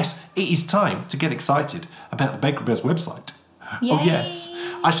 And yes, it is time to get excited about the Bakery Bears website. Yay. Oh yes,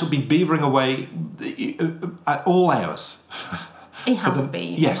 I shall be beavering away at all hours. It has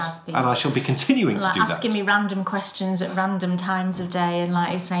been. Yes, it has been. And I shall be continuing to do that. Asking me random questions at random times of day, and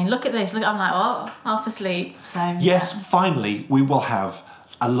like he's saying, "Look at this." Look, I'm like, "Oh, half asleep." So yes, yeah. Finally, we will have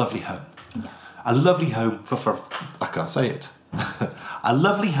a lovely home. Yeah. A lovely home for I can't say it. A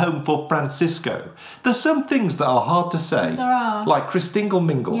lovely home for Francisco. There's some things that are hard to say. There are. Like Christingle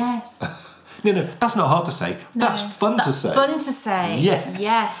Mingle. Yes. No, that's not hard to say. No, that's fun to say. That's fun to say. Yes.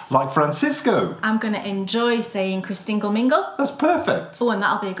 Yes. Like Francisco. I'm going to enjoy saying Christingle Mingle. That's perfect. Oh, and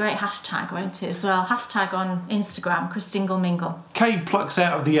that'll be a great hashtag, won't it, as well? Hashtag on Instagram, Christingle Mingle. Kay plucks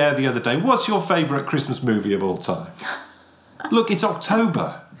out of the air the other day, what's your favourite Christmas movie of all time? Look, it's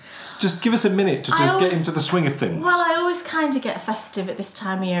October. Just give us a minute to just get into the swing of things. Well, I always kind of get festive at this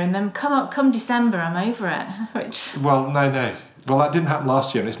time of year, and then come December, I'm over it. Which. Well, no. Well, that didn't happen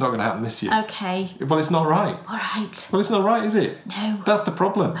last year, and it's not going to happen this year. Okay. Well, it's not right. All right. Well, it's not right, is it? No. That's the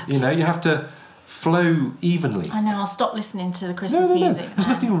problem. Okay. You know, you have to flow evenly. I know, I'll stop listening to the Christmas music. There's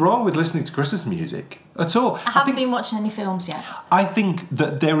nothing wrong with listening to Christmas music at all. I haven't been watching any films yet. I think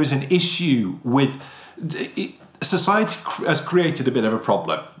that there is an issue with... Society has created a bit of a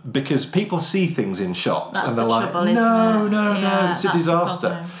problem because people see things in shops That's and they're the like, trouble, isn't it? no, Yeah, it's a that's the disaster.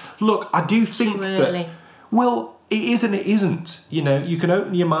 problem. Look, I do It's think too that... early. Well, it is and it isn't. You know, you can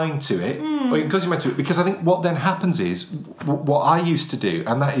open your mind to it, or you can close your mind to it, because I think what then happens is what I used to do,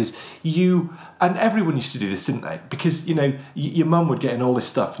 and that is you, and everyone used to do this, didn't they? Because, you know, your mum would get in all this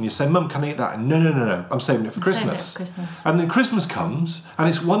stuff, and you say, Mum, can I eat that? And no, I'm saving it for Christmas. And then Christmas comes, and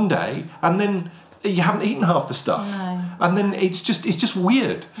it's one day, and then you haven't eaten half the stuff. No. And then it's just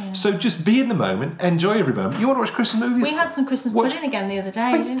weird. Yeah. So just be in the moment, enjoy every moment. You want to watch Christmas movies? We had some Christmas Watch- pudding again the other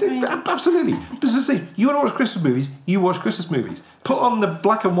day, didn't we? Absolutely. But see, you want to watch Christmas movies, you watch Christmas movies. Put on the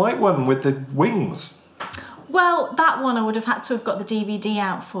black and white one with the wings. Well, that one I would have had to have got the DVD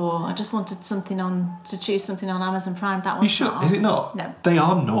out for. I just wanted to choose something on Amazon Prime. That one's You should. not on. Is it not? No. They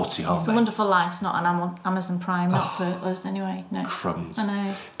are naughty, aren't It's they? a Wonderful Life. It's not on Amazon Prime. Not for us anyway. No. Crumbs. I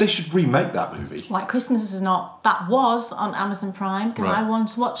know. They should remake that movie. White Christmas is not. That was on Amazon Prime because Right. I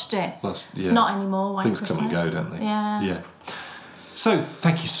once watched it. That's- It's yeah. not anymore. White Things Christmas. come and go, don't they? Yeah. Yeah. So,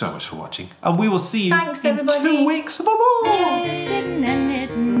 thank you so much for watching. And we will see you Thanks, in everybody. 2 weeks. Bye-bye. There's it sitting and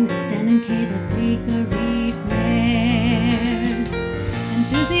knitting, it's Dan and Kay, the bakery bears.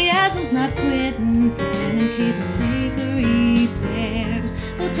 Enthusiasm's not quitting for Dan and Kay, the bakery bears.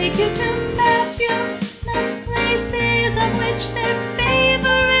 They'll take you to fabulous places of which their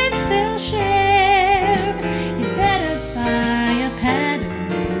favorites they'll share. You better buy a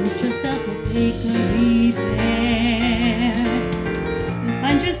pattern and get yourself a bakery bear. You'll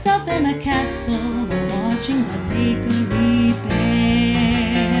find yourself in a castle while watching the bakery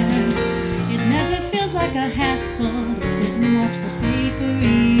bears. It never feels like a hassle to sit and watch the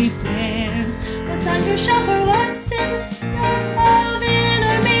bakery bears. What's on your shelf or